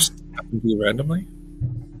 yeah. It just happened to you randomly?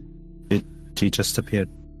 he just appeared.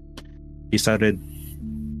 He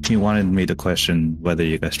wanted me to question whether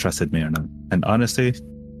you guys trusted me or not. And honestly,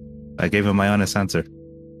 I gave him my honest answer.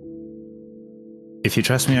 If you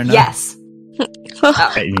trust me or not. Yes.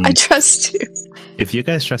 I trust you. If you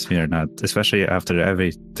guys trust me or not, especially after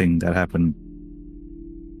everything that happened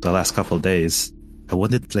the last couple of days, I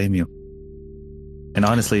wouldn't blame you. And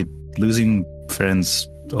honestly, losing friends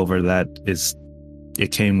over that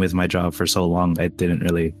it came with my job for so long, I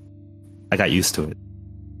got used to it.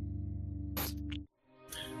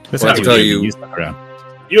 That's Well, I tell you,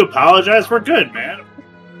 You apologize, we're good, man.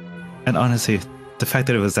 and honestly, the fact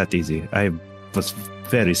that it was that easy, I was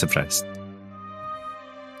very surprised.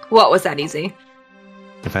 What was that easy?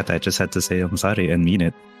 The fact that I just had to say I'm sorry and mean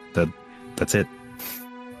it. That's it.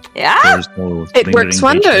 Yeah. There's no It lingering works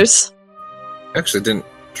wonders. I actually didn't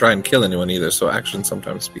try and kill anyone either, so actions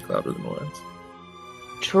sometimes speak louder than words.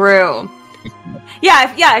 True.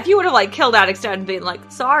 If you would have like killed Addict and been like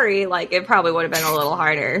sorry, like it probably would have been a little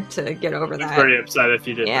harder to get over I'm that. pretty upset if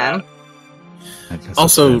you did that. hatred.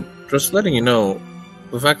 Also, just letting you know,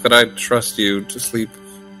 the fact that I trust you to sleep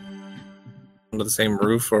under the same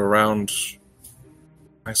roof or around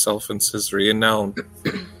myself and Cizri, and now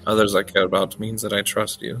others I care about, means that I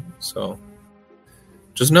trust you. So,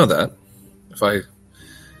 just know that. If I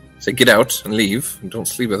say get out and leave and don't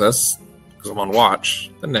sleep with us because I'm on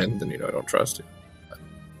watch, then you know I don't trust you. I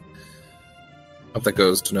hope that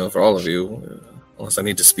goes to know for all of you, unless I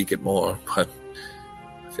need to speak it more, but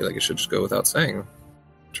I feel like it should just go without saying. I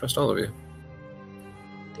trust all of you.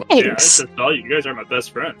 Yeah, I Thanks. just all you guys are my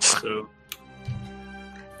best friends, so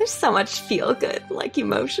There's so much feel good like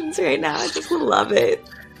emotions right now. I just love it.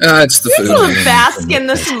 It's the Just want to food. bask in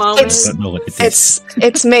this moment. It's- I don't know what it is.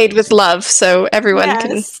 It's made with love, so everyone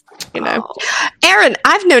Yes. can, you know. Oh. Aaron,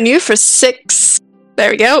 I've known you for 6. There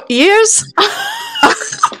we go. Years.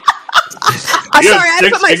 I'm you sorry, I have had to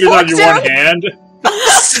 6 put my fingers fork on your down. one hand.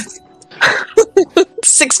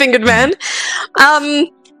 6-fingered man.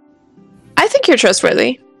 I think you're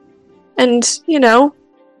trustworthy. And, you know,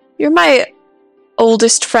 you're my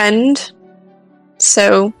oldest friend.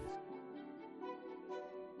 So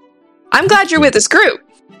I'm glad you're with this group.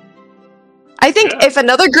 I think Yeah. if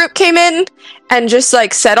another group came in and just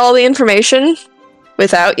like said all the information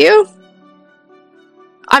without you,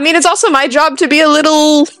 I mean, it's also my job to be a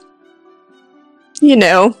little, you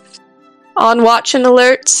know, on watch and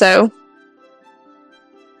alert, so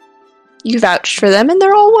you vouched for them, and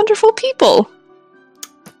they're all wonderful people.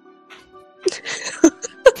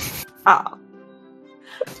 Oh.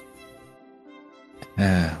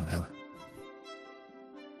 Well.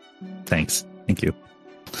 Thanks. Thank you.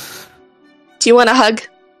 Do you want a hug?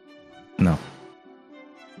 No.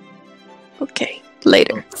 Okay,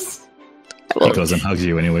 later. He goes and hugs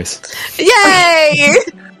you anyways. Yay!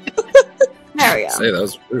 There we go. Say that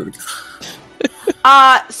was rude.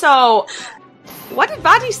 So what did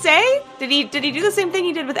Baji say? Did he do the same thing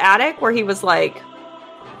he did with Attic, where he was like,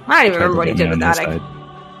 I don't even remember what he did with Attic.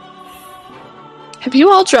 Have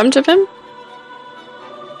you all dreamt of him?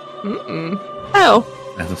 Mm-mm.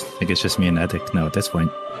 Oh, I think it's just me and Attic now at this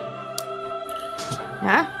point.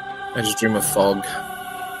 Yeah. I just dream of fog.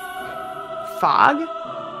 Fog.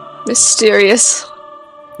 mysterious.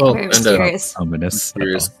 Well, Very and a mysterious. Ominous.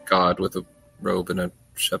 mysterious god with a robe and a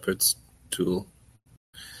shepherd's tool.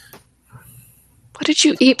 What did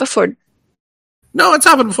you eat before? No, it's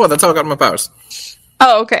happened before. That's how I got my powers.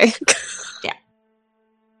 Oh, okay.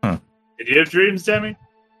 Did you have dreams, Demi?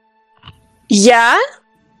 Yeah.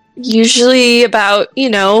 Usually about,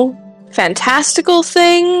 fantastical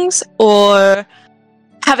things or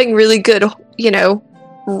having really good,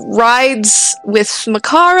 rides with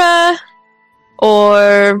Makara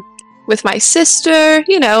or with my sister,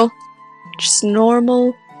 just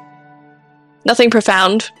normal. nothing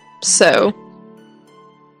profound. So,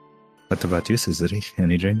 What about you, Cizri?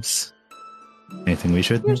 Any dreams? Anything we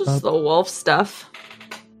should know Just about? the wolf stuff.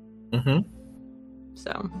 Mm-hmm.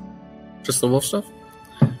 So, Just the wolf stuff?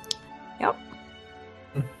 yep.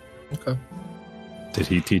 Okay. Did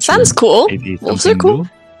he teach sounds you cool. maybe Wolves are something cool. new?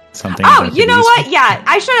 Something Oh, that you could be know what? useful? Yeah,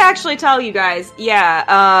 I should actually tell you guys. Yeah,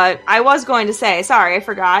 I was going to say. Sorry, I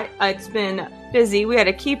forgot. It's been busy. We had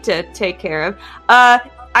a keep to take care of. I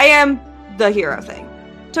am the hero thing.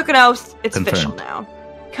 Took an oath. It's official now.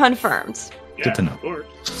 Confirmed. Yeah, Good to know. Of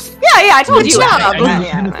course. Yeah, I told Good you. job. that. I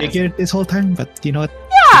Yeah, didn't figure it this whole time, but you know what?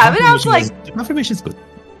 yeah, but I was like, The confirmation is good.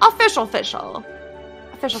 official.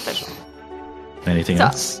 Anything So-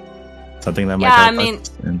 else? Something that might Yeah, help I mean-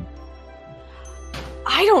 us? And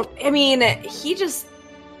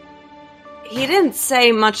he didn't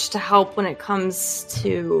say much to help when it comes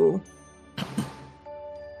to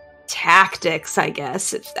tactics, I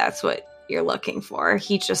guess, if that's what you're looking for.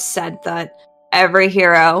 He just said that every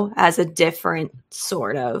hero has a different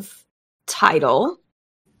sort of title.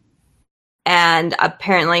 And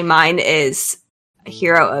apparently mine is a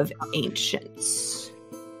hero of ancients.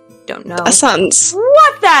 Don't know That sounds.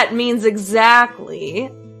 what that means exactly.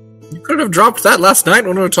 You could have dropped that last night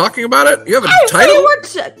when we were talking about it. You have a We title? were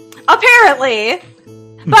apparently.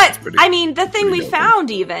 But pretty- I mean, the thing we pretty open.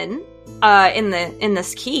 found even in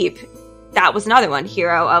this keep, that was another one,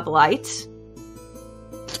 Hero of Light.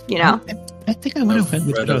 You know? I think I would have went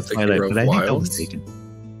with Read Hero of of the Twilight, Hero but I of think that Wilds. was taken.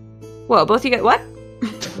 Whoa, both you get what?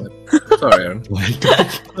 Sorry, Aaron.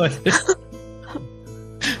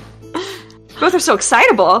 Both are so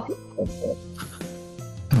excitable.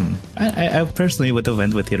 I personally would have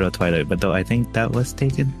went with Hero of Twilight, but though I think that was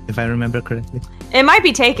taken, if I remember correctly. It might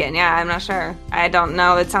be taken, yeah, I'm not sure. I don't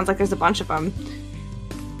know. It sounds like there's a bunch of them.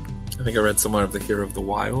 I think I read somewhere of the Hero of the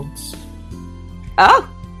Wilds. Oh.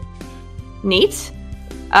 Neat.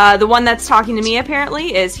 The one that's talking to me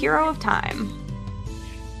apparently is Hero of Time.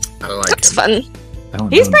 I like That's him. fun.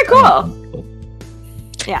 He's pretty cool.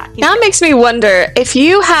 Yeah. he's That makes me wonder, if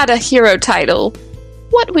you had a hero title,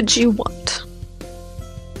 what would you want?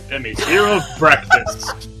 That means hero of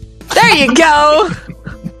breakfast. There you go!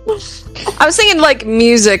 I was thinking like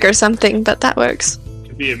music or something, but that works.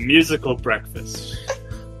 Could be a musical breakfast.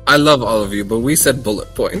 I love all of you, but we said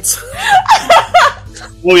bullet points.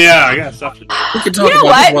 Well, yeah, I got stuff to do. We can talk You know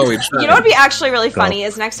about this what? while we chat. You know what would be actually really funny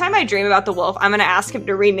is next time I dream about the wolf, I'm going to ask him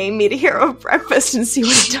to rename me to Hero of Breakfast and see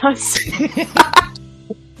what he does.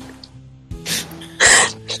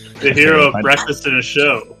 The hero of fun. breakfast in a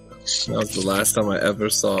show. That was the last time I ever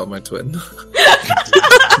saw my twin.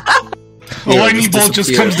 A lightning bolt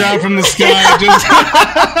just comes down from the sky. Just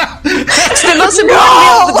It's the most important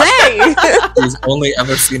meal of the day! He's only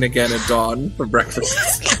ever seen again at dawn for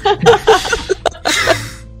breakfast.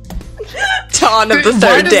 Dawn of the Why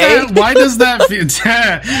third does day. why does that feel?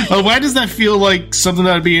 Why does that feel like something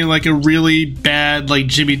that would be in like a really bad like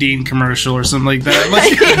Jimmy Dean commercial or something like that?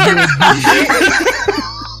 Like,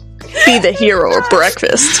 Be the hero of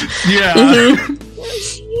breakfast. yeah,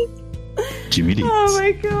 Jimmy Dean. Oh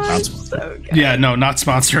my god. Not So good. yeah. No, not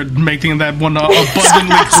sponsored. Making that one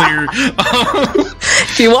abundantly clear.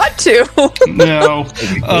 If you want to. No.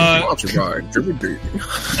 Sponsored by Jimmy Dean.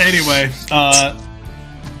 Anyway,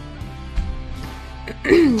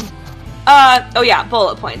 oh yeah,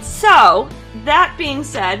 bullet points. So, that being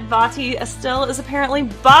said, Vati still is apparently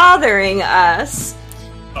bothering us.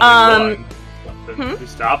 We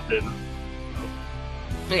stopped him.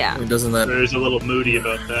 Yeah, Doesn't There's a little moody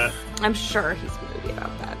about that. I'm sure he's moody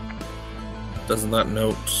about that. that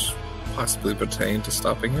note possibly pertain to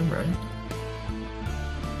stopping him, right?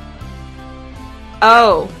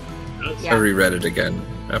 Oh, Does. Yeah. I reread it again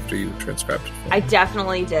after you transcribed it. I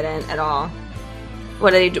definitely didn't at all.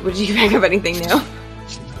 What did he do? Did you pick up anything new?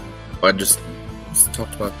 I just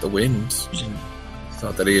talked about the wind.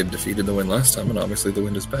 Thought that he had defeated the wind last time, and obviously the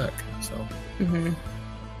wind is back. So, Mm-hmm.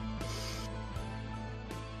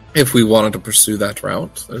 if we wanted to pursue that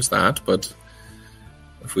route, there's that. But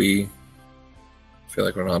if we feel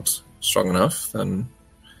like we're not strong enough, then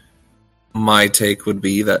my take would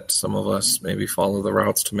be that some of us maybe follow the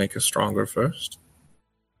routes to make us stronger first.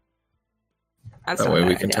 That's That not way a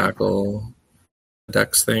we bad can idea. tackle the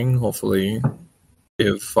Dex thing. Hopefully,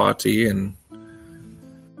 give Fati and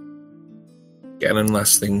Gannon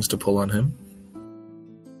less things to pull on him.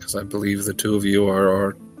 Because I believe the two of you are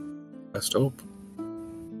our best hope.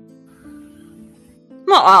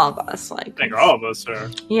 Well, all of us, like, I think all of us are.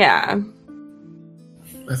 yeah.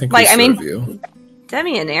 I think Like, we I mean- serve you.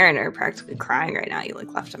 Demi and Aaron are practically crying right now. You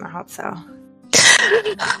like left them out, so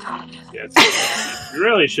Yeah, you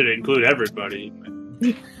really should include everybody.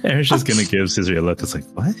 Aaron's just gonna give Cizri a look. It's like,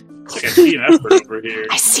 what? Like a team effort over here.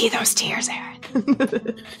 I see those tears, Aaron.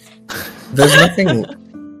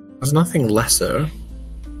 There's nothing lesser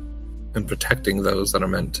in protecting those that are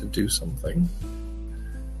meant to do something.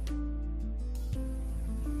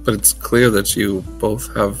 But it's clear that you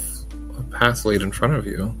both have a path laid in front of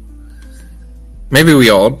you. Maybe we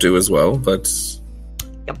all do as well, but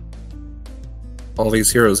all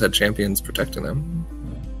these heroes had champions protecting them.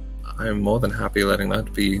 I'm more than happy letting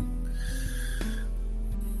that be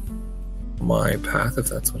my path, if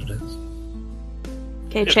that's what it is.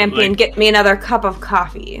 Okay, champion, get me another cup of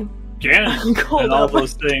coffee. Janet and all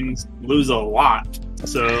those things lose a lot.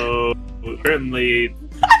 So, certainly,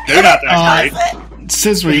 they're not that great.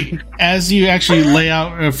 Cizri, as you actually lay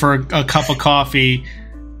out for a cup of coffee,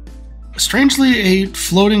 strangely, a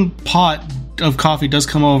floating pot of coffee does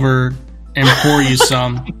come over and pour you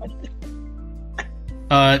some.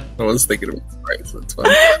 I was thinking about Sprite, so that's fine.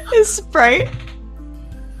 Is Sprite?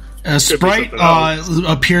 Sprite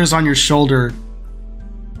appears on your shoulder,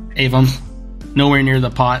 Avon, nowhere near the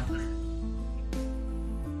pot.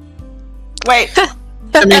 Wait.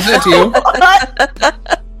 I mean, is that you?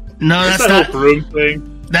 No, that's that not. whole broom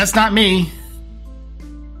thing. That's not me.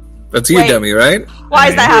 That's you, Wait. Demi, right? Why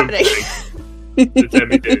is that Broom happening? thing. The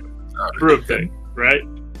Demi dude. Broom thing, right?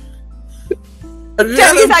 Demi,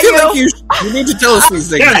 is that you? You need to tell us these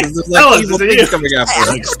things. Yeah, There's tell like us, evil is it things you? coming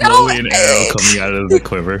after. Like slowly an arrow coming out of the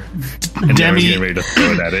quiver. And Demi- Aaron's getting ready to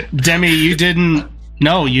throw it at it. Demi, you didn't.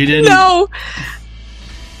 No, you didn't. No!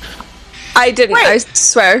 I didn't, Wait. I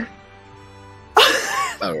swear.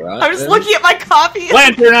 All right. I was looking at my coffee.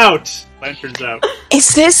 Lantern out! Lantern's out.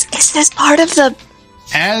 Is this part of the...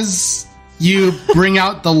 As you bring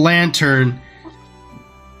out the lantern,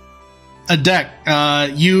 a deck,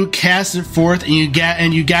 you cast it forth, and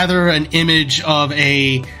you gather an image of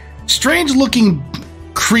a strange-looking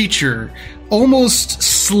creature, almost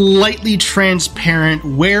slightly transparent,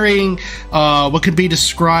 wearing what could be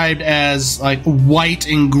described as like white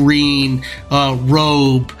and green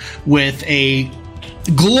robe with a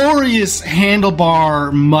glorious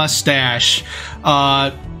handlebar mustache,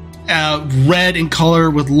 red in color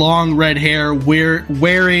with long red hair,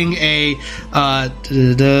 wearing he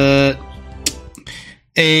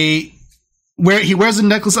wears a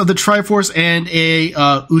necklace of the Triforce and a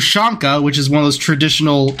ushanka, which is one of those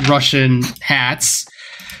traditional Russian hats,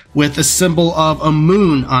 with a symbol of a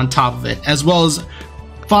moon on top of it, as well as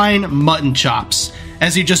fine mutton chops.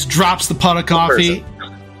 As he just drops the pot of coffee.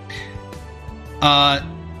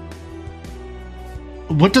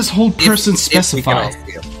 What does whole person specify? If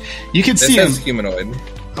we can all see him. You can This see him. says humanoid.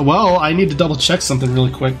 Well, I need to double check something real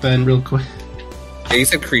quick. Yeah, you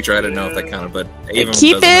said creature. I didn't know if that counted, but Avon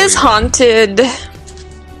Keep doesn't know is either. haunted.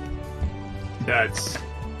 That's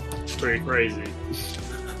pretty crazy.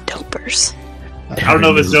 Dopers. I don't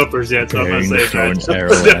know if it's dopers yet, so I'm gonna say Throwing it's an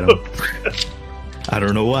arrow at him. I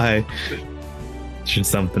don't know why. There's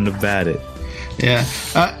something about it. Yeah.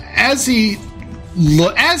 As he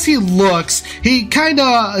looks, he kind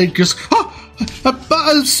of goes,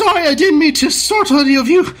 "Oh, sorry, I didn't mean to startle any of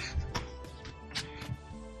you."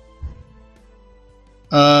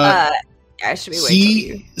 I should be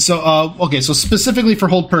waiting. Okay. So specifically for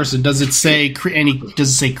hold person, does it say Does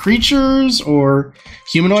it say creatures or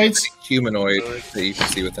humanoids? Humanoid that you can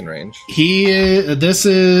see within range. This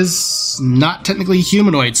is not technically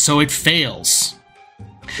humanoid, so it fails.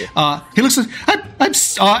 He looks like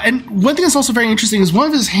and one thing that's also very interesting is one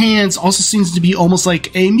of his hands also seems to be almost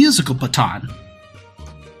like a musical baton.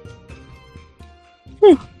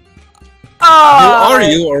 Who are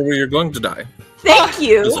you, or you're going to die? Thank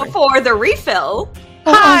you for the refill.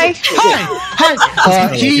 Hi.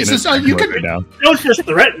 Hi. He says, "You can." Right now. Don't just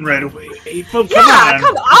threaten right away. Come Yeah, on.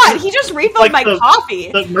 come on. He just refilled Like my the-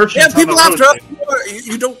 coffee. The merchants Yeah, on people the after road. us.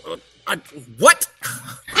 You don't. What?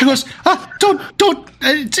 He goes, don't.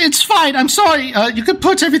 It's fine. I'm sorry. You can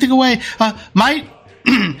put everything away. My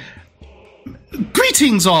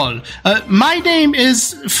greetings, all. My name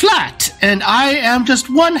is Flat, and I am just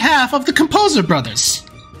one half of the Composer Brothers.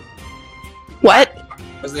 What?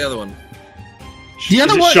 What's the other one? The Is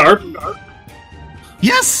other it one, Sharp?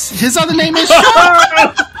 yes, his other name is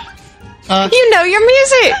Sharp. You know your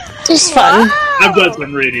music. Just fun. I've got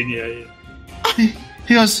some reading, yeah.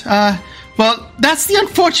 He goes, well, that's the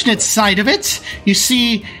unfortunate side of it. You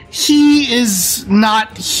see, he is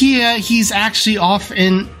not here. He's actually off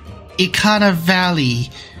in Ikana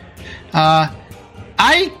Valley.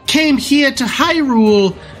 I came here to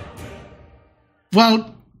Hyrule,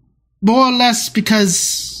 well, more or less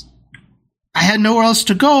because I had nowhere else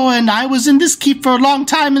to go, and I was in this keep for a long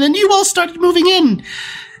time, and then you all started moving in.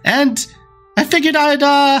 And I figured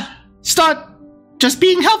I'd start just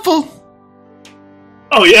being helpful.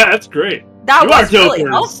 Oh yeah, that's great. That You was are really dopers.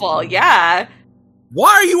 helpful, yeah. Why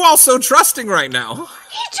are you all so trusting right now?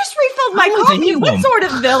 He just refilled my Oh, coffee. What damn. sort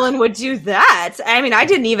of villain would do that? I mean, I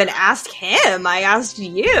didn't even ask him. I asked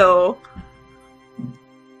you.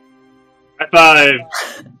 High five.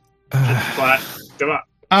 Flat. Come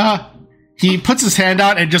on. He puts his hand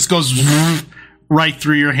out and just goes right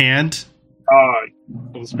through your hand. Oh,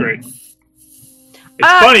 that was great. It's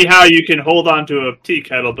funny how you can hold on to a tea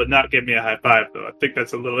kettle but not give me a high five, though. I think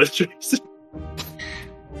that's a little interesting.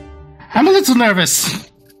 I'm a little nervous.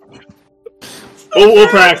 We'll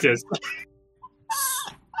practice.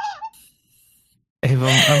 Avon,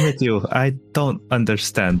 I'm with you. I don't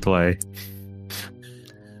understand why.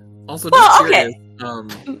 Also, Well, just okay.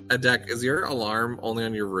 curious, Adek, is your alarm only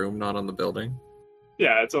on your room, not on the building?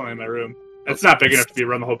 Yeah, it's only in my room. It's not big enough to be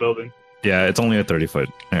around the whole building. Yeah, it's only a 30-foot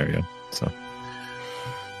area, so.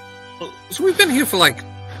 So we've been here for like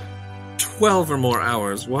 12 or more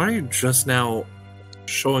hours. Why are you just now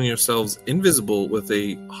showing yourselves invisible with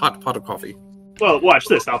a hot pot of coffee? Well, watch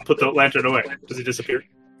this. I'll put the lantern away. Does he disappear?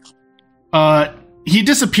 He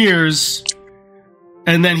disappears,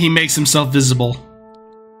 and then he makes himself visible.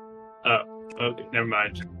 Okay, never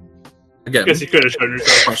mind. Again, Guess you could have shown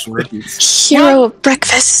yourself. question repeats. Hero of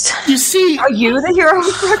breakfast. You see, Are you the hero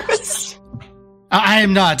of breakfast? I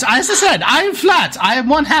am not. As I said, I am flat. I am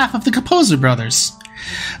one half of the Composer brothers.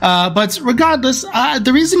 But regardless,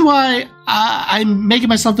 the reason why I'm making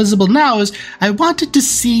myself visible now is I wanted to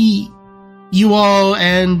see you all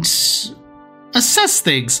and assess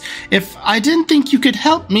things. If I didn't think you could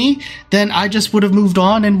help me, then I just would have moved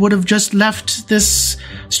on and would have just left this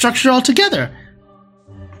structure altogether.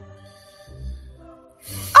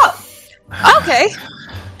 Okay.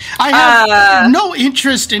 I have no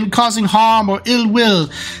interest in causing harm or ill will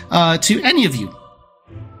to any of you.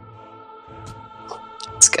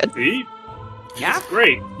 It's good. See? Yeah.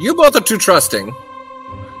 Great. You both are too trusting,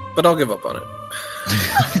 but I'll give up on it.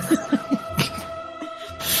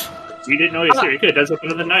 You didn't know he's here. You could have done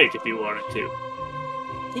something in the night if you wanted to.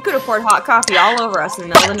 He could have poured hot coffee all over us in the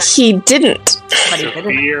middle of the night. He didn't. But he didn't.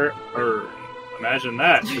 Severe urge. Imagine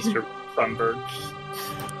that, Mr. Sunbird.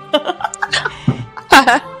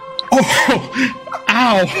 Oh,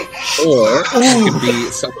 ow. Or it could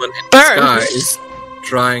be someone in Burn. disguise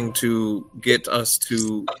trying to get us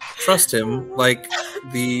to trust him like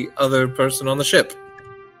the other person on the ship.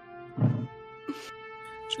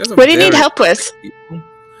 She has a What do you need very- help with?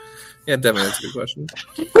 Yeah, definitely, that's a good question.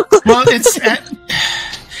 Well, it's...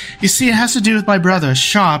 you see, it has to do with my brother,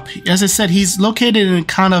 Sharp. As I said, he's located in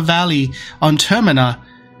Kana Valley on Termina.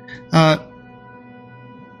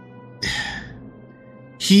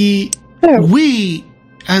 We,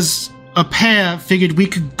 as a pair, figured we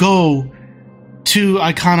could go to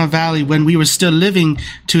Icona Valley when we were still living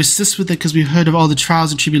to assist with it because we heard of all the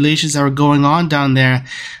trials and tribulations that were going on down there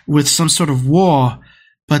with some sort of war.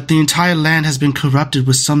 But the entire land has been corrupted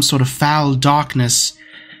with some sort of foul darkness.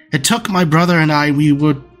 It took my brother and I, we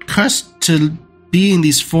were cursed to be in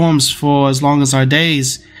these forms for as long as our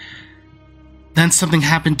days. Then something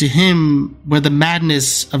happened to him where the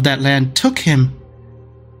madness of that land took him.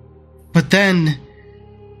 But then,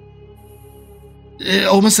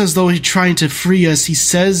 almost as though he's trying to free us, he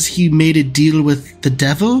says he made a deal with the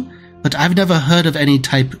devil, but I've never heard of any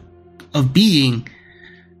type of being.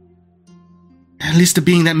 At least a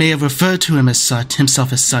being that may have referred to him as such,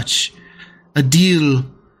 himself as such. A deal.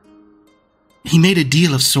 He made a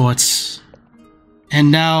deal of sorts.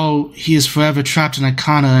 And now he is forever trapped in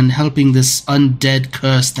Icona and helping this undead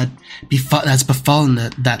curse that's befallen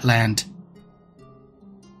that land.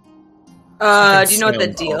 Do you know what the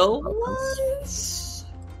deal was?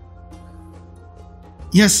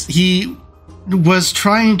 Yes, he was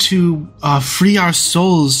trying to free our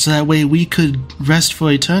souls so that way we could rest for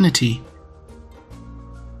eternity.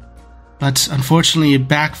 But unfortunately it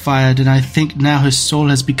backfired, and I think now his soul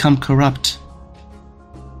has become corrupt.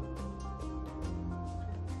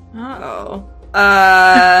 Oh.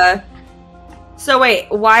 So wait,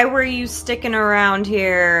 why were you sticking around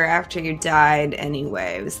here after you died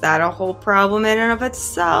anyway? Was that a whole problem in and of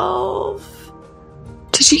itself?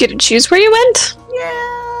 Did you get to choose where you went?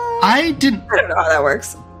 Yeah. I didn't... I don't know how that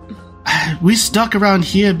works. We stuck around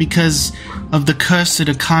here because of the curse at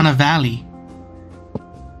Akana Valley.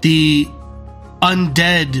 The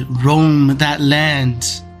undead roam that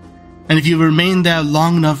land. And if you remain there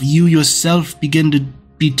long enough, you yourself begin to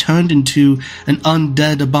be turned into an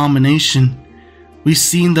undead abomination. We've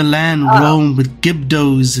seen the land roam with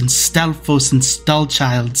Gibdos and Stelphos and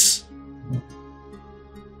Stulchilds.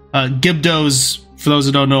 Gibdos, for those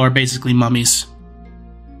who don't know, are basically mummies.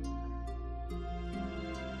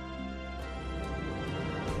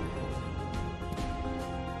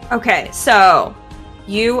 Okay, so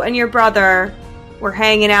you and your brother were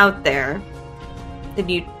hanging out there. Then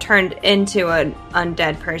you turned into an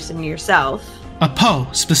undead person yourself. A Poe,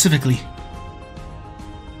 specifically.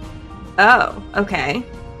 Oh, okay.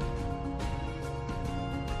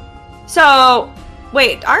 So,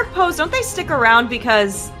 wait, our Poes, don't they stick around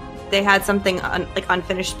because they had something like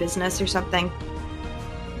unfinished business or something?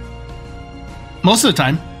 Most of the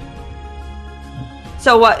time.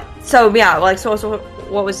 So what? So yeah, like so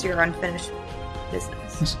what was your unfinished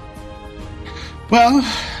business? Well,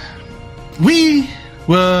 we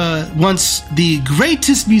were once the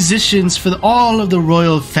greatest musicians for all of the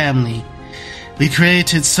royal family. We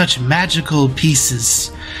created such magical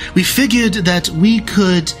pieces. We figured that we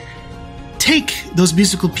could take those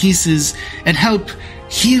musical pieces and help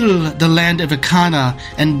heal the land of Ikana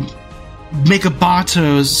and make a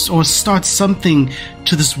barter or start something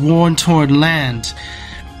to this worn-torn land.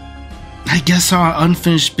 I guess our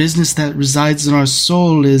unfinished business that resides in our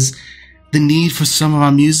soul is the need for some of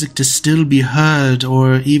our music to still be heard,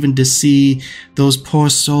 or even to see those poor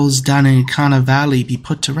souls down in Ikana Valley be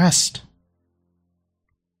put to rest.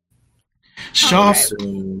 Sharp,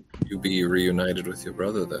 Soon you be reunited with your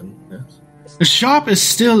brother then, yes? Sharp is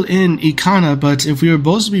still in Ikana, but if we were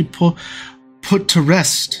both to be put to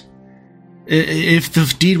rest, if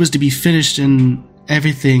the deed was to be finished and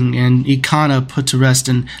everything, and Ikana put to rest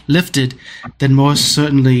and lifted, then most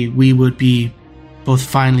certainly we would be both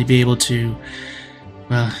finally be able to,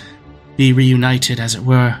 well, be reunited, as it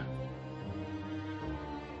were.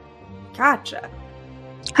 Gotcha.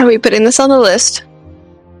 Are we putting this on the list?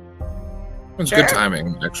 It's Sure. good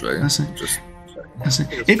timing, actually. That's it. Just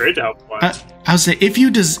It's great to help one. I would say if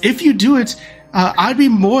you do it, I'd be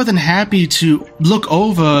more than happy to look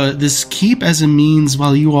over this keep as a means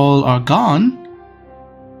while you all are gone.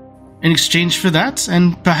 In exchange for that,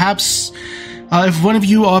 and perhaps if one of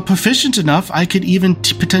you are proficient enough, I could even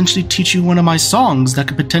potentially teach you one of my songs that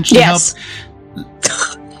could potentially help.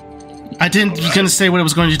 I didn't going to say what I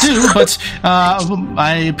was going to do, but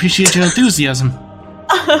I appreciate your enthusiasm.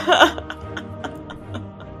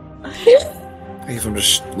 Avon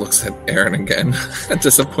just looks at Aaron again, at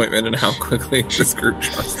disappointment in how quickly this group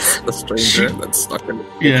trusts a stranger that's stuck in.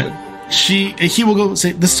 Yeah. He will go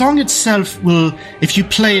say, the song itself will, if you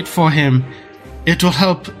play it for him, it will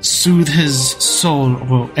help soothe his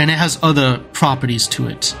soul, and it has other properties to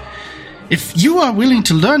it. If you are willing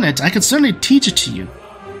to learn it, I can certainly teach it to you.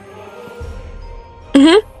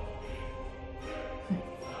 Mm-hmm.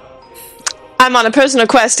 I'm on a personal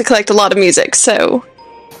quest to collect a lot of music, so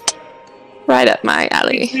right up my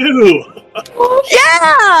alley. Ew.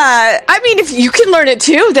 Yeah! I mean, if you can learn it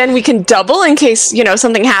too, then we can double in case,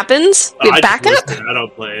 something happens. We have backup? I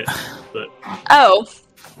don't play it, but Oh,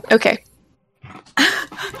 okay.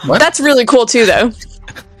 What? That's really cool too, though.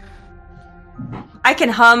 I can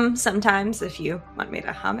hum sometimes if you want me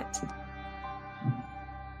to hum it.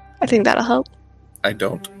 I think that'll help. I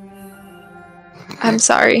don't. I'm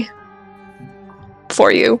sorry.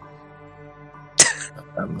 For you.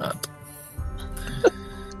 I'm not.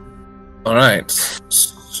 Alright,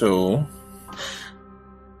 so...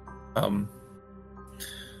 Alright,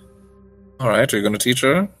 are you going to teach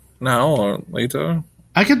her now or later?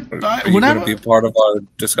 I could. Are you going to be part of our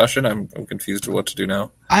discussion? I'm confused with what to do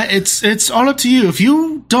now. It's all up to you. If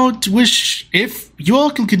you don't wish, if you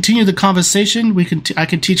all can continue the conversation, I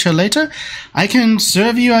can teach her later. I can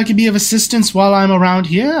serve you. I can be of assistance while I'm around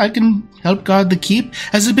here. I can help guard the keep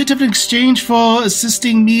as a bit of an exchange for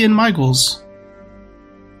assisting me in my goals.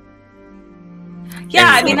 Yeah,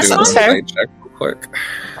 I mean, that's that's fair. Check real quick.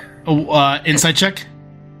 Oh, insight check.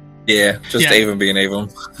 Yeah, just Yeah. Avon being Avon.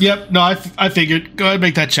 Yep. No, I figured. Go ahead, and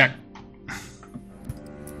make that check.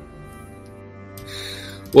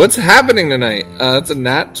 What's happening tonight? It's a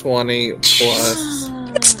nat 20 plus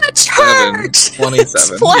It's the 7. church! 27.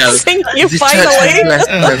 It's blessing you The finally! church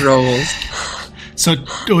has rolls. So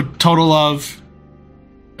a total of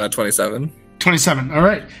 27. 27. All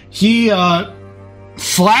right. He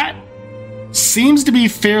flat seems to be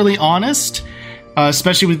fairly honest,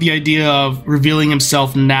 especially with the idea of revealing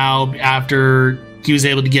himself now after he was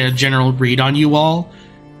able to get a general read on you all.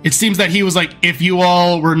 It seems that he was like, if you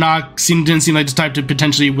all were didn't seem like the type to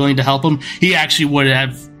potentially willing to help him, he actually would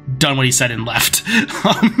have done what he said and left.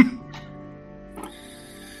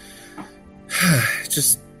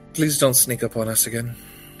 Just please don't sneak up on us again.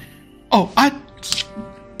 Oh, I'm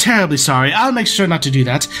terribly sorry. I'll make sure not to do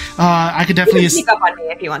that. I could You definitely... can sneak up on me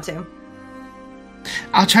if you want to.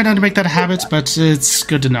 I'll try not to make that a habit, but it's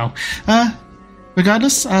good to know.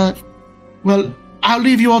 regardless, well, I'll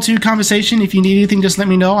leave you all to your conversation. If you need anything, just let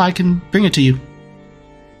me know. I can bring it to you.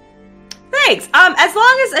 Thanks. As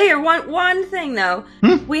long as here, one thing though,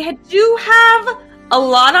 we do have a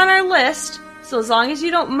lot on our list. So as long as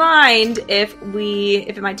you don't mind, if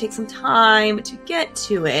it might take some time to get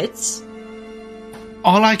to it.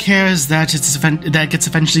 All I care is that that gets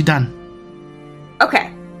eventually done.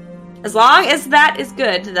 Okay. As long as that is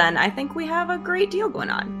good, then I think we have a great deal going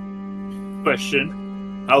on.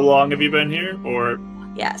 Question: how long have you been here? Or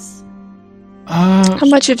yes. How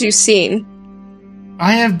much have you seen?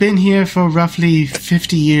 I have been here for roughly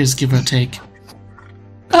 50 years, give or take.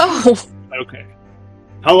 Oh. okay.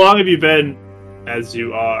 How long have you been as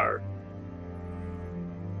you are?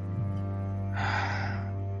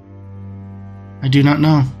 I do not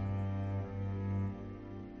know.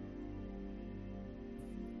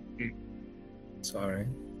 Sorry.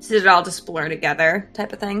 So did it all just blur together,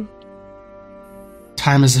 type of thing?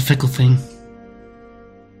 Time is a fickle thing.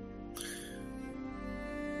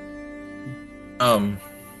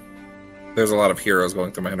 There's a lot of heroes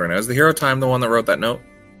going through my head right now. Is the hero time the one that wrote that note?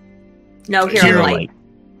 No, Hero Light.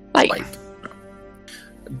 Light.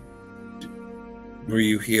 Were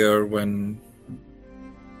you here when...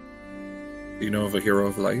 Do you know of a hero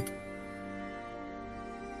of light?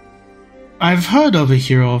 I've heard of a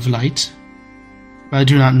hero of light, but I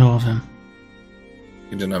do not know of him.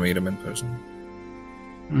 You did not meet him in person?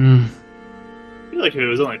 I feel like if it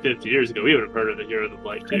was only 50 years ago, we would have heard of the Hero of the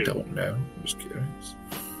Light, too. I don't know. I'm just curious.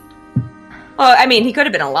 Well, I mean, he could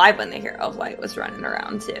have been alive when the Hero of Light was running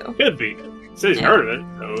around, too. Could be. So he's heard of it,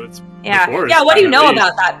 so it's... Yeah, yeah. What do you know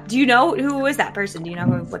about that? Do you know who is that person? Do you know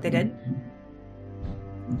what they did?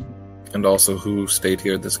 And also, who stayed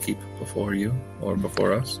here at this keep before you, or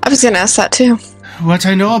before us? I was going to ask that too. What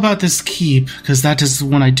I know about this keep, because that is the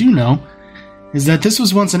one I do know, is that this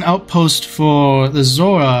was once an outpost for the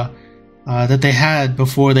Zora that they had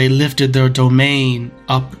before they lifted their domain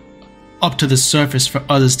up to the surface for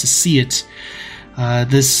others to see it.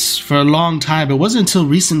 This, for a long time, it wasn't until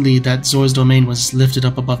recently that Zora's domain was lifted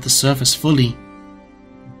up above the surface fully.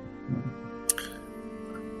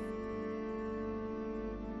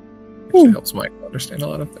 Actually helps Mike understand a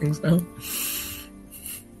lot of things now.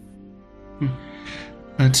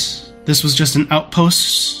 But this was just an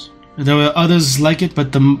outpost. There were others like it,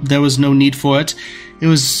 but there was no need for it. It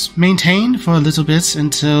was maintained for a little bit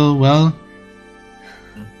until, well,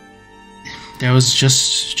 there was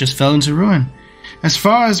just fell into ruin. As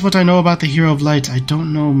far as what I know about the Hero of Light, I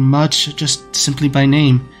don't know much, just simply by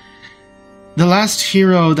name. The last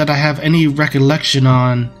hero that I have any recollection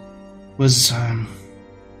on was, I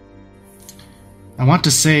want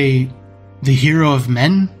to say, the Hero of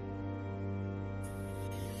Men?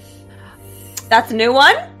 That's a new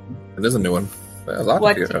one? It is a new one. A lot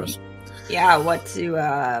of heroes. Yeah, what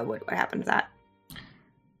happened to that?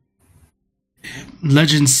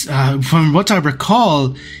 Legends, from what I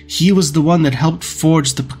recall, he was the one that helped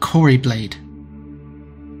forge the Picori blade.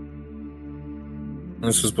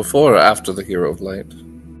 This was before or after the Hero of Light?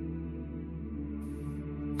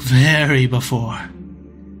 Very before.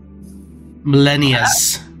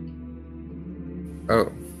 Millennias.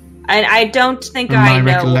 Oh. And I don't think From I my know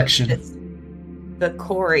recollection. what the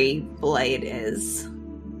Picori blade is.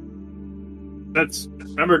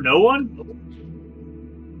 Remember no one?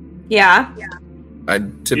 Yeah. I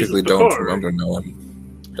typically He's don't Picori. remember no one.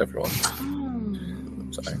 Everyone.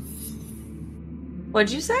 Sorry.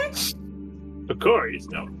 What'd you say? Picori's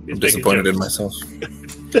no. He's I'm disappointed in making myself.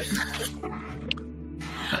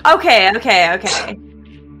 Okay.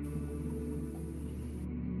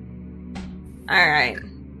 Alright.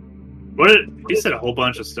 He said a whole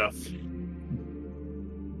bunch of stuff.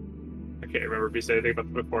 I can't remember if he said anything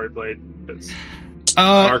about the Picori blade. It's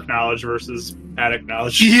dark knowledge versus attic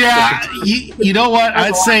knowledge. Yeah, you know what?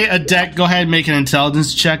 I'd say a deck. Go ahead and make an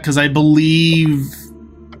intelligence check, because I believe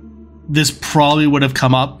this probably would have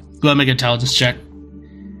come up. Go ahead and make an intelligence check.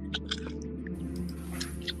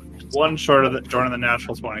 One short of joining the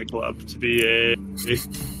Natural 20 Club to be a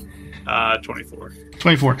 24.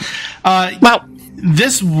 24. Wow.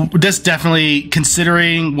 This definitely,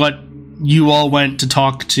 considering what you all went to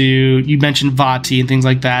talk to, you mentioned Vati and things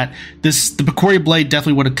like that. The Picori blade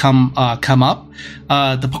definitely would have come up.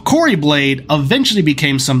 The Picori blade eventually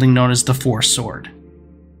became something known as the Force Sword.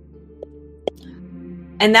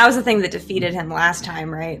 And that was the thing that defeated him last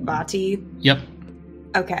time, right? Vati? Yep.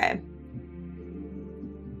 Okay.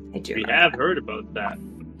 I do We remember have that. heard about that.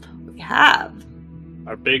 We have.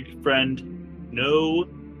 Our big friend, No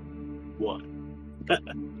One. You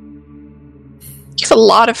have a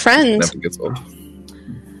lot of friends. Never gets old.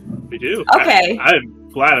 We do. Okay. I'm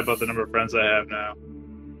glad about the number of friends I have now.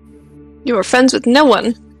 You were friends with no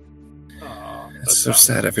one. Aw, It's so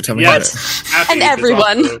sad every time I Yes, hear it. happy And is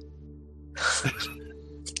everyone. also-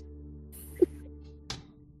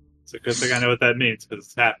 It's a good thing I know what that means, because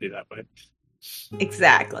it's happy that way.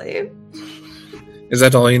 Exactly. Is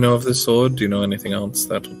that all you know of this sword? Do you know anything else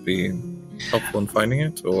that would be helpful in finding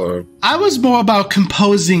it? Or I was more about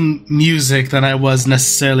composing music than I was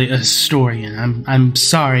necessarily a historian. I'm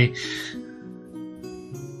sorry.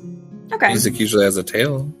 Okay. music usually has a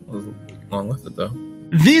tale along with it, though.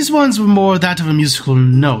 These ones were more that of a musical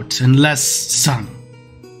note and less sung.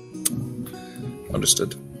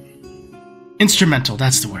 Understood. Instrumental,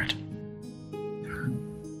 that's the word.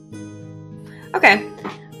 Okay.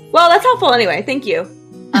 Well, that's helpful anyway. Thank you.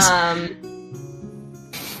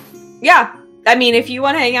 Yeah. I mean, if you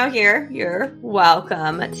want to hang out here, you're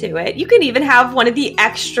welcome to it. You can even have one of the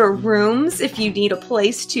extra rooms if you need a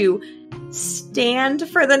place to stand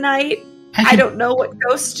for the night. I don't know what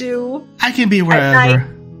ghosts do. I can be wherever.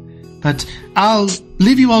 But I'll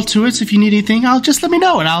leave you all to it. If you need anything, I'll just let me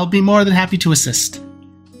know, and I'll be more than happy to assist.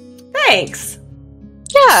 Thanks.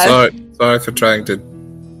 Yeah. Sorry for trying to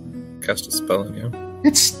cast a spell on you.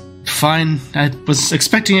 It's fine. I was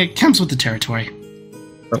expecting it comes with the territory.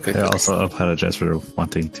 Okay. I also apologize for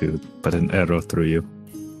wanting to put an arrow through you.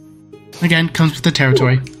 Again, comes with the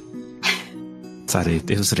territory. Sorry, it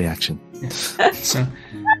was a reaction. So,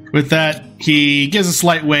 with that, he gives a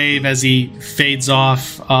slight wave as he fades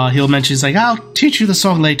off. He'll mention, he's like, I'll teach you the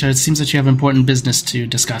song later. It seems that you have important business to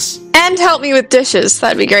discuss. And help me with dishes.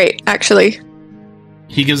 That'd be great, actually.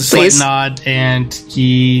 He gives a slight Please. nod, and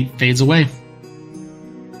he fades away.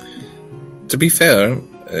 To be fair,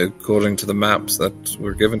 according to the maps that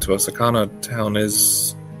were given to us, Akana Town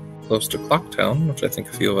is close to Clocktown, which I think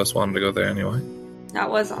a few of us wanted to go there anyway. That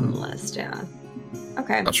was on the list, yeah.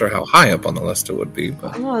 Okay. Not sure how high up on the list it would be,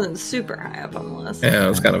 but It wasn't super high up on the list. yeah, it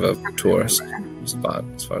was kind of a tourist spot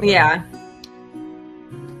as far as I know. Yeah.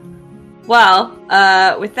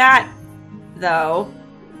 Well, with that, though,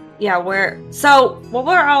 yeah, what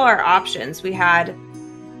were all our options? We had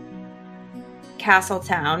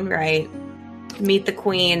Castletown, right? Meet the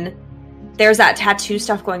Queen. There's that tattoo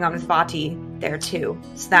stuff going on with Vati there, too.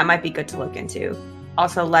 So that might be good to look into.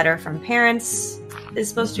 Also, letter from parents is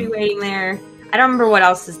supposed to be waiting there. I don't remember what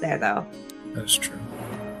else is there, though. That's true.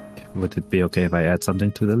 Would it be okay if I add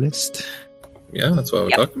something to the list? Yeah, that's why we're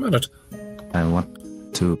talking about it. I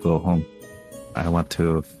want to go home. I want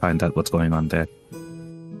to find out what's going on there.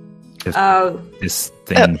 If Oh, this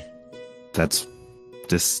thing, that's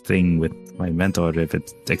this thing with my mentor, if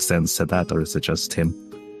it extends to that, or is it just him?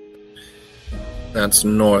 That's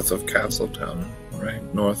north of Castletown, right?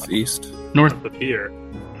 Northeast? North. Up here.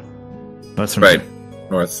 That's from Right.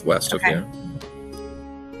 Northwest Okay. of here.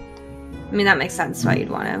 I mean, that makes sense why you'd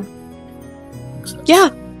want to. Yeah.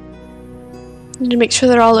 Need to make sure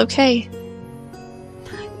they're all okay.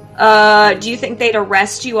 Do you think they'd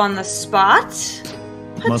arrest you on the spot?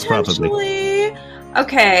 Most probably. Potentially.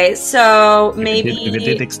 Okay, so maybe. If it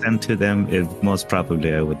did extend to them, most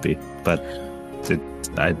probably I would be. But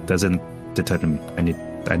it doesn't determine.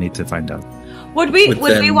 I need to find out. Would we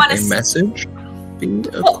then want a to? message be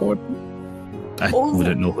accorded? I Oh.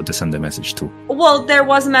 wouldn't know who to send the message to. Well, there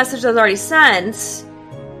was a message that was already sent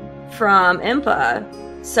from Impa,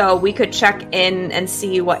 so we could check in and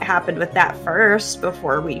see what happened with that first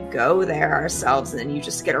before we go there ourselves, and then you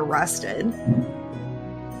just get arrested.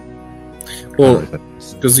 Well,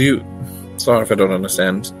 because sorry if I don't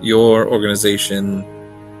understand, your organization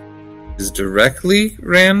is directly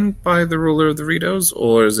ran by the ruler of the Ritos,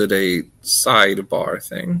 or is it a sidebar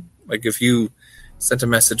thing? Like, if you sent a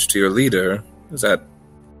message to your leader, is that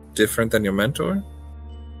different than your mentor?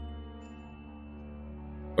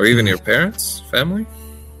 Or even your parents, family?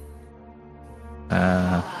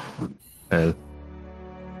 Well,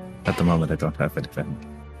 at the moment I don't have any family.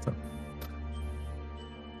 So.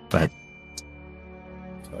 But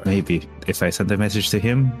Sorry. maybe if I send a message to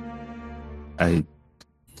him, I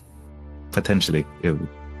potentially it would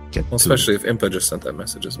get Well, to- especially if Impa just sent that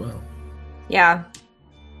message as well. Yeah.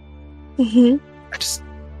 Mm-hmm.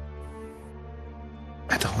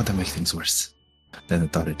 I don't want to make things worse than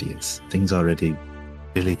it already is. Things are already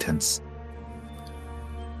really tense.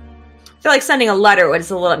 I feel like sending a letter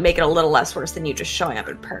would make it a little less worse than you just showing up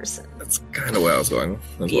in person. That's kind of where I was going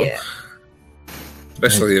as Yeah. well.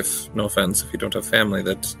 Especially if, no offense, if you don't have family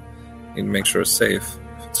that you need to make sure is safe.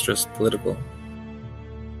 If it's just political.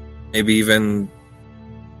 Maybe even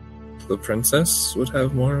the princess would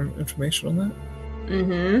have more information on that.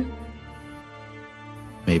 Mm-hmm.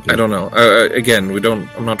 Maybe. I don't know. Again,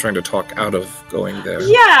 I'm not trying to talk out of going there.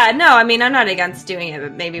 Yeah, no, I mean, I'm not against doing it,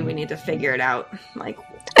 but maybe we need to figure it out. Like,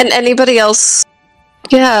 And anybody else,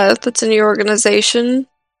 that's in your organization?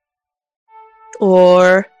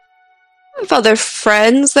 Or have other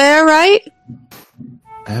friends there, right?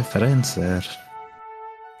 I have friends there.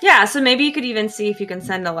 yeah, so maybe you could even see if you can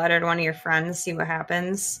send a letter to one of your friends, see what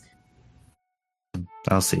happens.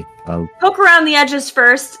 I'll see. Poke around the edges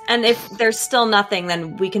first, and if there's still nothing,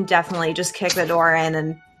 then we can definitely just kick the door in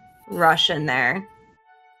and rush in there.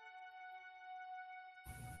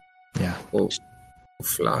 Yeah. We'll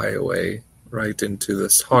fly away right into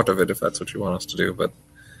this heart of it if that's what you want us to do, but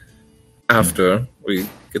after we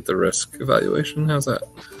get the risk evaluation, how's that?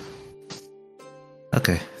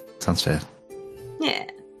 Okay. Sounds fair. Yeah.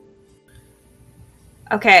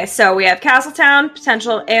 Okay, so we have Castletown,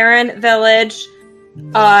 potential Aaron Village,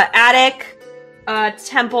 attic,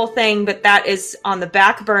 temple thing, but that is on the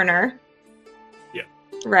back burner. Yeah.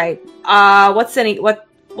 Right.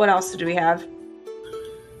 What else do we have?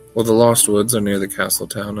 Well, the Lost Woods are near the castle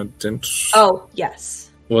town. Oh,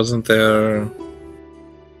 yes. Wasn't there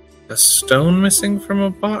a stone missing from a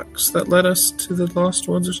box that led us to the Lost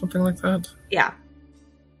Woods or something like that? Yeah.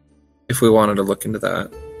 If we wanted to look into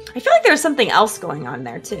that. I feel like there was something else going on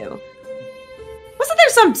there, too. Wasn't there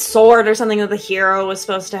some sword or something that the hero was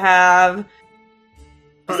supposed to have?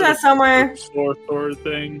 Isn't that somewhere? Sword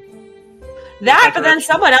thing. That, but then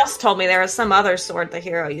someone else told me there was some other sword the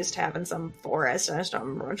hero used to have in some forest. I just don't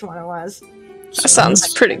remember which one it was. That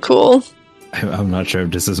sounds pretty cool. I'm not sure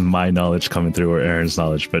if this is my knowledge coming through or Aaron's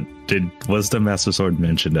knowledge, but was the Master Sword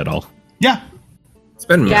mentioned at all? Yeah. It's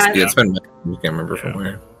been Yeah. misty. It's been. You can't remember from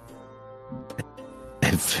where.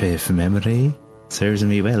 If memory serves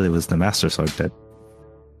me well, it was the Master Sword that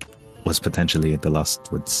was potentially in the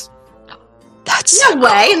Lost Woods. That's No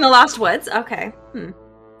way, in the Lost Woods? Okay.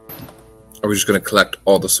 Are we just going to collect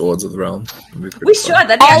all the swords of the realm? We should.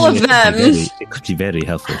 That'd be all actually- of them. It could be very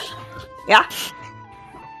helpful. Yeah.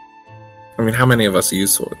 I mean, how many of us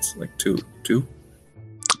use swords? Like two?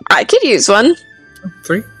 I could use one.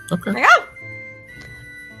 3? Okay. Yeah.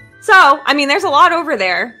 So, I mean, there's a lot over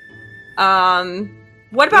there.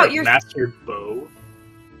 What about your... master bow?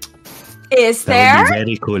 Is That there? would be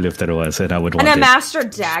very cool if there was, and I would want And a it. master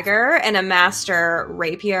dagger, and a master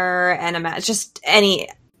rapier, and just any...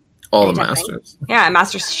 All the anything. masters. Yeah, a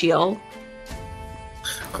master shield.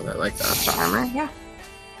 Oh, I like that. Master armor, yeah.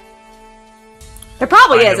 There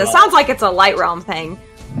probably Find is. them It all. sounds like it's a light realm thing.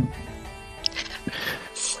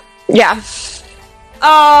 Yeah.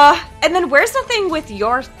 And then where's the thing with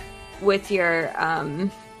your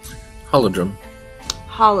Holodrum.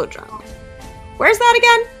 holodrum? Where's that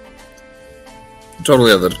again?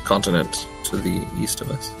 Totally other continent to the east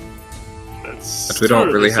of us. That's But we don't sort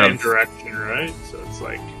of really the same have- direction, right? So it's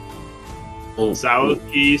like Oh,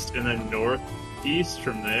 southeast and then northeast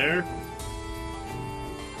from there.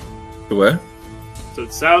 where? So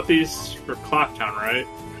it's southeast for Clocktown, right?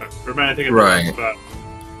 Or am I thinking Right. of the wrong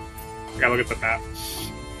spot? I gotta look at the map.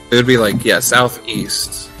 It would be like,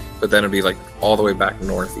 southeast, but then it'd be like all the way back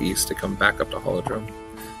northeast to come back up to Holodrum.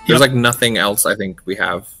 There's Yep. like nothing else I think we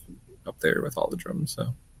have up there with Holodrum,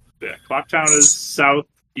 so. Yeah, Clocktown is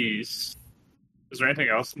southeast. Is there anything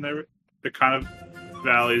else in there? The kind of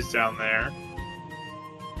valleys down there.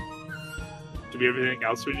 Do we have anything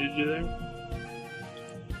else we need to do there?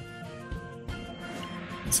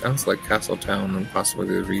 It sounds like Castletown and possibly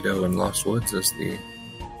the Rito and Lost Woods is the...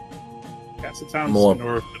 Castletown's More-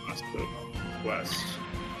 north of us, the west.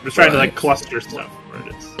 I'm just trying to like cluster stuff where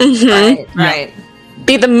it is. Mm-hmm. Right.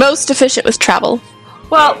 Be the most efficient with travel.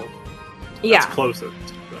 Well, So, yeah. That's closest.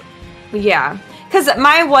 But Yeah. Because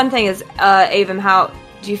my one thing is, Avon, how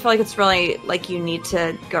do you feel like it's really like you need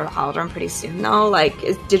to go to Holodrum pretty soon, though? Like,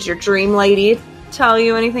 did your dream lady tell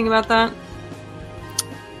you anything about that?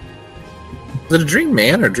 Is it a dream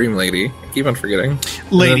man or dream lady? I keep on forgetting.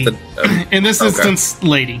 Lady. Is it the- In this Okay. instance,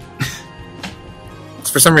 lady.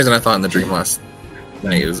 For some reason I thought in the dream last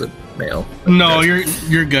night it was a male. No, Okay.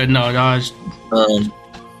 you're good. No,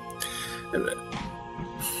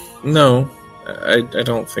 No, I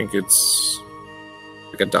don't think it's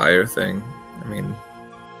like a dire thing. I mean,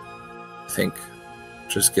 I think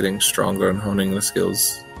just getting stronger and honing the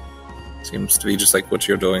skills seems to be just like what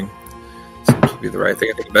you're doing. Seems to be the right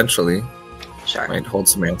thing. I think eventually Sure. might hold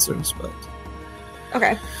some answers, but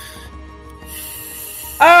Okay.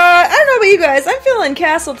 I don't know about you guys. I'm feeling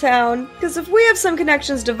Castletown because if we have some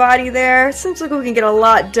connections to Vadi there, it seems like we can get a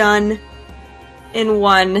lot done in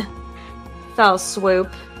one fell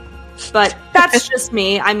swoop. But that's just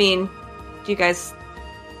me. I mean, do you guys?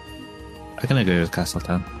 I can agree with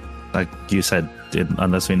Castletown. Like you said,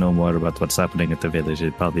 unless we know more about what's happening at the village,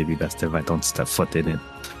 it'd probably be best if I don't step foot in it.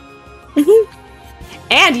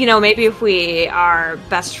 And, maybe if we are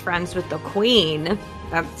best friends with the queen,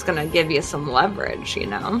 that's gonna give you some leverage,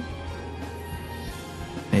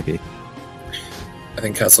 Maybe. I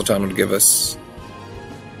think Castletown would give us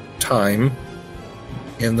time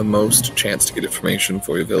and the most chance to get information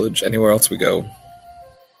for your village. Anywhere else we go,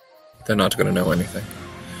 they're not going to know anything.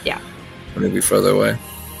 Yeah. Or maybe further away.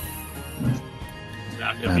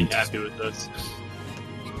 Not gonna be happy with us.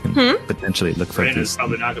 Potentially look for Raina's these.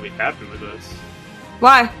 probably not gonna be happy with us.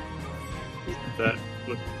 Why? Isn't that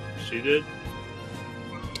what she did?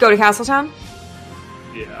 Go to Castletown?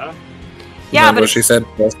 Yeah. Yeah, Remember but what she said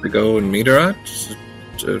for us to go and meet her at?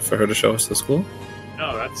 For her to show us the school?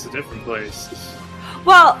 No, that's a different place.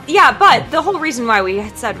 well, yeah, but the whole reason why we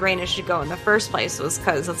had said Raina should go in the first place was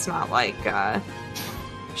because it's not like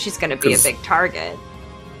she's going to be a big target.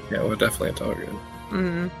 Yeah, we're definitely a target.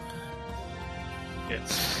 Mm-hmm.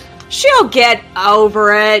 Yes. She'll get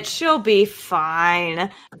over it. She'll be fine.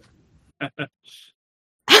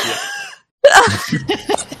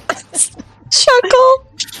 Chuckle.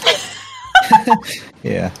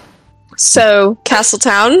 Yeah. So,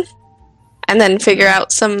 Castletown, and then figure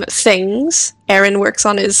out some things. Aaron works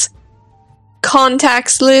on his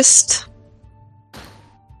contacts list.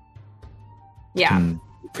 Yeah.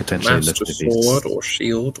 Potentially look Master at these, sword or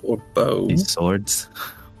shield or bow. these swords.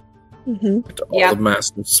 Mm-hmm. To all Yeah. of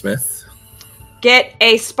Master Smith. Get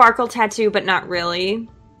a sparkle tattoo, but not really.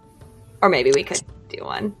 Or maybe we could do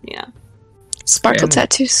one. Yeah. Sparkle And-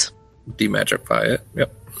 tattoos. Demagify it.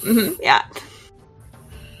 Yep. Mm-hmm. Yeah.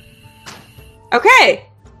 Okay.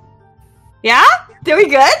 Yeah? Did we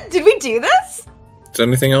good? Did we do this? Is there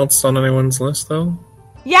anything else on anyone's list, though?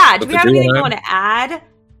 Yeah. Do But we the have anything duo you want to add?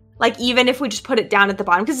 Like, even if we just put it down at the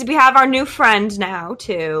bottom? Because we have our new friend now,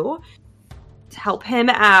 too. To help him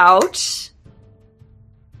out.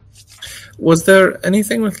 Was there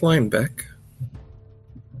anything with Linebeck?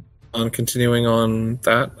 On continuing on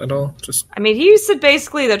that at all? Just I mean, he said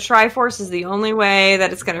basically that Triforce is the only way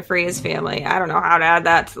that it's going to free his family. I don't know how to add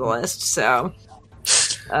that to the list, so...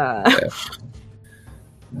 I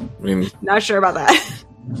mean, not sure about that.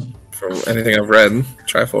 from anything I've read,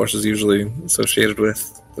 Triforce is usually associated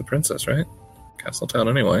with the princess, right? Castletown,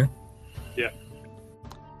 anyway.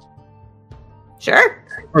 Sure.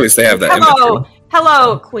 Or at least they have that.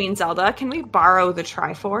 Hello, Queen Zelda. Can we borrow the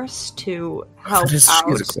Triforce to help She's out?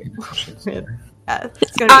 a queen. It's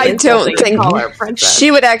gonna be I don't insulting to think call her a princess. she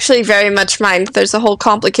would actually very much mind. There's a whole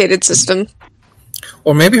complicated system.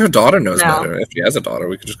 Or maybe her daughter knows No. better. If she has a daughter,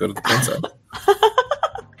 we could just go to the princess.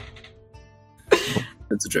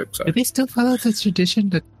 It's a joke, Do sorry. they still follow the tradition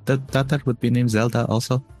that would be named Zelda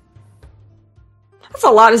also? That's a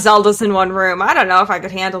lot of Zeldas in one room. I don't know if I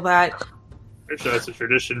could handle that. Actually, that's a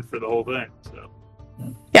tradition for the whole thing. So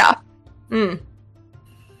Yeah.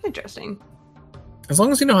 Interesting. As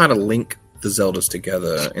long as you know how to link the Zeldas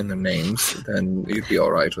together in their names, then you'd be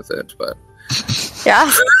alright with it, but...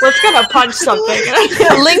 Yeah. Let's gonna punch something.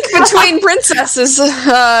 A link between princesses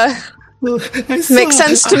makes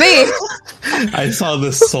sense to me. I saw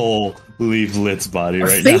the soul leave Lit's body I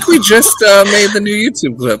right think now. we just made the new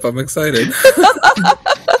YouTube clip. I'm excited.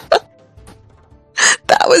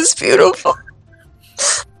 That was beautiful.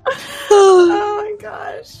 Oh my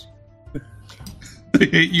gosh. I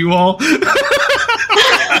hate you all.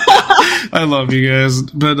 I love you guys,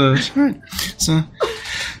 but alright. So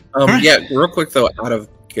Alright. Yeah, real quick though, out of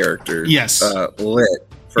character. Yes. Lit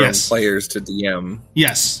from Yes. players to DM.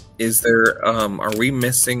 yes, Is there? Are we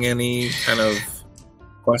missing any kind of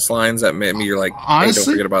quest lines that maybe you're like, hey, Honestly-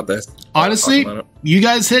 don't forget about this? honestly, Talk about it. you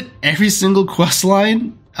guys hit every single quest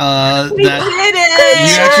line that We did it!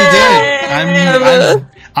 you actually did.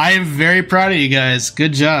 I am very proud of you guys.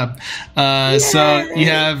 Good job. So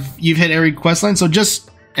you've hit every quest line. So just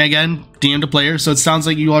again, DM to player. So it sounds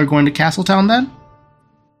like you all are going to Castletown then.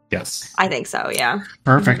 Yes. I think so, yeah.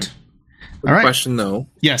 Perfect. Good All right. question though.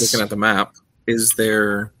 Yes. Looking at the map, is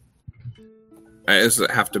there? Is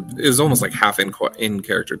it have to? Is almost like half in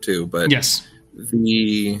character too, but Yes.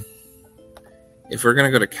 If we're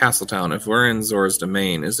gonna go to Castletown, if we're in Zora's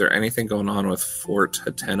domain, is there anything going on with Fort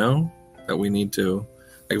Hateno that we need to,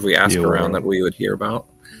 like, if we ask around, that we would hear about,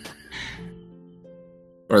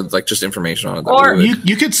 or like just information on it? That Or we would,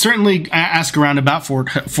 You could certainly ask around about Fort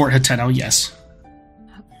Hateno. Yes.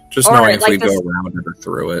 just or knowing if like we this- go around it or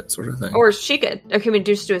through it, sort of thing. Or Sheikah. Or can we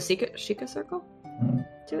just do a Sheikah circle?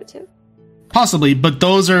 Do it too? Possibly, but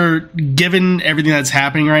those are, given everything that's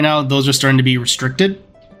happening right now, those are starting to be restricted.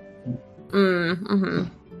 Mm-hmm.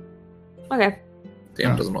 Okay.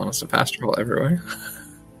 DM doesn't want us to fast travel everywhere.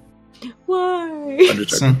 Why? I'm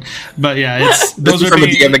just So, joking. but yeah, it's This those is are from a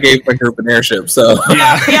being, DM that gave my group an airship, so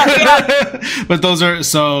yeah. But those are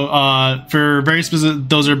for very specific.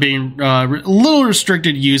 Those are being a little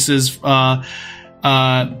restricted uses. yeah,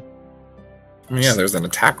 there's an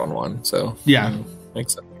attack on one, so Yeah.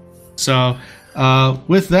 makes sense. So,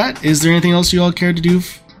 with that, is there anything else you all care to do?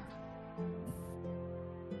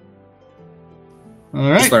 All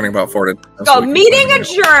right. Just learning about Fortitude. So, meeting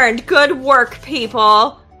adjourned. Good work,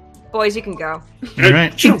 people. Boys, you can go. All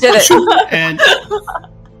right. You did it. And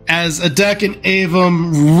as Adek and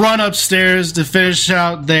Avum run upstairs to finish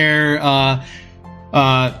out their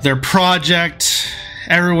project,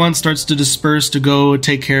 everyone starts to disperse to go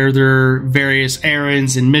take care of their various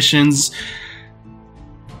errands and missions.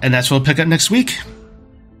 And that's what we'll pick up next week.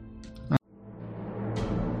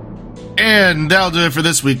 And that'll do it for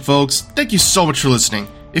this week, folks. Thank you so much for listening.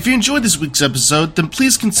 If you enjoyed this week's episode, then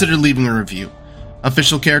please consider leaving a review.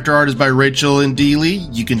 Official character art is by Rachel and Dee Lee.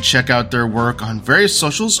 You can check out their work on various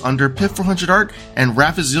socials under Pip400 Art and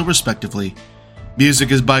Raphazil respectively.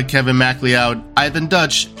 Music is by Kevin MacLeod, Ivan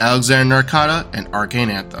Dutch, Alexander Narcata, and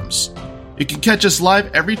Arcane Anthems. You can catch us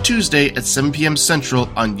live every Tuesday at 7 p.m. Central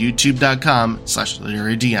on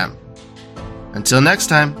youtube.com/LiteraryDM. Until next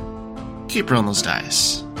time, keep rolling those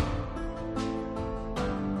dice.